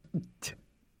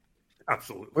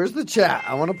 Absolutely. Where's the chat?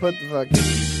 I want to put the fucking...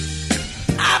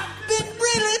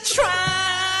 Really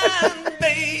trying,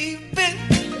 baby.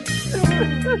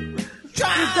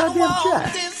 Trying to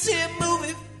watch this here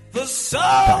movie for so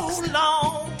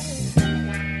long.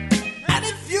 And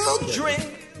if you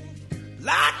drink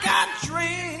like I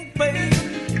drink,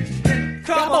 baby,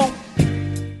 come on.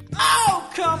 Oh,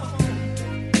 come on.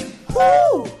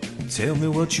 Woo! Tell me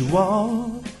what you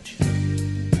want. Baby.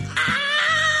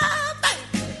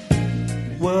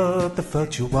 What the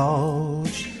fuck you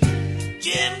want?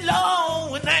 Jim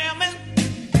Long and Hammond.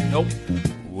 Nope.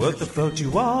 What the fuck you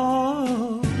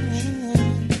want?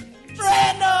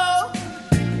 Brando.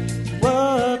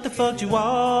 What the fuck you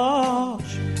want?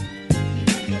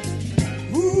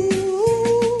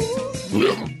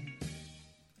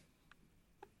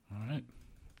 All right.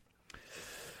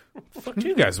 What the fuck do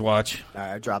you guys watch?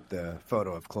 I dropped the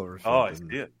photo of Cloverfield. Oh, I see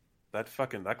it. That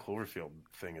Cloverfield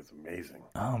thing is amazing.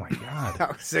 Oh my god!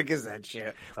 How sick is that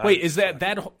shit? Wait, is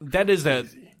that is a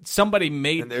somebody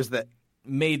made? And there's the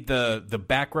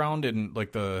background and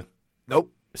like the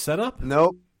setup?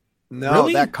 Nope. No,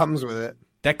 Really? that comes with it.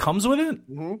 That comes with it?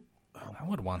 Mm-hmm. Oh, I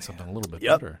would want something a little bit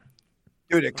Yep. better.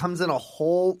 Dude, it comes in a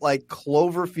whole like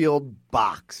Cloverfield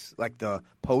box, like the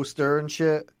poster and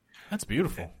shit. That's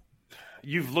beautiful.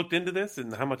 You've looked into this,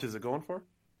 and how much is it going for?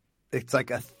 It's like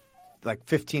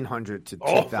 $1,500 to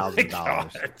Oh $2,000. my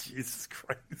God, Jesus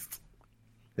Christ!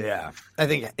 Yeah, I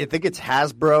think it's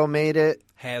Hasbro made it.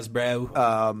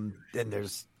 Hasbro. And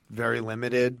there's very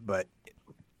limited, but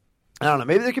I don't know.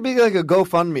 Maybe there could be like a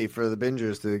GoFundMe for the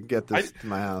bingers to get this to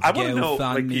my house. I want to know.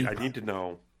 Like, Pete, I need to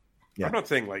know. Yeah. I'm not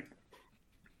saying like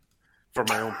for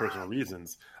my own personal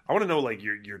reasons. I want to know like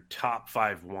your top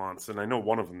 5 wants, and I know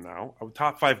one of them now.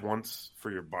 Top 5 wants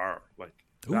for your bar, like.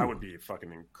 Ooh. That would be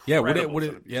fucking incredible. Yeah, would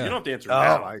it? You Yeah. don't have to answer Oh,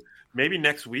 now. Maybe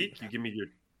next week you give me your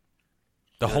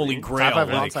The You know what I Holy mean? Grail. Top 5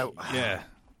 Like, wants yeah.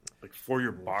 Like for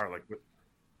your bar,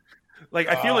 like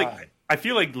I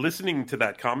feel like listening to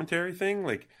that commentary thing,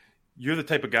 like you're the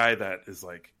type of guy that is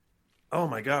like, oh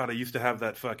my god, I used to have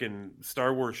that fucking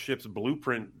Star Wars ship's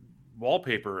blueprint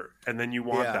wallpaper, and then you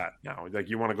want that now. Like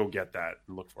you want to go get that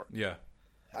and look for it. Yeah.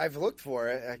 I've looked for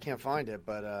it. I can't find it,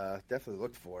 but definitely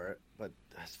looked for it. But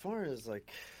as far as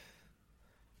like,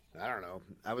 I don't know.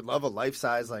 I would love a life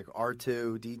size like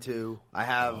R2, D2. I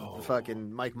have the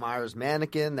fucking Mike Myers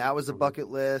mannequin. That was a bucket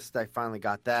list. I finally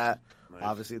got that. Nice.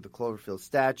 Obviously, the Cloverfield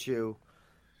statue.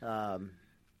 I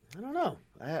don't know.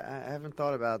 I haven't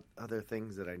thought about other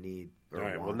things that I need. All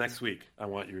right. Well, next week I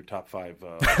want your top 5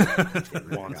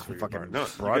 wants for your bar. No,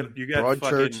 you got Broadchurch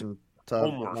fucking and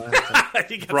homework.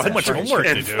 You got so much homework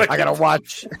to do. I gotta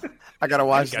watch. I gotta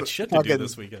watch. You got the shit to do fucking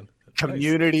this weekend.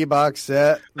 Community box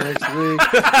set next week.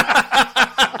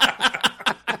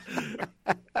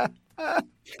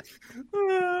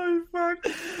 Oh, fuck.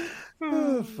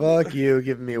 Oh, fuck you,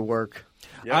 giving me work.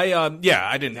 Yep.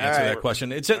 I didn't answer that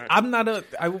question. It's just, I'm not a.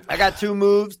 I got 2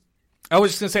 moves. I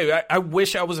was just gonna say, I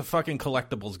wish I was a fucking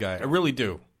collectibles guy. I really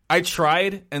do. I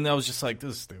tried, and I was just like,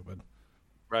 this is stupid.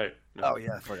 Right. No. Oh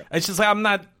yeah, I forgot. It's just like I'm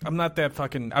not that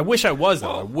fucking. I wish I was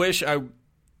though. I wish I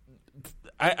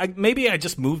maybe I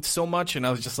just moved so much, and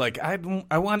I was just like, I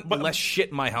want less shit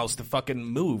in my house to fucking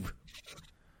move.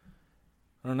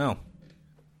 I don't know.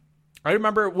 I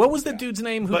remember what was the dude's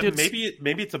name who did?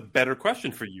 Maybe it's a better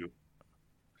question for you.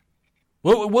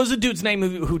 What was the dude's name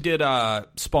who did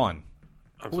Spawn?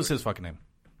 What was his fucking name?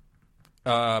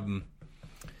 Todd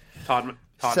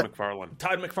McFarlane.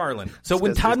 Todd McFarlane. So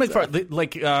when Todd McFarlane,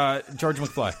 like George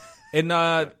McFly, in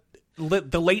the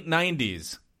late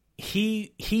 90s,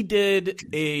 he did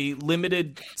a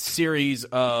limited series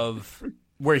of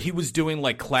where he was doing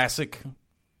like classic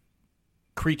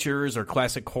creatures or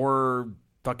classic horror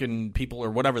fucking people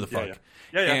or whatever the fuck.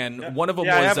 And one of them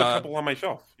was I have a couple on my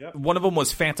shelf. Yep. One of them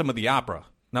was Phantom of the Opera.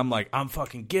 And I'm like, I'm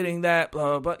fucking getting that,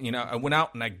 blah, blah, blah. You know, I went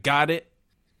out and I got it,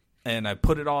 and I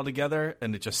put it all together,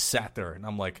 and it just sat there. And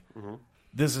I'm like,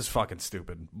 this is fucking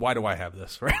stupid. Why do I have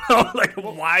this right now? Like,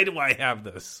 why do I have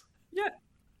this?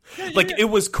 It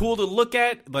was cool to look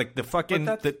at. Like, the fucking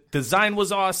the design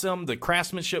was awesome. The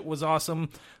craftsmanship was awesome.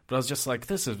 But I was just like,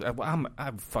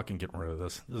 I'm fucking getting rid of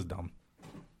this. This is dumb.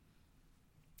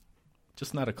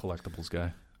 Just not a collectibles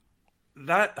guy.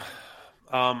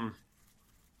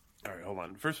 All right, hold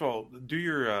on. First of all, do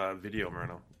your video,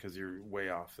 Marino, because you're way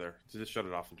off there. So just shut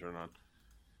it off and turn it on.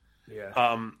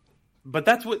 Yeah. But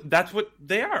that's what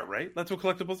they are, right? That's what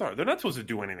collectibles are. They're not supposed to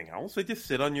do anything else. They just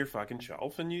sit on your fucking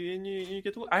shelf, and you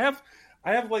get to look. I have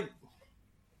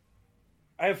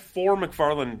 4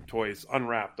 McFarlane toys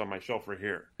unwrapped on my shelf right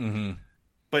here. Mm-hmm.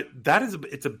 But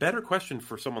it's a better question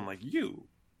for someone like you.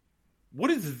 What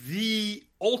is the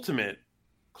ultimate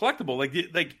collectible?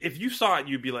 Like if you saw it,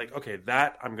 you'd be like, okay,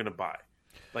 that I'm gonna buy.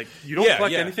 Like you don't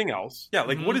collect anything else. Yeah,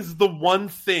 like what is the one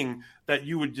thing that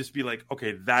you would just be like,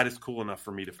 okay, that is cool enough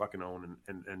for me to fucking own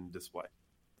and display?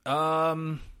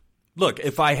 Look,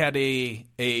 if I had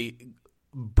a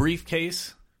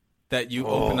briefcase that you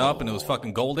open up and it was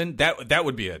fucking golden, that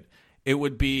would be it. It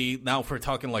would be, now if we're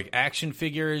talking like action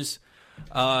figures,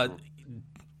 Daniel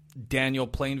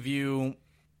Plainview,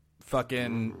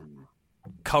 fucking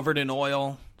covered in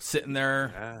oil, sitting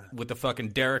there with the fucking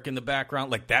Derek in the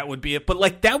background. Like, that would be it. But,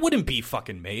 like, that wouldn't be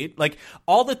fucking made. Like,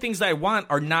 all the things that I want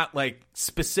are not, like,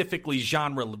 specifically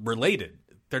genre-related.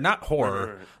 They're not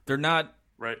horror. Right. They're not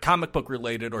comic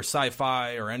book-related or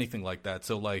sci-fi or anything like that.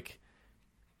 So, like,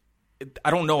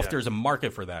 I don't know if there's a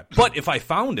market for that. But if I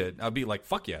found it, I'd be like,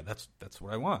 fuck yeah, that's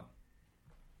what I want.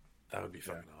 That would be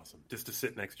fucking awesome. Just to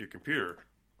sit next to your computer.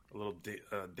 A little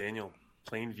Daniel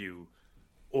Plainview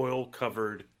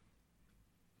oil-covered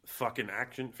fucking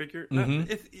action figure.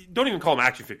 Mm-hmm. Don't even call them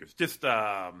action figures. Just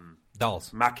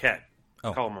dolls. Maquette.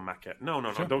 Oh. Call them a maquette. No.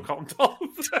 Sure. Don't call them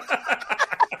dolls.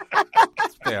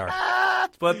 They are.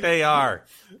 That's what they are.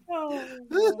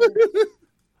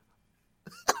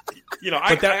 You know,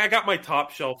 I got my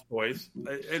top shelf toys,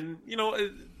 and you know,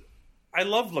 I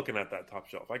love looking at that top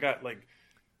shelf. I got like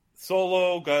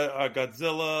Solo,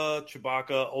 Godzilla,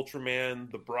 Chewbacca,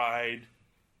 Ultraman, The Bride,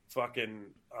 fucking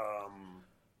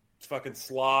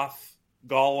Sloth,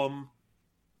 Gollum.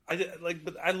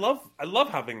 But I love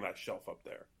having that shelf up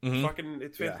there. Mm-hmm. Fucking,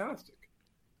 it's fantastic.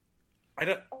 I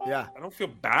don't feel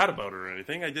bad about it or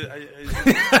anything. It's just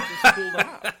cool to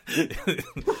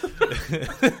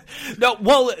have. No,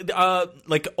 well,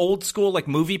 like old school, like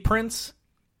movie prints,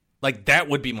 like that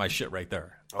would be my shit right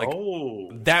there. Like,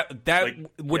 that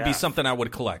would be something I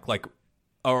would collect, like,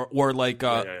 or like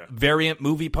variant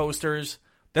movie posters,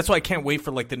 That's why I can't wait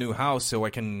for like the new house so I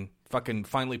can fucking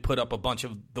finally put up a bunch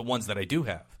of the ones that I do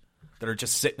have that are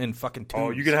just sitting in fucking tubes. Oh,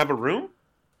 you gonna have a room?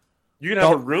 You gonna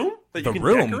have a room that you can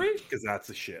decorate? Because that's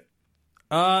the shit.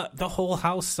 The whole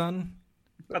house, son.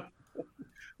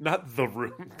 Not the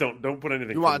room. Don't put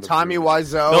anything. You want Tommy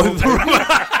Wiseau?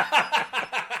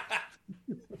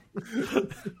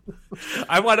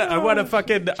 I want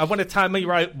a Tommy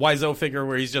Wiseau figure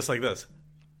where he's just like this,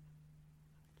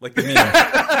 like the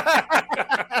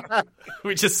meme.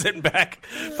 We're just sitting back,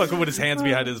 fucking with his hands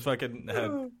behind his fucking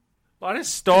head. What a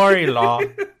story, Law.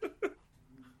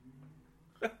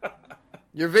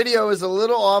 Your video is a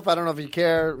little off. I don't know if you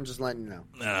care. I'm just letting you know.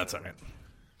 Nah, that's all right.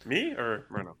 Me or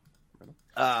Reno?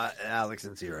 Alex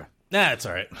and Zira. Nah, it's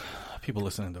all right. People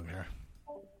listening don't care.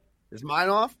 Is mine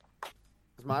off?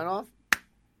 Is mine off?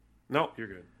 No, you're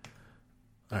good.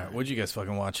 All right, what'd you guys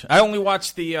fucking watch? I only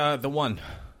watched the one,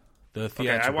 the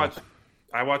theatrical. Okay,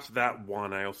 I watched that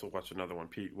one. I also watched another one.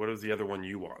 Pete, what was the other one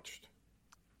you watched?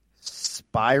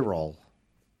 Spiral.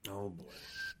 Oh boy.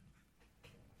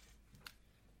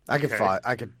 I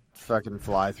could fucking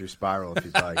fly through Spiral if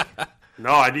you'd like.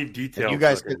 No, I need details. You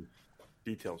guys could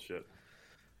detail shit.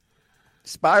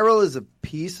 Spiral is a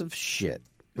piece of shit.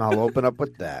 I'll open up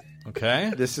with that.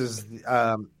 Okay. This is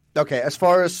okay. As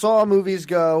far as Saw movies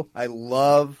go, I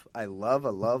love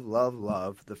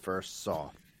the first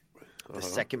Saw. The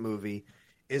second movie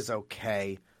is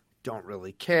okay. Don't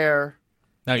really care.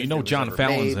 Now you know John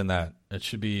Fallon's in that. It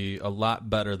should be a lot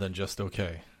better than just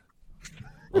okay.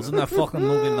 Wasn't that fucking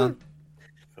movie, man?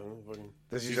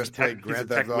 Does he just play Grand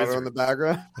Theft Auto in the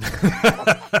background?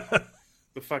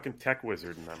 The fucking tech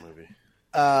wizard in that movie.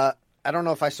 I don't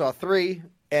know if I saw 3,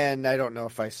 and I don't know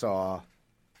if I saw.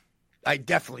 I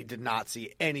definitely did not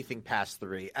see anything past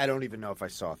 3. I don't even know if I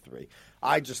saw 3.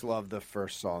 I just love the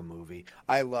first Saw movie.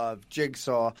 I love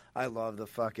Jigsaw. I love the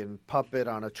fucking puppet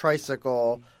on a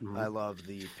tricycle. Mm-hmm. I love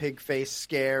the pig face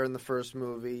scare in the first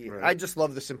movie. Right. I just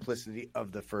love the simplicity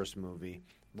of the first movie.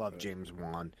 Love James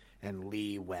Wan and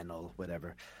Lee Wennell,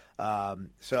 whatever.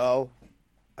 So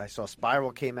I saw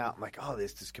Spiral came out. I'm like, oh,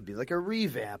 this could be like a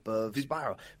revamp of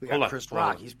Spiral. We got Chris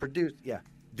Rock. He's produced. Yeah.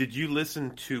 Did you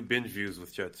listen to Binge Views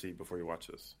with Jetsi before you watch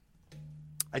this?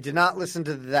 I did not listen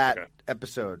to that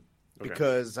episode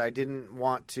because I didn't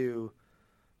want to.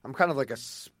 I'm kind of like a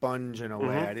sponge in a way.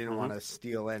 Mm-hmm. I didn't want to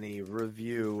steal any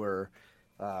review or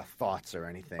thoughts or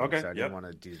anything. So I didn't want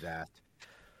to do that.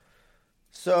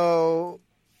 So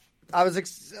I was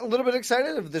a little bit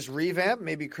excited of this revamp.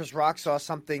 Maybe Chris Rock saw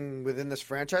something within this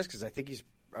franchise because I think he's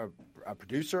a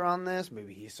producer on this.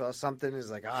 Maybe he saw something.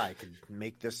 He's like, I could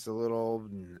make this a little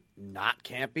not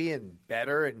campy and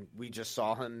better. And we just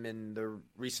saw him in the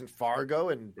recent Fargo,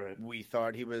 and we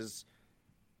thought he was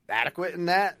adequate in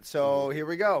that. So here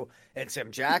we go. And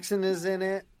Sam Jackson is in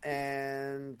it,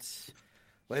 and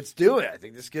let's do it. I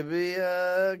think this could be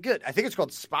good. I think it's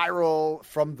called Spiral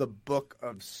from the Book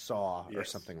of Saw or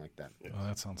something like that. Oh,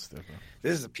 that sounds stupid.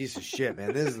 This is a piece of shit,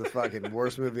 man. This is the fucking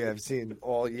worst movie I've seen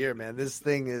all year, man. This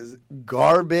thing is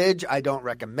garbage. I don't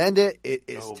recommend it. It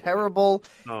is terrible.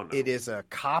 Oh, no. It is a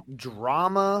cop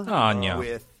drama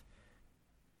with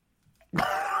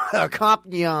a cop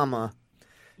drama.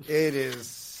 It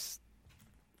is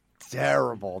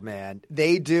terrible, man.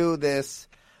 They do this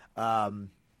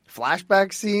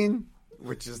flashback scene,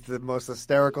 which is the most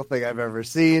hysterical thing I've ever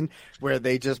seen, where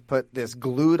they just put this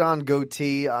glued-on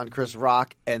goatee on Chris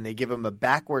Rock, and they give him a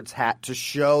backwards hat to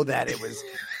show that it was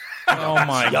oh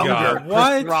my younger God,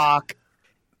 what? Chris Rock,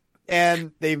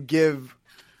 and they give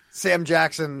Sam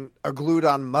Jackson a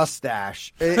glued-on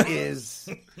mustache. It is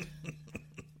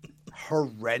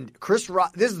horrendous. Chris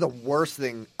Rock, this is the worst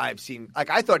thing I've seen. Like,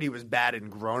 I thought he was bad in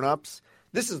Grown Ups.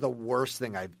 This is the worst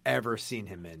thing I've ever seen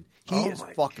him in. He is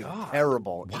fucking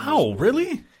terrible. Wow,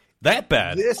 really? That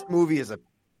bad? This movie is a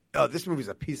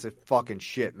piece of fucking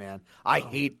shit, man. I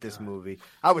hate this movie.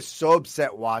 I was so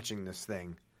upset watching this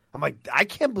thing. I'm like, I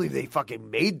can't believe they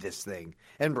fucking made this thing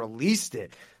and released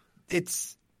it.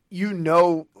 It's, you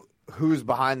know who's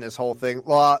behind this whole thing.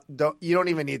 Law, you don't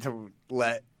even need to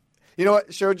let, you know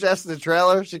what? Show Jess the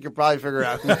trailer. She could probably figure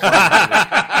out who's behind it.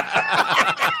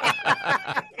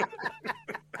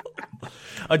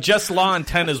 Just Law and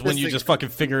 10 is when you just fucking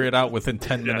figure it out within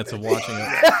 10 minutes of watching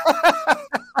it.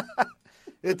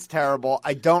 It's terrible.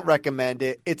 I don't recommend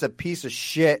it. It's a piece of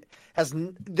shit.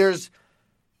 The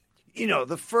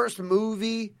first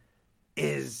movie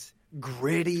is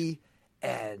gritty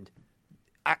and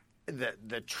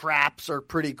the traps are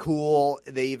pretty cool.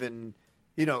 They even,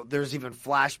 there's even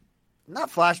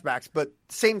not flashbacks, but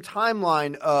same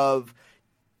timeline of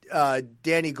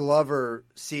Danny Glover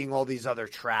seeing all these other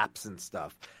traps and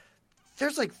stuff.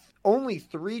 there's like only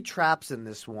 3 traps in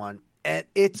this one, and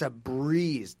it's a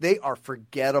breeze. They are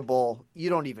forgettable. You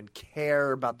don't even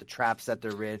care about the traps that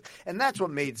they're in, and that's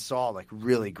what made Saw like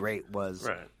really great was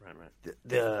Right.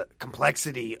 the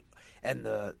complexity and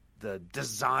the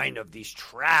design of these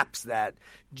traps that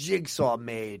Jigsaw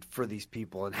made for these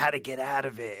people and how to get out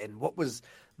of it and what was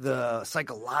the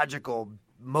psychological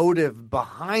motive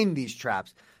behind these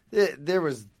traps. There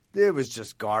was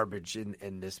just garbage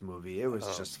in this movie. It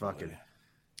was just fucking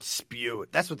spew.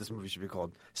 That's what this movie should be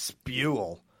called.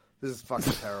 Spewel. This is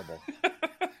fucking terrible.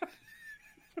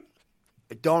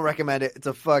 I don't recommend it. It's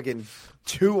a fucking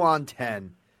 2 on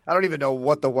 10. I don't even know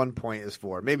what the 1 point is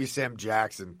for. Maybe Sam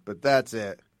Jackson, but that's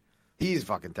it. He's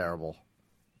fucking terrible.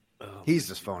 He's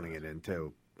just phoning it in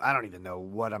too. I don't even know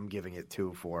what I'm giving it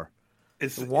 2 for. I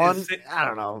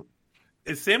don't know.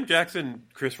 Is Sam Jackson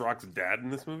Chris Rock's dad in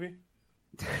this movie?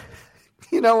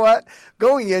 You know what?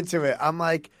 Going into it, I'm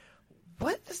like,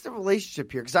 what is the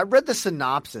relationship here? Because I read the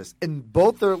synopsis, and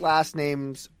both their last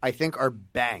names, I think, are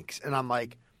Banks. And I'm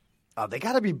like, oh, they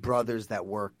got to be brothers that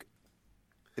work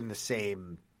in the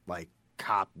same, like,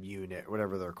 cop unit,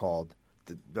 whatever they're called.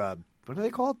 What are they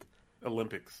called?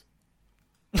 Olympics.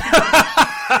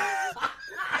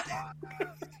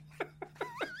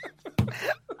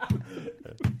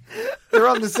 They're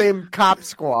on the same cop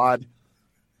squad.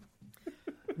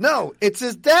 No, it's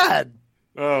his dad.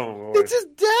 Oh, boy. It's his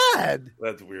dad.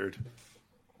 That's weird.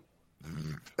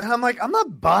 And I'm like, I'm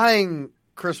not buying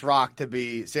Chris Rock to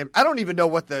be Sam. I don't even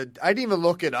know I didn't even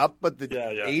look it up, but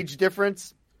the age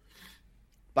difference.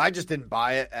 But I just didn't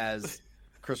buy it as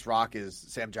Chris Rock is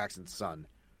Sam Jackson's son.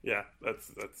 Yeah, that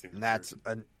seems. And that's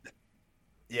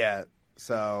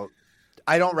so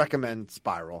I don't recommend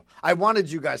Spiral. I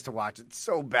wanted you guys to watch it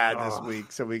so bad this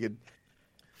week so we could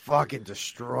fucking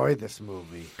destroy this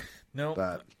movie. No,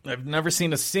 but I've never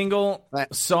seen a single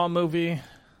Saw movie.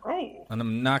 Oh, and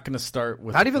I'm not going to start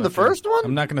with not even the first one.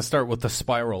 I'm not going to start with the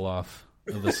Spiral off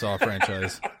of the Saw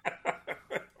franchise.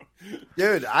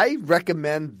 Dude, I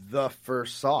recommend the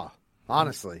first Saw.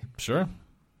 Honestly, sure,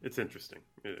 it's interesting.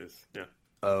 It is, yeah.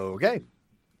 Okay.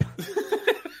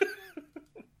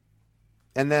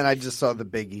 And then I just saw the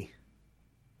Biggie.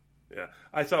 Yeah,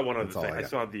 I saw one other That's all thing. I I got.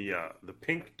 saw the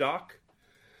Pink doc.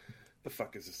 The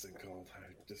fuck is this thing called? I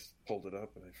just pulled it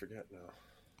up and I forget now.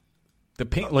 The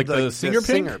Pink, like the singer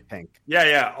Pink.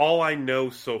 Yeah. All I know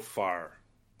so far.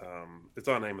 It's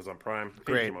on Amazon Prime. It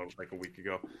Great. came out like a week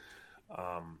ago.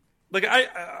 Like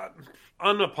I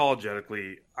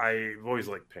unapologetically, I've always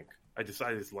liked Pink. I just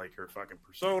like her fucking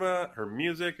persona. Her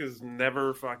music has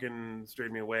never fucking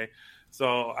strayed me away.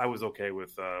 So I was okay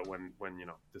with when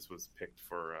this was picked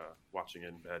for watching it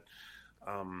in bed.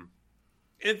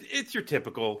 It's your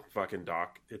typical fucking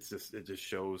doc. It just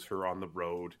shows her on the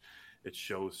road. It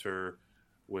shows her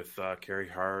with Carrie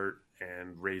Hart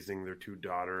and raising their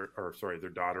their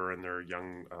daughter and their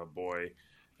young boy,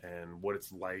 and what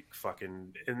it's like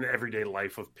fucking in the everyday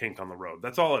life of Pink on the road.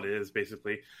 That's all it is,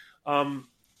 basically.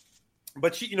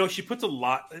 But she puts a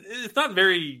lot. It's not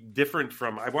very different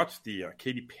from. I watched the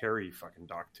Katy Perry fucking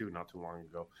doc too, not too long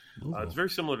ago. It's very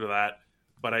similar to that,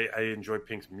 but I enjoy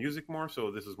Pink's music more, so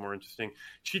this is more interesting.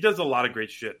 She does a lot of great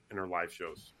shit in her live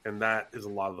shows, and that is a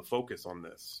lot of the focus on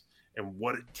this and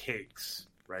what it takes,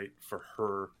 right, for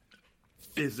her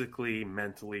physically,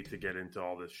 mentally to get into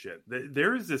all this shit.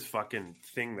 There is this fucking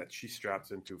thing that she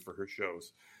straps into for her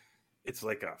shows. It's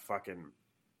like a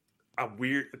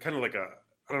weird, kind of like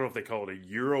I don't know if they call it a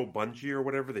Euro bungee or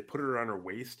whatever. They put it around her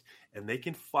waist, and they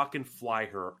can fucking fly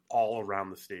her all around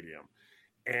the stadium.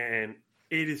 And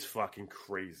it is fucking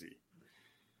crazy.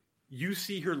 You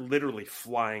see her literally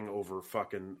flying over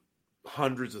fucking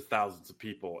hundreds of thousands of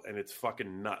people, and it's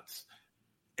fucking nuts.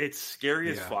 It's scary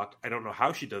as fuck. I don't know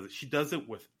how she does it. She does it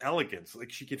with elegance.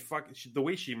 Like the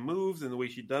way she moves and the way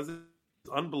she does it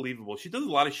is unbelievable. She does a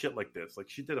lot of shit like this. Like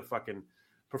she did a fucking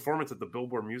performance at the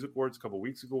Billboard Music Awards a couple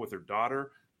weeks ago with her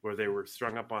daughter, where they were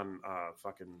strung up on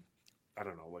fucking, I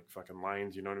don't know, like fucking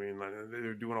lions, you know what I mean? Like,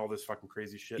 they're doing all this fucking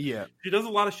crazy shit. Yeah. She does a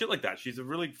lot of shit like that. She's a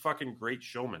really fucking great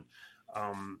showman.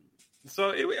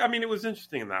 So it was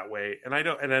interesting in that way, and I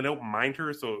don't mind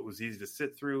her, so it was easy to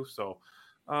sit through. So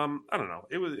I don't know,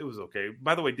 it was okay.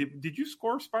 By the way, did you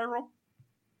score Spiral?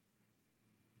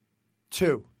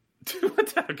 2.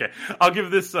 Okay, I'll give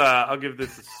this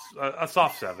a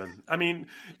soft 7. I mean,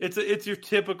 it's your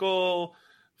typical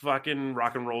fucking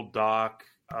rock and roll doc.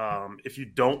 If you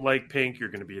don't like Pink, you're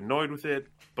going to be annoyed with it.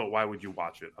 But why would you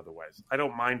watch it otherwise? I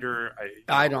don't mind her.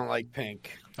 I don't like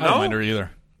Pink. I don't mind her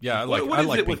either. Yeah, I like. What I is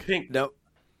like it Pink. with Pink? No.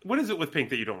 What is it with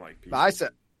Pink that you don't like, Pete? I said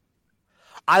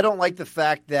I don't like the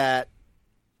fact that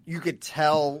you could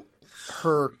tell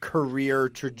her career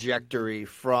trajectory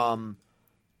from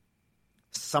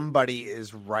somebody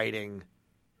is writing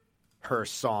her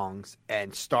songs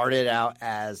and started out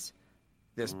as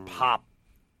this pop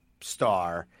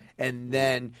star and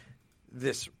then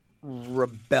this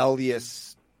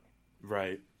rebellious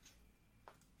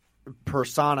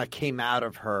persona came out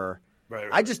of her. Right.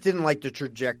 I just didn't like the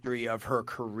trajectory of her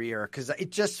career because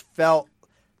it just felt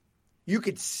you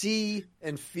could see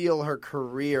and feel her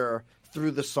career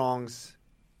through the songs.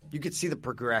 You could see the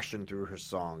progression through her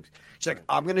songs. She's like,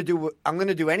 I'm gonna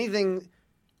do anything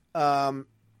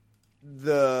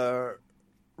the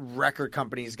record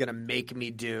company is gonna make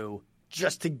me do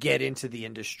just to get into the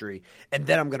industry, and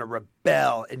then I'm gonna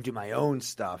rebel and do my own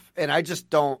stuff. And I just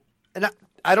don't. And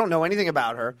I don't know anything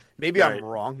about her. Maybe I'm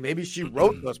wrong. Maybe she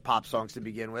wrote those pop songs to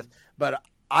begin with, but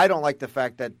I don't like the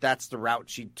fact that that's the route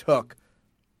she took.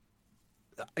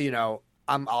 You know,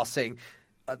 I'll sing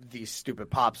these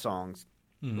stupid pop songs.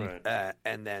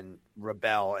 And then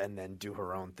rebel and then do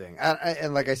her own thing.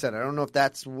 And like I said, I don't know if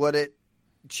that's what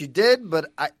she did,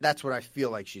 but that's what I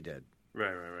feel like she did.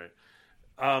 Right.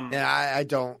 And I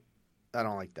don't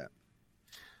like that.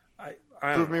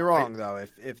 Prove me wrong though.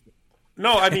 If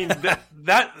no, I mean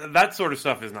that sort of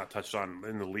stuff is not touched on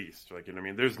in the least. Like, you know what I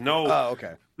mean? There's no. Oh,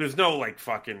 okay. There's no like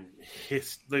fucking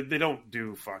they don't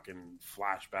do fucking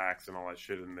flashbacks and all that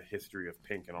shit in the history of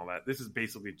Pink and all that. This is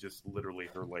basically just literally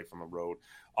her life on the road.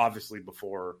 Obviously,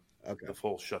 before the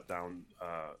full shutdown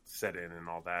set in and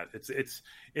all that.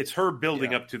 It's her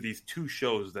building up to these 2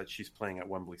 shows that she's playing at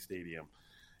Wembley Stadium,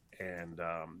 and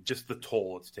just the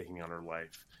toll it's taking on her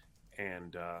life.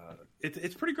 And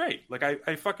it's pretty great. Like I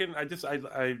just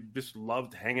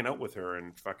loved hanging out with her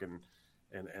and fucking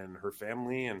and her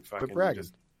family and fucking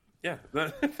just I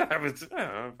was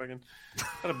fucking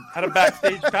had a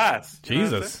backstage pass.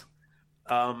 Jesus.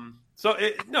 So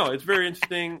it's very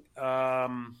interesting.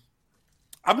 I'm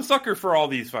a sucker for all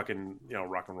these fucking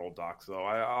rock and roll docs. So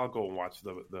I'll go and watch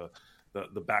the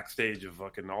backstage of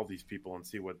fucking all these people and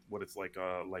see what it's like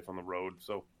life on the road.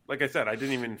 So like I said, I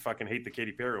didn't even fucking hate the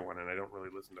Katy Perry one, and I don't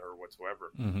really listen to her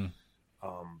whatsoever.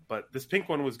 But this Pink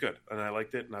one was good, and I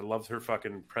liked it, and I loved her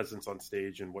fucking presence on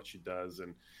stage and what she does.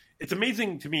 And it's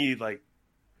amazing to me, like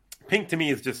Pink to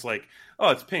me is just like, oh,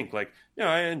 it's Pink. Like,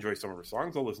 I enjoy some of her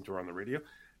songs. I'll listen to her on the radio.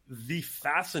 The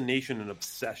fascination and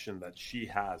obsession that she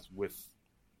has with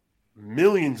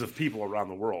millions of people around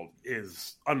the world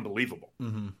is unbelievable.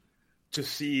 To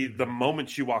see the moment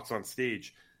she walks on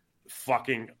stage,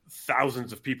 fucking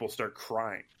thousands of people start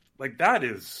crying. Like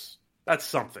that's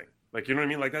something. Like, you know what I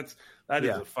mean? Like that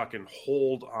is a fucking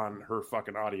hold on her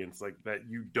fucking audience, like that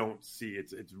you don't see.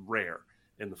 It's rare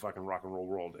in the fucking rock and roll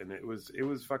world, and it was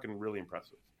fucking really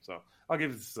impressive. So I'll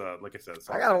give this, like I said,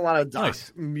 I got a lot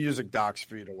of music docs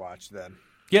for you to watch then.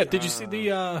 Yeah, did you see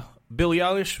the Billie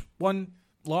Eilish one,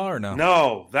 Law, or no?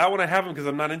 No, that one I haven't because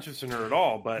I'm not interested in her at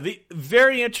all. But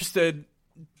very interested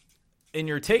in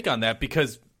your take on that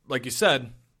because, like you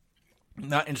said,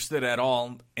 not interested at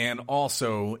all, and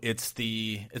also it's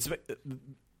the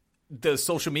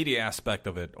social media aspect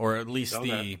of it, or at least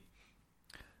the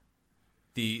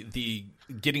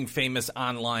getting famous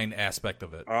online aspect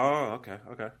of it. Oh, okay.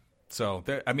 So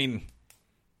it's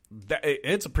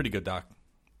a pretty good doc.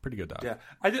 Yeah,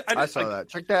 I saw that.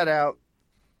 Check that out.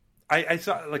 I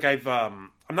saw, like,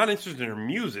 I'm not interested in her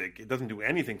music. It doesn't do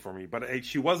anything for me. But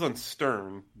she was on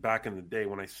Stern back in the day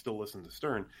when I still listened to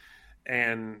Stern,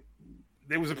 and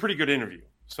it was a pretty good interview.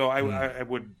 So I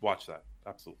would watch that.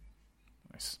 Absolutely.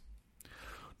 Nice.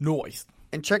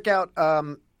 And check out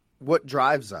What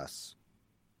Drives Us.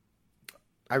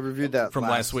 I reviewed that from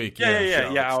last week.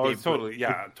 Yeah. I was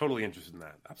totally interested in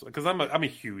that. Absolutely, because I'm a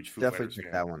huge Foo definitely Fighters check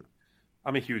fan. that one.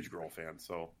 I'm a huge girl fan,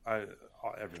 so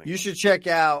everything. You should check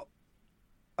out.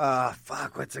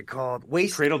 What's it called?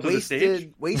 Cradle to the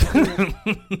Stage?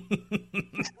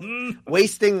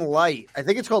 Wasting Light. I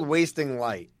think it's called Wasting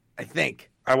Light. I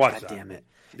think. I watched that. Damn it.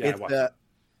 Yeah, I watched that.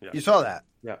 Yeah. You saw that?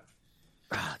 Yeah.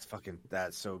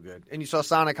 That's so good. And you saw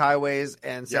Sonic Highways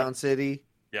and Sound City?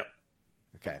 Yep.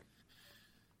 Okay.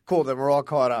 Cool, then we're all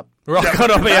caught up. We're all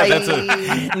caught up. Yeah, that's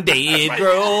a Dave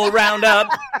Grohl roundup.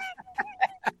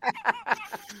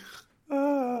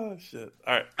 Oh, shit.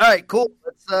 All right, cool.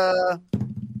 Let's,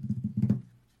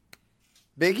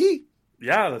 Biggie?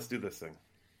 Yeah, let's do this thing.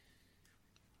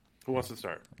 Who wants to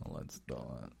start? Let's do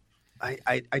it.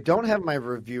 I don't have my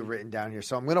review written down here,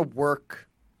 so I'm going to work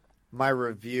my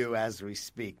review as we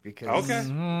speak because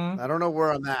I don't know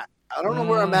where I'm at. I don't know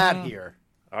where I'm at here.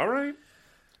 All right.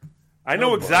 I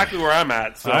know exactly where I'm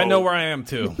at. So I know where I am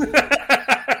too. So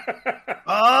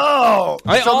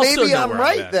maybe I'm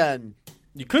right then.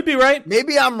 You could be right.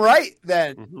 Maybe I'm right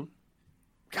then.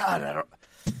 God, I don't.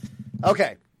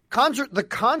 Okay, The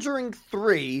Conjuring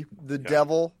 3. The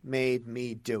Devil Made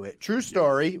Me Do It. True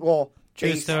story. Well,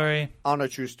 True based story on a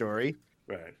true story.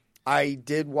 Right. I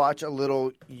did watch a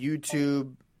little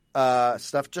YouTube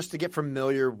stuff just to get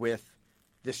familiar with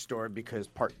this story because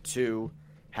part 2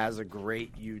 has a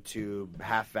great YouTube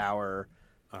half-hour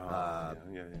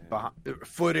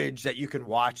footage that you can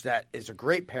watch that is a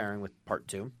great pairing with part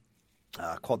 2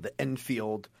 called the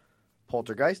Enfield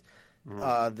Poltergeist.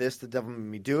 The Devil Made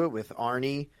Me Do It with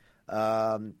Arnie.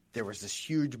 There was this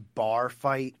huge bar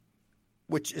fight,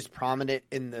 which is prominent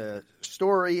in the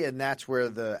story, and that's where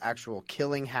the actual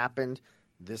killing happened.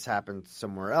 This happened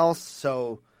somewhere else.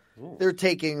 So they're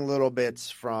taking little bits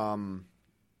from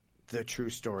the true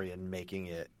story and making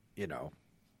it,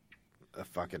 a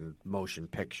fucking motion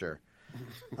picture.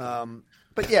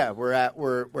 But yeah, we're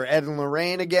Ed and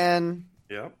Lorraine again.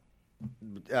 Yep.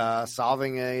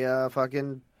 Solving a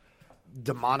fucking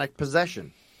demonic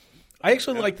possession. I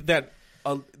actually liked that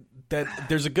that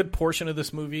there's a good portion of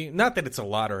this movie. Not that it's a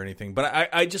lot or anything, but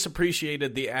I just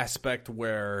appreciated the aspect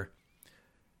where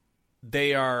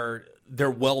they're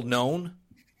well known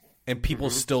and people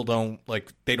still don't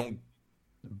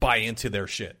buy into their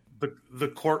shit. The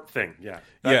court thing, yeah.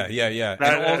 Yeah.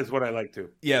 That is what I like too.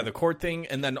 Yeah, the court thing,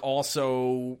 and then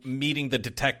also meeting the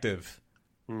detective,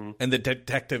 and the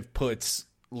detective puts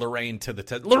Lorraine to the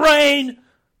test.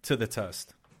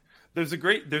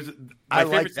 I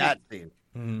like that scene.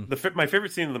 My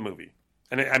favorite scene of the movie,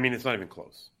 and I mean it's not even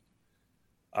close.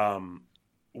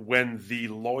 When the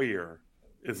lawyer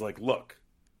is like, "Look,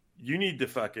 you need to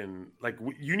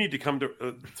you need to come to."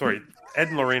 Ed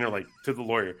and Lorraine are like to the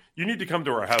lawyer. You need to come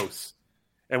to our house,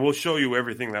 and we'll show you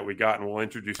everything that we got, and we'll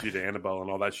introduce you to Annabelle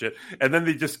and all that shit. And then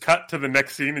they just cut to the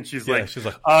next scene, and she's like,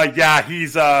 "Yeah,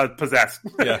 he's possessed."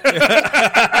 Yeah,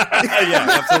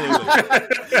 yeah,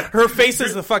 absolutely. Her face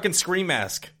is the fucking Scream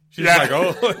mask. She's like,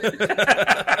 "Oh."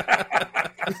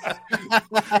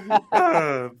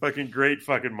 Fucking great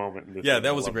fucking moment. In this yeah,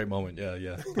 that was a great moment.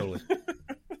 Yeah, totally.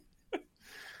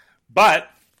 But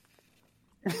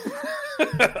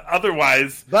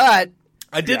otherwise, I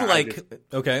did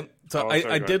okay. So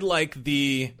I did like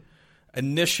the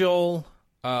initial,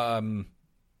 the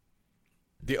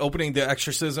opening, the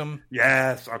exorcism.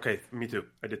 Yes. Okay. Me too.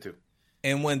 I did too.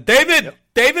 And when David,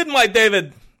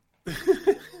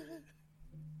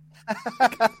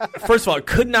 first of all, I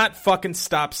could not fucking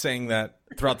stop saying that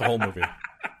throughout the whole movie.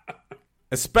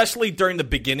 Especially during the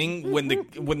beginning when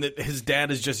his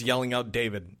dad is just yelling out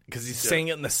David because he's saying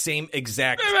it in the same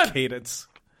exact cadence.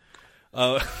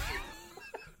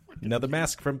 Another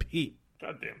mask from Pete.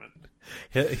 God damn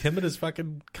it! Him and his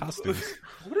fucking costumes.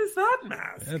 What is that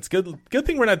mask? It's good. Good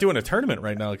thing we're not doing a tournament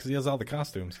right now because he has all the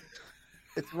costumes.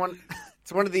 It's one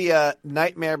of the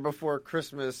Nightmare Before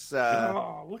Christmas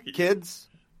kids.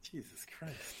 Jesus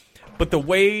Christ! But the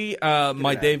way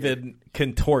my David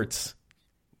contorts.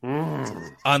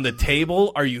 On the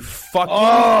table? Are you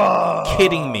fucking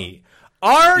kidding me?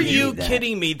 Are you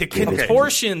kidding me? The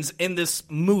contortions in this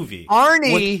movie.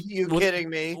 Arnie, kidding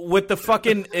me? With the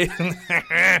fucking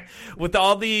with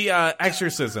all the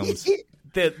exorcisms.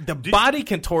 The body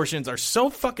contortions are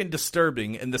so fucking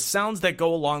disturbing and the sounds that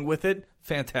go along with it,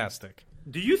 fantastic.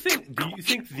 Do you think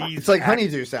these it's like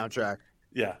Honeydew soundtrack.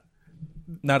 Yeah.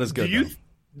 Not as good.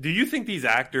 Do you think these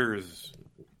actors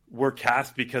were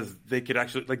cast because they could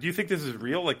actually do you think this is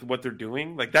real, what they're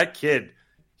doing? That kid,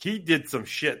 he did some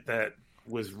shit that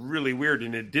was really weird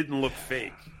and it didn't look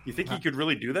fake. You think he could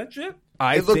really do that shit?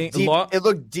 It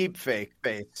looked deep fake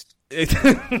based. It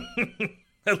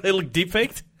looked deep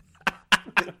faked?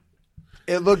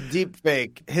 It looked deep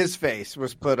fake. His face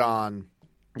was put on.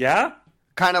 Yeah?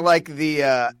 Kind of like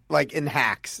the in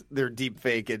Hacks, they're deep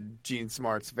faking Gene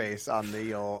Smart's face on the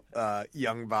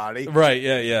young body. Right,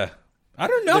 yeah. I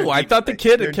don't know. I thought the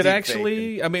kid could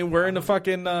actually. I mean, we're in a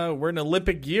fucking we're in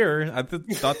Olympic year. I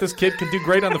thought this kid could do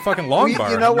great on the fucking long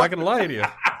bar. I'm not gonna lie to you.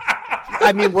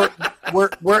 I mean,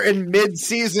 we're in mid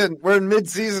season. We're in mid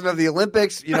season of the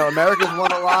Olympics. America's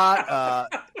won a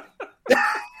lot.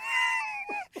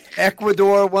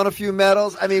 Ecuador won a few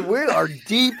medals. I mean, we are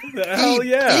deep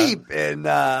in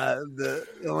the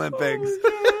Olympics.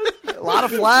 A lot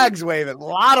of flags waving. A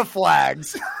lot of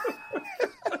flags.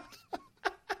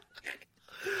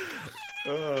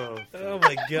 Oh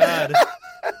my god!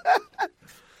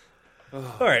 All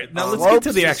right, now let's get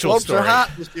to the actual story. Slopes are hot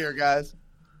this year, guys.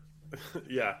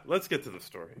 Yeah, let's get to the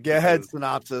story. Go ahead,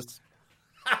 synopsis.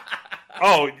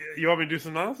 Oh, you want me to do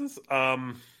synopsis? All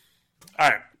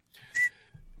right.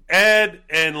 Ed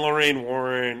and Lorraine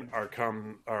Warren are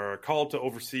called to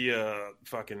oversee a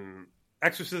fucking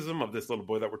exorcism of this little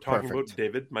boy that we're talking about,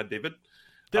 David, my David.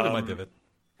 Divot my divot.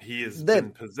 He has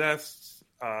been possessed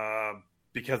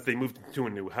because they moved to a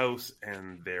new house,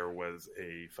 and there was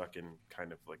a fucking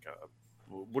kind of like a,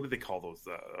 what do they call those?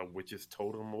 A witch's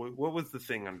totem? What was the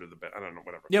thing under the bed? I don't know,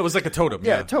 whatever. Yeah, it was like a totem.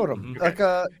 Yeah, totem. Mhm. Like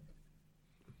a...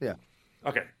 Yeah.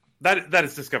 Okay. That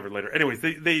is discovered later. Anyways,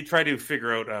 they try to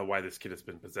figure out why this kid has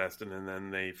been possessed, and then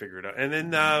they figure it out. And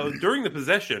then during the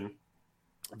possession,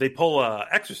 they pull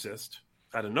Exorcist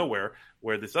out of nowhere,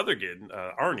 where this other kid,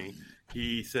 Arnie,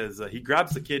 he says, he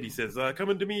grabs the kid, he says, come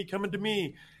into me.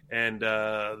 And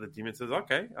the demon says,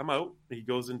 okay, I'm out. He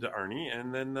goes into Arnie,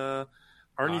 and then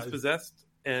Arnie's possessed,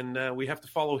 and we have to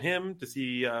follow him to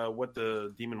see what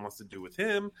the demon wants to do with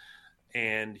him.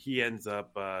 And he ends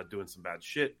up doing some bad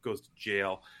shit, goes to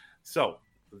jail. So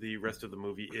the rest of the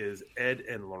movie is Ed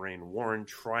and Lorraine Warren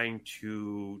trying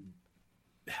to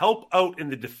help out in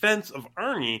the defense of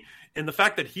Arnie and the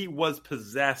fact that he was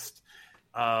possessed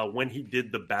when he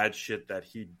did the bad shit that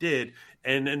he did.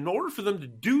 And in order for them to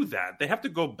do that, they have to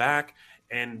go back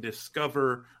and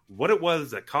discover what it was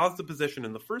that caused the possession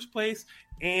in the first place,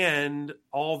 and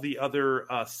all the other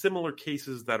similar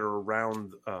cases that are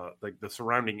around like the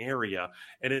surrounding area.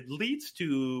 And it leads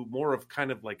to more of kind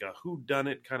of like a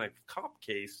whodunit kind of cop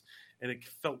case, and it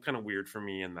felt kind of weird for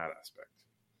me in that aspect.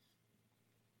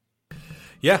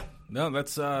 Yeah, no,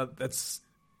 that's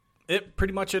it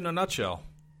pretty much in a nutshell.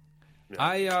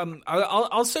 Yeah.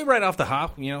 I'll say right off the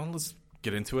hop, let's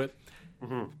get into it.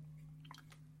 Mm-hmm.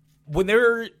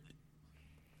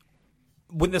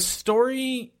 When the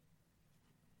story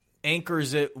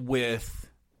anchors it with,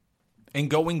 and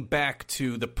going back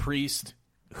to the priest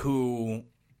who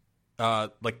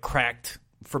cracked,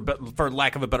 for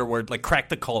lack of a better word, like cracked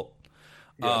the cult.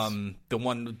 Yes.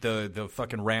 The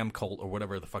fucking Ram cult or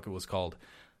whatever the fuck it was called.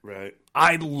 Right.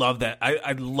 I love that.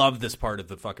 I love this part of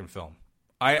the fucking film.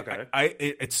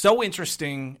 It's so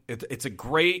interesting. It's a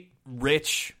great,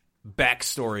 rich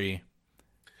backstory.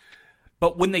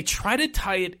 But when they try to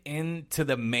tie it into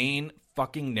the main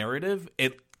fucking narrative,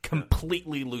 it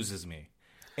completely loses me.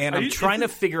 And I'm trying to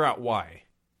figure out why.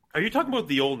 Are you talking about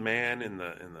the old man in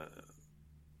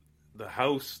the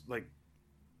house? Like,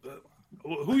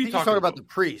 who are you talking about? The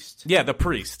priest. Yeah, the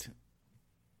priest.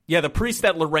 Yeah, the priest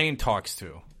that Lorraine talks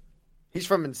to. He's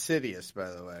from Insidious,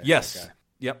 by the way. Yes. Okay.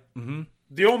 Yep. Mm-hmm.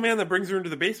 The old man that brings her into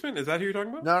the basement? Is that who you're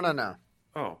talking about? No.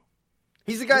 Oh.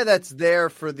 He's the guy that's there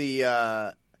for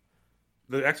the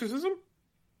exorcism?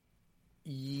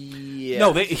 Yeah.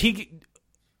 No, he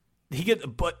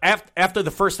get, but after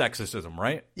the first exorcism,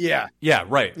 right? Yeah. Yeah,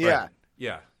 right. Yeah. Right.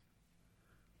 Yeah.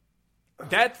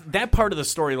 That part of the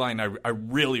storyline I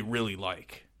really, really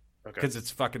like. Okay. Because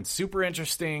it's fucking super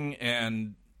interesting,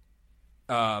 and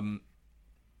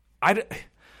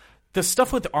the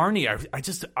stuff with Arnie,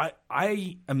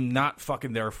 I am not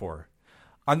fucking there for.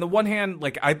 On the one hand,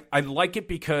 like I like it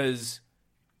because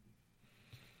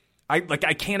I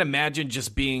can't imagine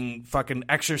just being fucking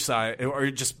exorcised or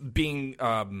just being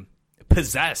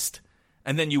possessed,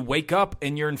 and then you wake up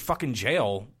and you're in fucking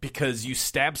jail because you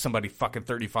stabbed somebody fucking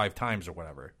 35 times or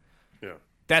whatever. Yeah.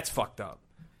 That's fucked up.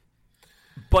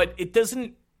 But it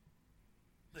doesn't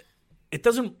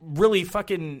really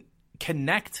fucking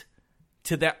connect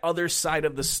to that other side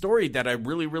of the story that I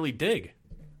really, really dig.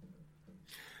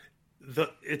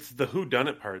 It's the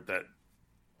whodunit part that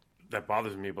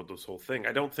bothers me about this whole thing.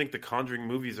 I don't think the Conjuring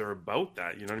movies are about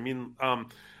that. You know what I mean?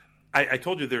 I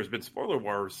told you there's been spoiler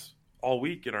wars all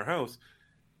week in our house.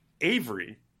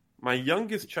 Avery, my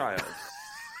youngest child,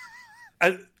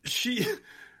 they're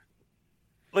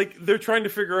trying to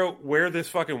figure out where this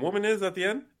fucking woman is at the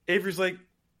end. Avery's like,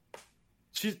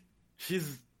 she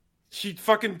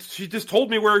just told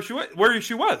me where she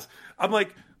was. I'm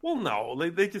like, well, no,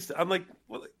 I'm like,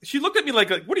 well, she looked at me like,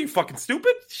 what are you, fucking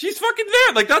stupid? She's fucking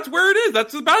there. Like, that's where it is.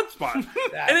 That's the bad spot.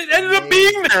 And it ended up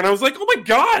being there. And I was like, oh my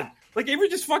God. Like, Avery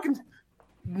just fucking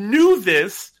knew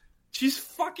this. She's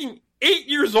fucking 8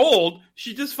 years old.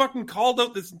 She just fucking called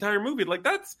out this entire movie. Like,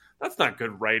 that's not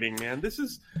good writing, man. This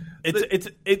is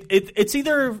it's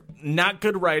either not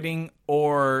good writing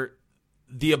or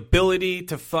the ability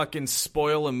to fucking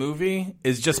spoil a movie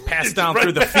is just passed down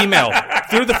through the female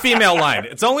line.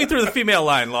 It's only through the female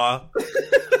line, Law.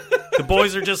 The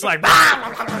boys are just like,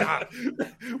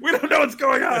 we don't know what's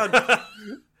going on.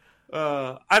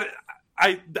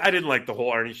 I didn't like the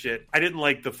whole Arnie shit. I didn't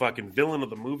like the fucking villain of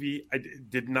the movie. I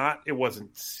did not. It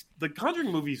wasn't. The Conjuring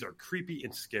movies are creepy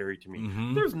and scary to me.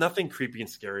 Mm-hmm. There's nothing creepy and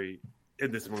scary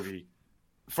in this movie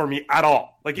for me at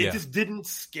all. Like, it just didn't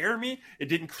scare me. It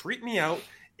didn't creep me out.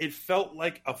 It felt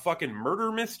like a fucking murder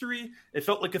mystery. It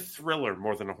felt like a thriller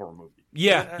more than a horror movie.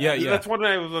 Yeah. That's what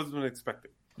I wasn't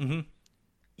expecting. Mm-hmm.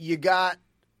 You got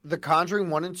The Conjuring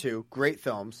 1 and 2, great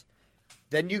films.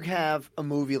 Then you have a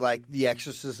movie like The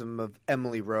Exorcism of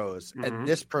Emily Rose. And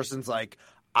this person's like,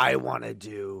 I want to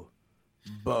do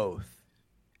both.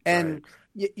 And,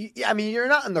 I mean, you're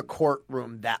not in the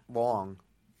courtroom that long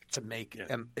to make,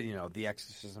 The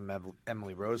Exorcism of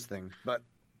Emily Rose thing. But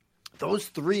those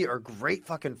three are great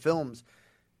fucking films.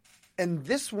 And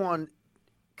this one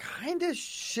kind of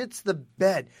shits the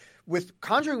bed. With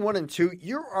Conjuring 1 and 2,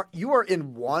 you are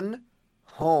in one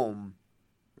home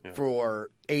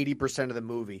for 80% of the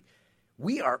movie.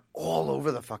 We are all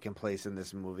over the fucking place in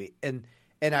this movie. And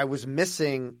I was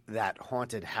missing that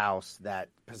haunted house, that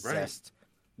possessed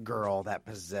girl, that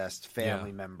possessed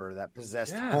family member, that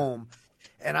possessed home.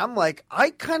 And I'm like,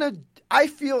 I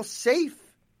feel safe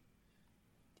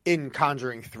in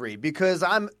Conjuring 3 because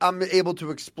I'm able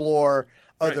to explore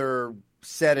other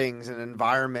settings and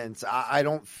environments. I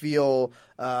don't feel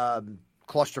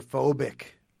claustrophobic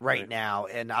right now,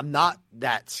 and I'm not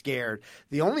that scared.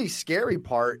 The only scary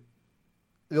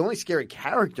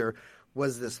character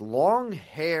was this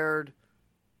long-haired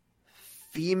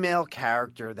female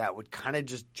character that would kind of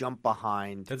just jump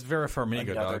behind. That's Vera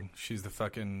Farmiga, dog. She's the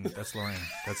fucking. That's Lorraine.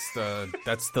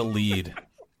 That's the lead.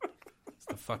 It's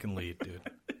the fucking lead, dude.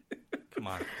 Come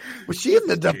on. Was she in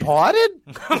The Departed?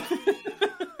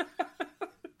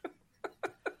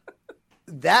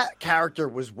 That character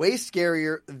was way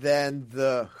scarier than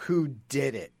the Who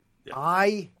Did It. Yeah.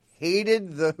 I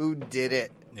hated the Who Did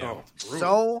It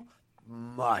so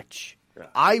much. Yeah.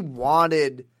 I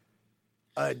wanted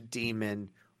a demon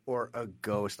or a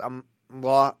ghost.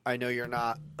 I know you're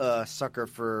not a sucker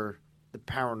for the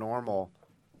paranormal,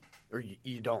 or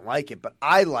you don't like it, but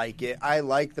I like it. I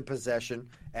like the possession,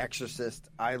 Exorcist.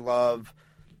 I love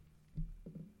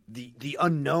the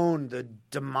unknown, the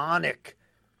demonic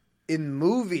in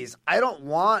movies. I don't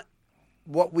want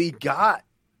what we got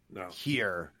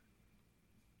here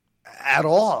at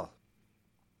all.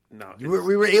 No, we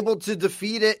were able to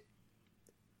defeat it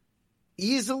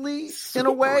easily in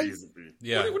a way. Easy.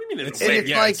 Yeah, what do you mean? It's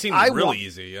it seemed really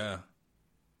easy. Yeah,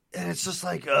 and it's just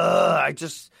like, I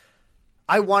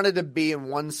wanted to be in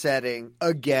one setting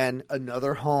again,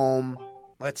 another home.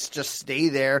 Let's just stay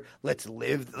there. Let's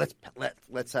live.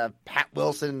 Let's have Pat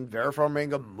Wilson, Vera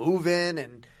Farmiga move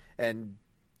in and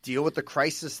deal with the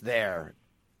crisis there.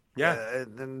 Yeah,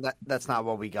 then that's not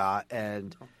what we got,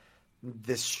 and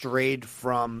this strayed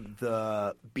from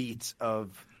the beats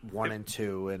of 1 and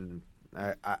 2, and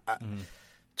I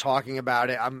talking about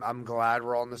it, I'm glad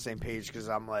we're all on the same page because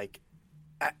I'm like,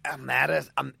 I'm at a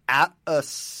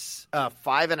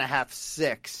 5.5,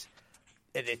 6,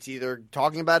 and it's either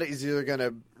talking about it is either going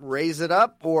to raise it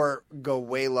up or go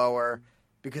way lower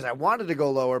because I wanted to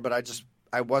go lower, but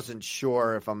I wasn't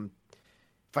sure if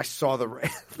I saw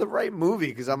the right movie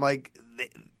because I'm like,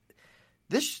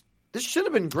 this should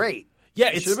have been great. Yeah,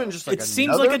 it should have been just like it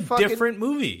seems like a different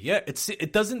movie. Yeah,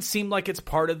 it doesn't seem like it's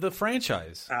part of the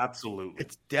franchise. Absolutely,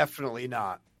 it's definitely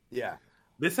not. Yeah,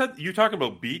 you're talking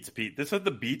about beats, Pete. This had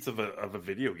the beats of a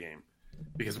video game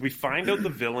because we find out the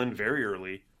villain very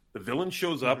early. The villain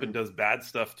shows up and does bad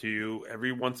stuff to you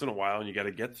every once in a while, and you got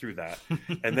to get through that.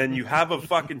 And then you have a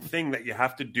fucking thing that you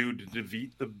have to do to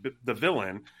defeat the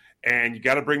villain. And you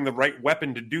got to bring the right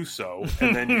weapon to do so,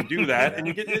 and then you do that, and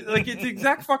you get it's the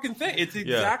exact fucking thing. It's the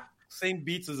exact same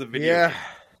beats as a video game.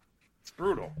 It's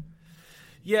brutal.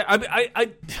 Yeah, I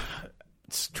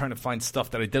trying to find stuff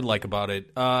that I did like about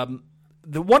it. One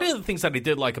of the things that I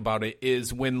did like about it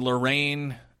is when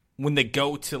Lorraine, when they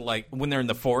go to when they're in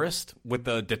the forest with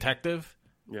the detective.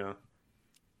 Yeah.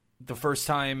 The first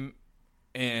time.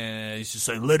 And he's just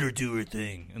like, let her do her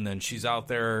thing. And then she's out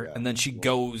there, and then she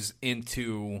goes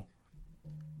into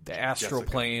the astral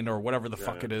plane or whatever the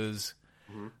fuck it is.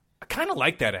 Mm-hmm. I kind of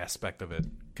like that aspect of it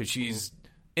because she's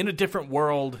in a different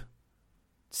world,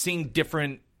 seeing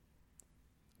the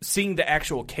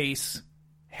actual case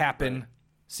happen,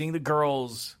 seeing the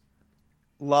girls.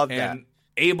 Love that. And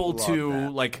able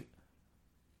to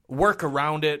work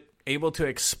around it. Able to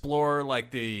explore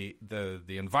the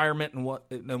environment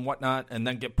and whatnot, and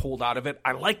then get pulled out of it.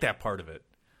 I like that part of it.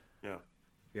 Yeah.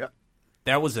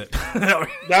 That was it.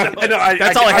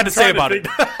 That's all I had to say about it.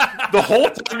 The whole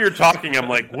time you're talking, I'm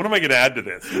like, what am I going to add to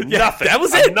this? Nothing. That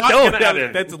was it.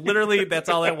 That's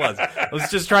all that was. I was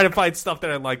just trying to find stuff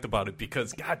that I liked about it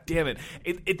because, god damn it,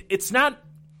 it's not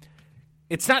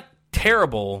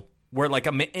terrible. Where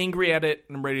I'm angry at it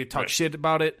and I'm ready to talk shit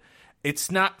about it.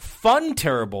 It's not fun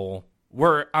terrible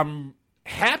where I'm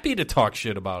happy to talk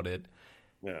shit about it.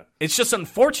 Yeah. It's just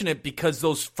unfortunate because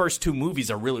those first two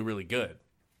movies are really, really good.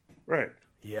 Right.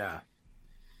 Yeah.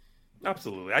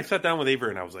 Absolutely. I sat down with Avery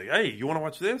and I was like, "Hey, you want to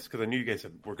watch this?" Because I knew you guys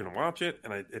were going to watch it,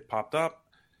 and it popped up,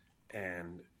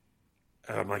 and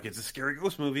I'm like, "It's a scary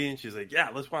ghost movie," and she's like, "Yeah,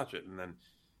 let's watch it." And then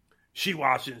she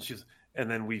watched it, and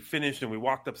then we finished and we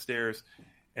walked upstairs,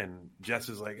 and Jess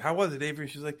is like, "How was it, Avery?"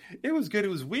 She's like, "It was good. It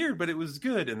was weird, but it was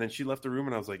good." And then she left the room,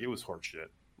 and I was like, "It was horseshit.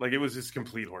 Like, it was just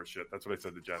complete horseshit." That's what I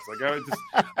said to Jess. Like,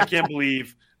 I can't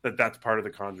believe that that's part of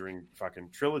the Conjuring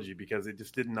fucking trilogy, because it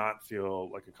just did not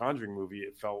feel like a Conjuring movie.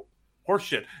 It felt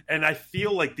horseshit. And I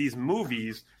feel like these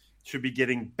movies should be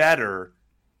getting better,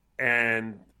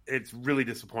 and it's really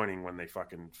disappointing when they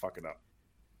fucking fuck it up.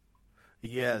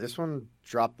 Yeah, this one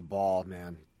dropped the ball,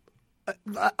 man.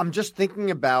 I'm just thinking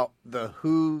about the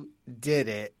who did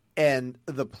it and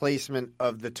the placement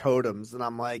of the totems, and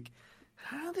I'm like,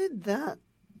 how did that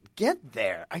get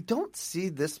there? I don't see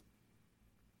this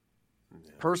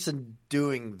person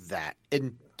doing that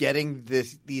and getting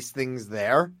these things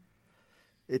there.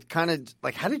 It kind of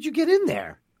like, how did you get in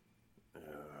there?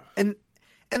 And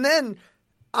then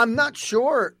I'm not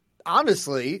sure,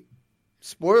 honestly,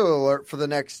 spoiler alert for the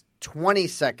next 20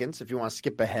 seconds, if you want to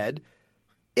skip ahead,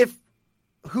 if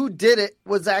who did it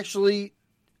was actually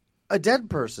a dead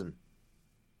person.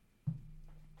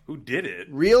 Who did it?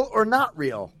 Real or not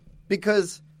real?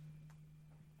 Because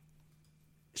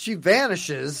she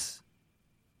vanishes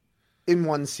in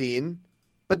one scene,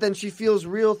 but then she feels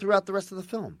real throughout the rest of the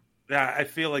film. Yeah, I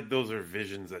feel like those are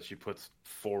visions that she puts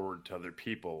forward to other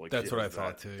people. Like, that's what I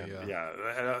thought too.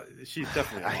 She's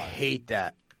definitely alive. I hate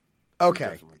that.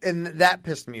 Okay, and that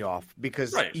pissed me off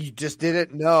because you just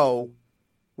didn't know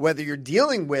whether you're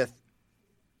dealing with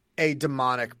a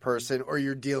demonic person or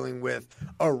you're dealing with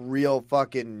a real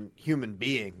fucking human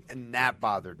being, and that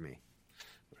bothered me.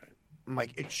 Right. I'm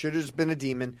like, it should have just been a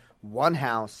demon, one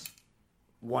house,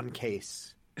 one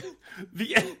case.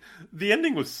 The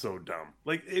ending was so dumb.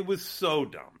 Like, it was so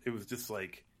dumb. It was just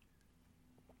like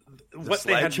what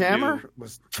they had to do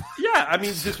was. Yeah, I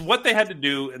mean, just what they had to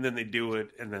do, and then they do it,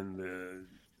 and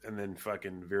then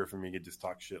fucking Vera Farmiga just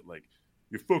talks shit like,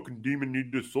 "Your fucking demon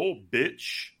need this soul,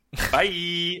 bitch.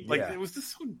 Bye." Like, it was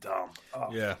just so dumb. Oh,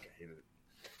 yeah. I hate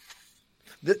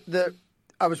it.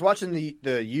 I was watching the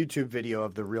YouTube video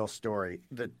of the real story.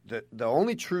 The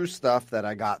only true stuff that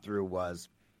I got through was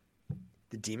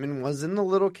the demon was in the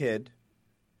little kid.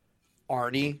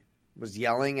 Arnie was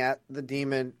yelling at the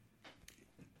demon,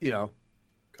 "Come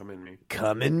in me.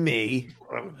 Come in me."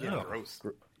 Oh, yeah, gross.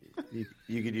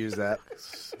 You could use that.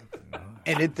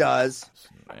 And it does.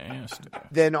 Nasty.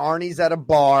 Then Arnie's at a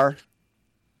bar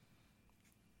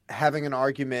having an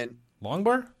argument. Long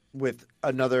bar? With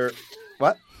another.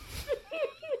 What?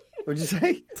 What'd you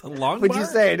say? It's a long What'd bar? you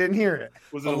say? I didn't hear it.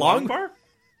 Was it a long bar?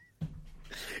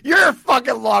 You're a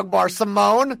fucking long bar,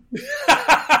 Simone.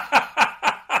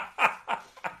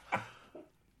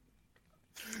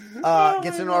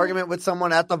 Gets in an argument with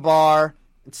someone at the bar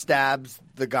and stabs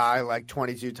the guy like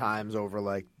 22 times over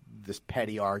like this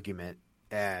petty argument,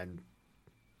 and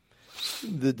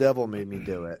the devil made me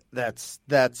do it. That's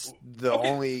the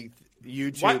only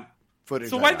YouTube footage.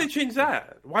 So why did they change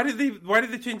that? Why did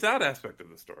they change that aspect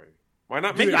of the story? Why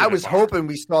not make Dude, it I a was bar? hoping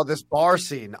we saw this bar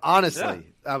scene. Honestly,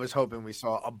 Yeah. I was hoping we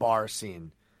saw a bar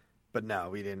scene, but no,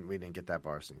 we didn't get that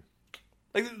bar scene.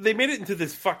 Like, they made it into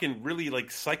this fucking really like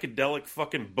psychedelic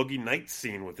fucking Boogie Nights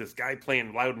scene with this guy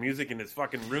playing loud music in his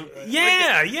fucking room.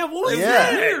 Yeah, what was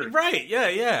that? Right,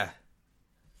 yeah.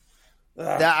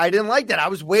 That I didn't like that. I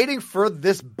was waiting for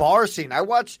this bar scene. I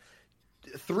watched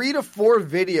 3 to 4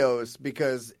 videos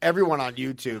because everyone on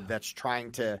YouTube that's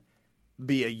trying to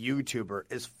be a YouTuber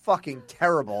is fucking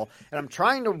terrible, and I'm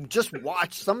trying to just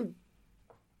watch some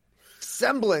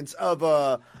semblance of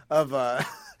a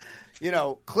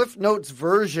Cliff Notes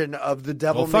version of the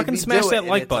devil. Well, fucking Made Me smash Do It, that and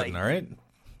like it's button, all right?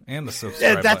 And the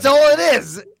subscribe that's button. all it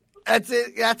is. That's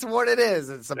it. That's what it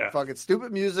is. It's some fucking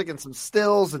stupid music and some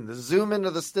stills and the zoom into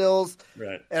the stills.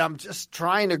 Right. And I'm just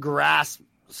trying to grasp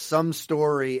some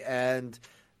story, and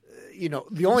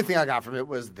the only thing I got from it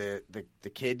was the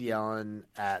kid yelling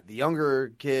at the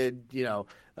younger kid,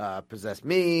 possess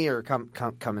me or come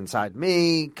inside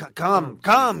me, come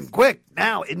quick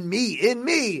now, in me,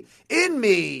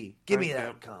 give me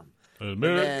that cum.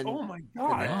 Then, Oh my god!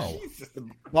 Wow. Jesus. the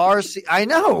bar scene, I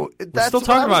know. We're That's still what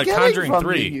talking I was about getting Conjuring from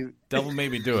 3. you. Devil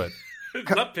made me do it.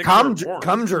 Not picture of porn.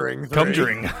 Conjuring.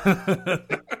 Conjuring.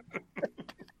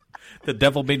 The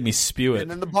devil made me spew it. And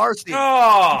then the bar scene.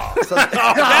 Oh,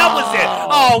 that was it.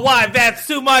 Oh, what? That's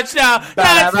too much now.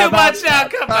 That's too much now.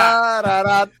 Come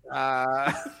on.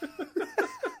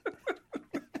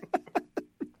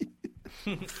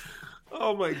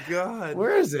 Oh my god!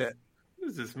 Where is it? What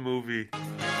is this movie?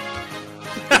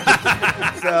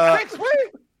 So,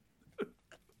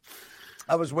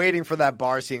 I was waiting for that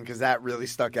bar scene because that really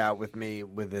stuck out with me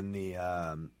within the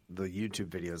YouTube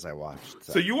videos I watched.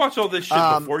 So you watched all this shit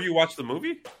before you watched the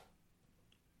movie?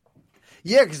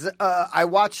 Yeah, because I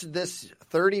watched this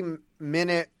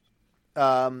 30-minute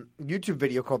YouTube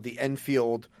video called the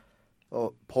Enfield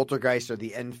Poltergeist or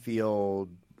the Enfield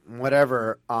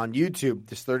whatever on YouTube,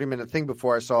 this 30-minute thing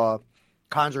before I saw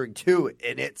Conjuring 2,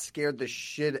 and it scared the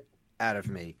shit out of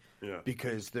me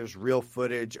because there's real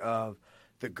footage of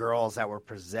the girls that were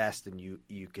possessed, and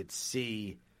you could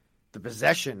see the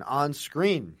possession on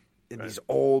screen in these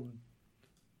old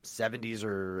 70s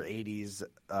or 80s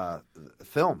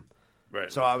film.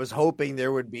 Right. So I was hoping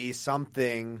there would be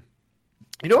something.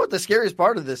 You know what the scariest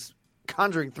part of this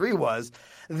Conjuring 3 was?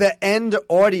 The end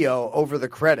audio over the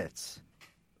credits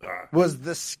was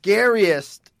the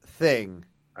scariest thing.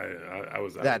 I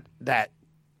was that.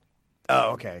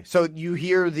 Oh, okay. So you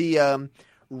hear the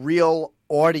real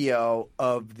audio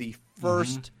of the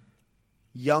first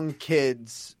young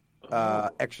kid's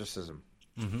exorcism.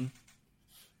 Mm-hmm.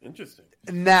 Interesting.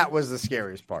 And that was the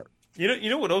scariest part. You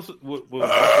know what else? What was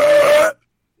also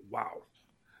wow.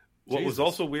 What was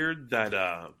also weird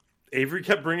that Avery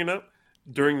kept bringing up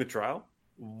during the trial?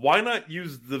 Why not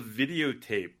use the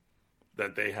videotape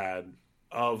that they had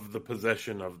of the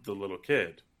possession of the little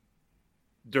kid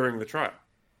during the trial?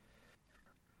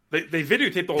 They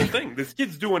videotaped the whole thing. This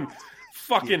kid's doing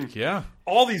fucking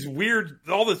all this weird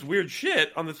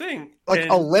shit on the thing,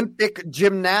 like Olympic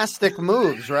gymnastic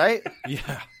moves, right?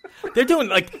 Yeah, they're doing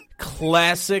like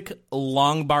classic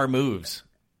long bar moves.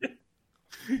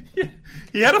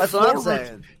 He had a That's what I'm floor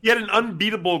saying. He had an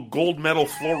unbeatable gold medal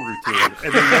floor routine,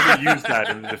 and they never used that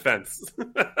in the defense.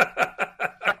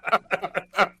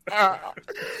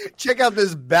 Check out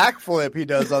this backflip he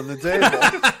does on the table.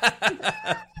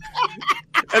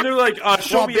 And they're like,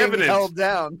 "Show While me being evidence." held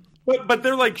down. But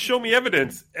they're like, "Show me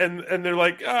evidence," and they're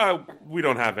like, "We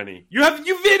don't have any." You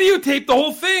videotaped the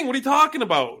whole thing. What are you talking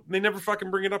about? They never fucking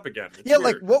bring it up again. It's Yeah,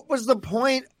 weird. like what was the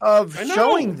point of I know.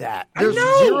 showing that? I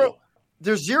know.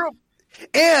 There's zero,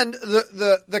 and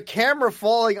the camera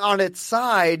falling on its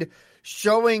side,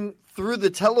 showing through the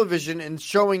television and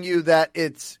showing you that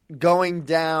it's going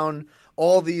down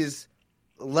all these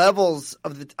levels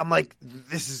of the. I'm like,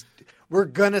 we're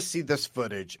gonna see this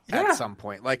footage at some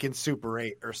point, like in Super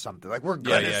 8 or something. Like we're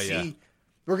gonna see.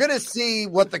 We're gonna see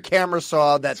what the camera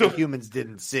saw that the humans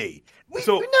didn't see. We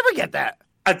never get that.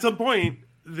 At some point,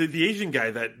 the Asian guy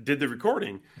that did the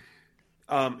recording,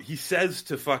 he says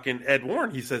to fucking Ed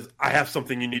Warren, he says, "I have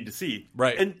something you need to see."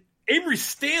 Right. And Avery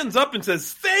stands up and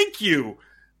says, "Thank you.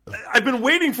 I've been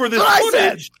waiting for this That's what I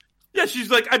footage." Yeah, she's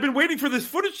like, "I've been waiting for this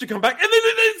footage to come back," and then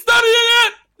it's not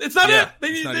it. It's not it.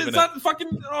 It's not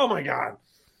fucking. Oh my god.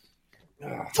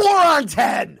 4 on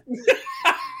 10.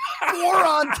 4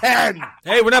 on 10.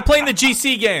 Hey, we're not playing the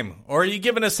GC game, or are you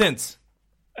giving us hints?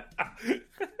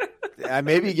 I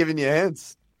may be giving you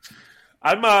hints.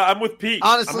 I'm with Pete.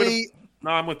 Honestly,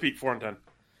 I'm with Pete. 4 on 10.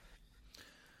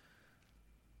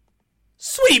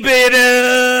 Sweep it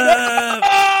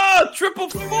up! Triple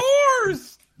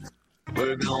fours!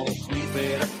 We're gonna sweep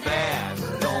it up fast.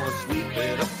 We're gonna sweep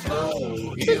it up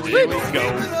slow. Here we go.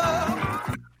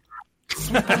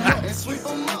 Sweep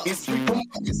 'em up and sweep 'em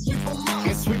up and sweep 'em up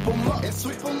and sweep 'em up and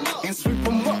sweep 'em up and sweep 'em up and sweep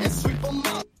 'em up and sweep 'em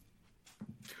up.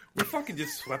 We fucking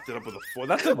just swept it up with a 4.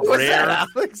 That's a what's rare. that,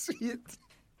 Alex?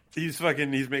 He's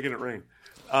making it rain.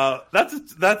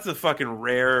 That's a fucking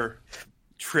rare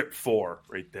trip 4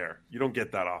 right there. You don't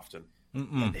get that often.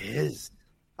 It is.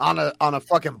 On a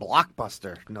fucking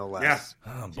blockbuster, no less.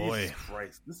 Yeah. Oh boy. Jesus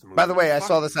Christ. This movie By the way, I is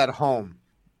saw this at home.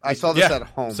 I saw this Yeah, at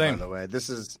home, same. by the way. This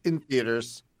is in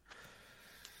theaters.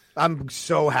 I'm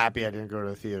so happy I didn't go to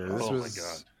the theater. This Oh was my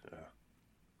god.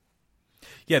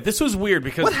 Yeah, this was weird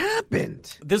because What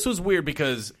happened? This was weird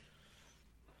because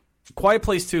Quiet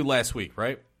Place 2 last week,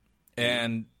 right?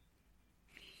 And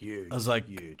Huge. I was like,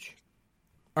 huge.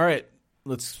 All right,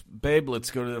 let's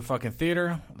go to the fucking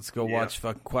theater. Let's go watch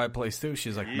fucking Quiet Place 2.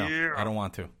 She's like, no, Yeah. I don't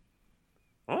want to.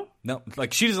 Huh? No,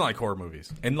 like she doesn't like horror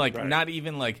movies, and like not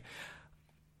even like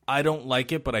I don't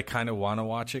like it, but I kind of want to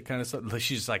watch it, kind of stuff. Like,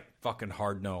 she's just like fucking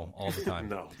hard no all the time.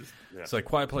 No. Yeah. It's like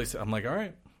Quiet Place. I'm like, all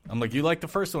right. I'm like, you like the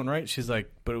first one, right? She's like,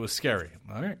 but it was scary.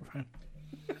 All right, fine.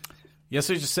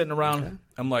 Yesterday, just sitting around. Okay.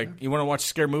 I'm like, you want to watch a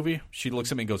scary movie? She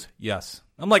looks at me and goes, yes.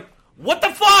 I'm like, what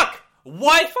the fuck?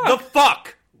 What the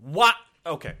fuck? What?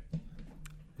 Okay.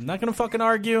 I'm not going to fucking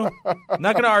argue. I'm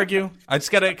not going to argue. I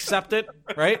just got to accept it,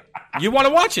 right? You want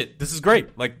to watch it. This is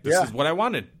great. Like, this is what I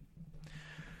wanted.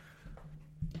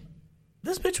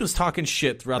 This bitch was talking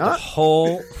shit throughout the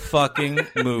whole fucking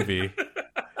movie.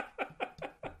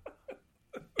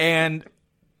 And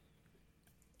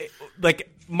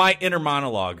like my inner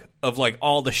monologue of like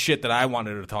all the shit that I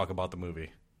wanted to talk about the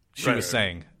movie. She was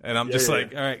saying, and I'm just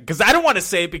like, all right, because I don't want to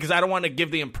say it because I don't want to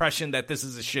give the impression that this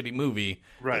is a shitty movie,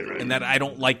 right, and that I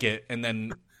don't like it, and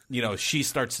then she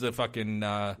starts to fucking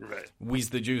wheeze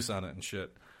the juice on it and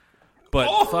shit.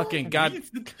 But fucking God,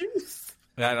 the juice.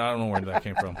 I don't know where that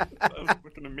came from. That was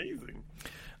fucking amazing.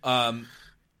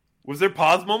 Was there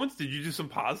pause moments? Did you do some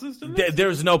pauses in this?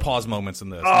 There's no pause moments in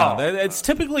this. No, it's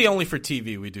typically only for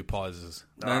TV we do pauses,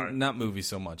 not movies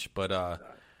so much, but.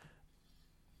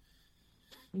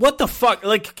 What the fuck?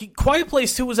 Like, Quiet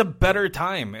Place 2 was a better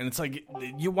time, and it's like,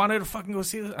 you wanted to fucking go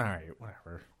see this? All right,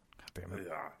 whatever. God damn it.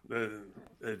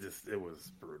 Yeah, it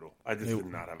was brutal. I just did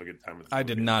not have a good time with this I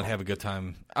did not have a good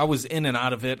time. I was in and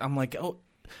out of it. I'm like, oh.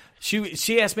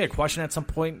 She asked me a question at some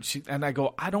point, and I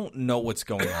go, I don't know what's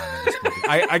going on in this movie.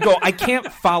 I go, I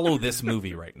can't follow this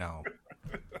movie right now.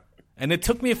 And it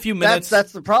took me a few minutes.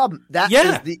 That's the problem. That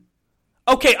is the...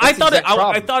 Okay, I thought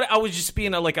I was just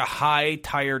being a high,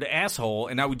 tired asshole,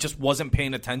 and I just wasn't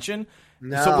paying attention.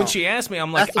 No. So when she asked me,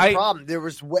 I'm like, that's the problem. It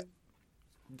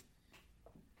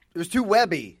was too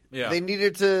webby. Yeah. They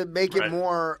needed to make it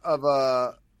more of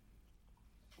a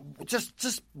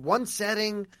just one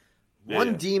setting,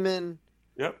 one demon.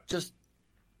 Yep. Just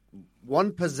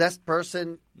one possessed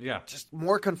person. Yeah. Just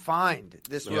more confined.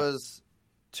 This was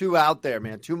too out there,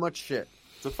 man. Too much shit.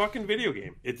 It's a fucking video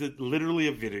game. It's literally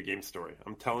a video game story.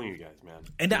 I'm telling you guys, man.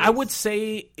 And I would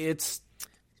say it's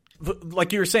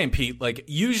like you were saying, Pete. Like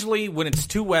usually when it's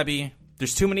too webby,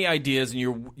 there's too many ideas,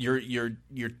 and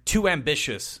you're too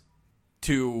ambitious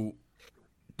to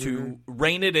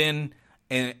rein it in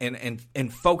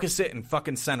and focus it and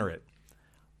fucking center it.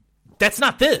 That's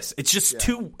not this. It's just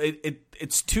too.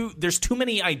 It's too. There's too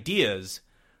many ideas,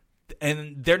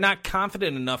 and they're not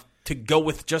confident enough to go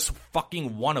with just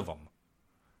fucking one of them.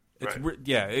 It's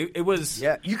it was.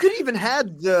 Yeah, you could even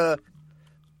had the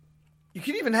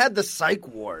psych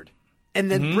ward, and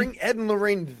then bring Ed and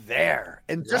Lorraine there,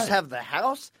 and just have the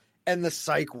house and the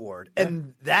psych ward,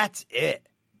 and that's it.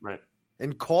 Right.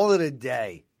 And call it a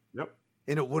day. Yep.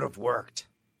 And it would have worked.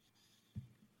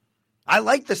 I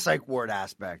like the psych ward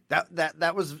aspect.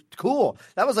 That was cool.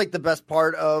 That was like the best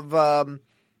part of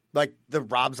like the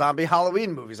Rob Zombie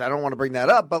Halloween movies. I don't want to bring that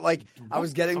up, but like I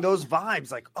was getting those vibes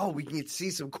like, oh, we can see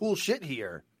some cool shit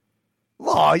here.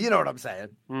 Oh, you know what I'm saying?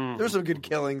 There's some good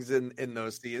killings in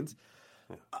those scenes.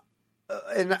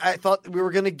 And I thought we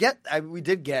were going to we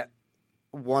did get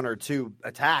one or two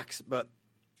attacks, but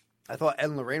I thought Ed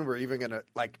and Lorraine were even going to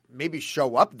like maybe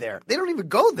show up there. They don't even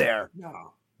go there.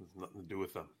 No. There's nothing to do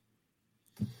with them.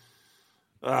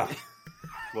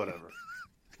 Whatever.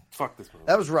 Fuck this movie.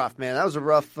 That was rough, man. That was a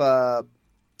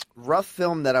rough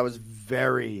film that I was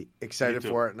very excited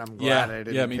for it, and I'm glad I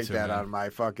didn't pick that on my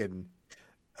fucking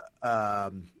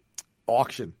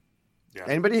auction. Yeah.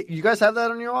 Anybody? You guys have that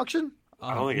on your auction?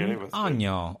 I don't think any of us. On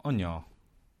y'all. I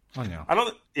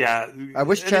don't. Yeah. I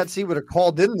wish Chad C would have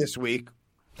called in this week.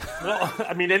 Well,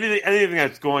 I mean, anything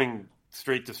that's going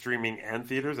straight to streaming and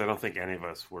theaters, I don't think any of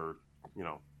us were,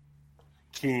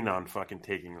 keen on fucking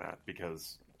taking that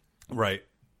because. Right.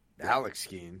 Alex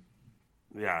Keane.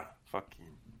 Yeah, fuck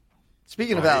Keane.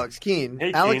 Speaking of Alex Keane,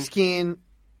 Alex Keane,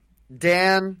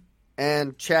 Dan,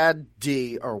 and Chad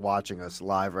D are watching us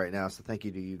live right now, so thank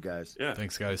you to you guys. Yeah.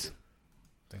 Thanks, guys.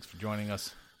 Thanks for joining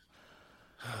us.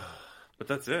 But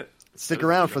that's it. Stick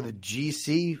around for the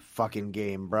GC fucking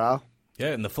game, bro. Yeah,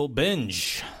 and the full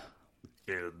binge.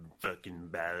 Yeah, fucking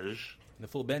binge. The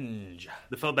full binge.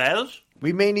 The full binge?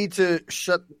 We may need to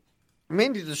shut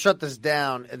this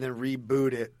down and then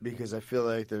reboot it because I feel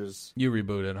like there's you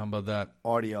reboot it. How about that?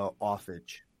 Audio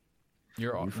offage.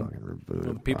 You're off. You fucking reboot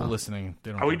For the people listening,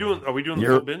 they don't. Are we doing the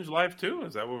full binge live too?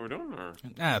 Is that what we're doing? Or?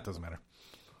 It doesn't matter.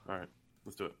 All right,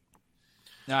 let's do it.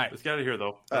 All right, let's get out of here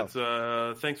though. That's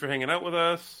thanks for hanging out with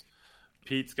us.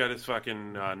 Pete's got his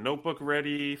fucking notebook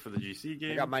ready for the GC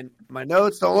game. I got my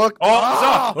notes. Don't look.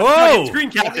 Oh! Screen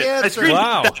capped it.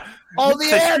 Wow! All the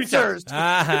answers.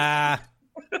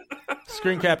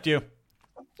 Screen capped you.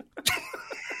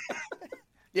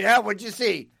 Yeah, what'd you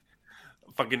see?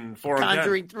 Fucking 4 on 10.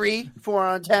 Conjuring 3, 4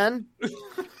 on 10. All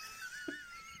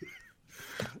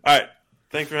right.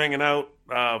 Thanks for hanging out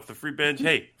with the free binge.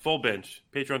 Hey, full binge.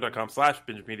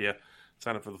 Patreon.com/binge media.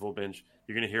 Sign up for the full binge.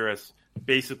 You're going to hear us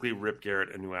basically rip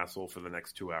Garrett a new asshole for the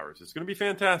next 2 hours. It's going to be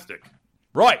fantastic.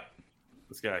 Right.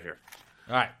 Let's get out of here.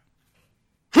 All right.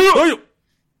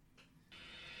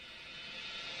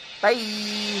 Bye.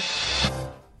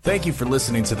 Thank you for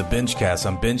listening to the BingeCast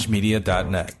on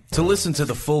BingeMedia.net. To listen to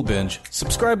the full binge,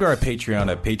 subscribe to our Patreon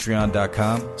at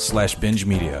patreon.com/binge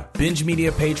media. Binge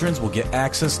Media patrons will get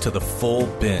access to the full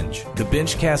binge, the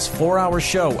BingeCast 4-hour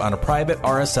show on a private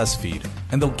RSS feed,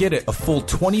 and they'll get it a full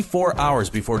 24 hours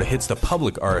before it hits the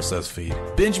public RSS feed.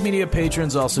 Binge Media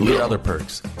patrons also get other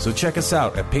perks, so check us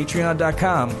out at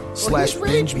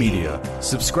patreon.com/binge media.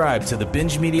 Subscribe to the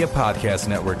Binge Media Podcast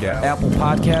Network at Apple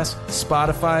Podcasts,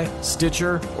 Spotify,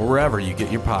 Stitcher, or wherever you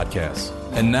get your podcasts.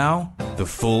 And now, the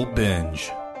full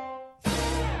binge.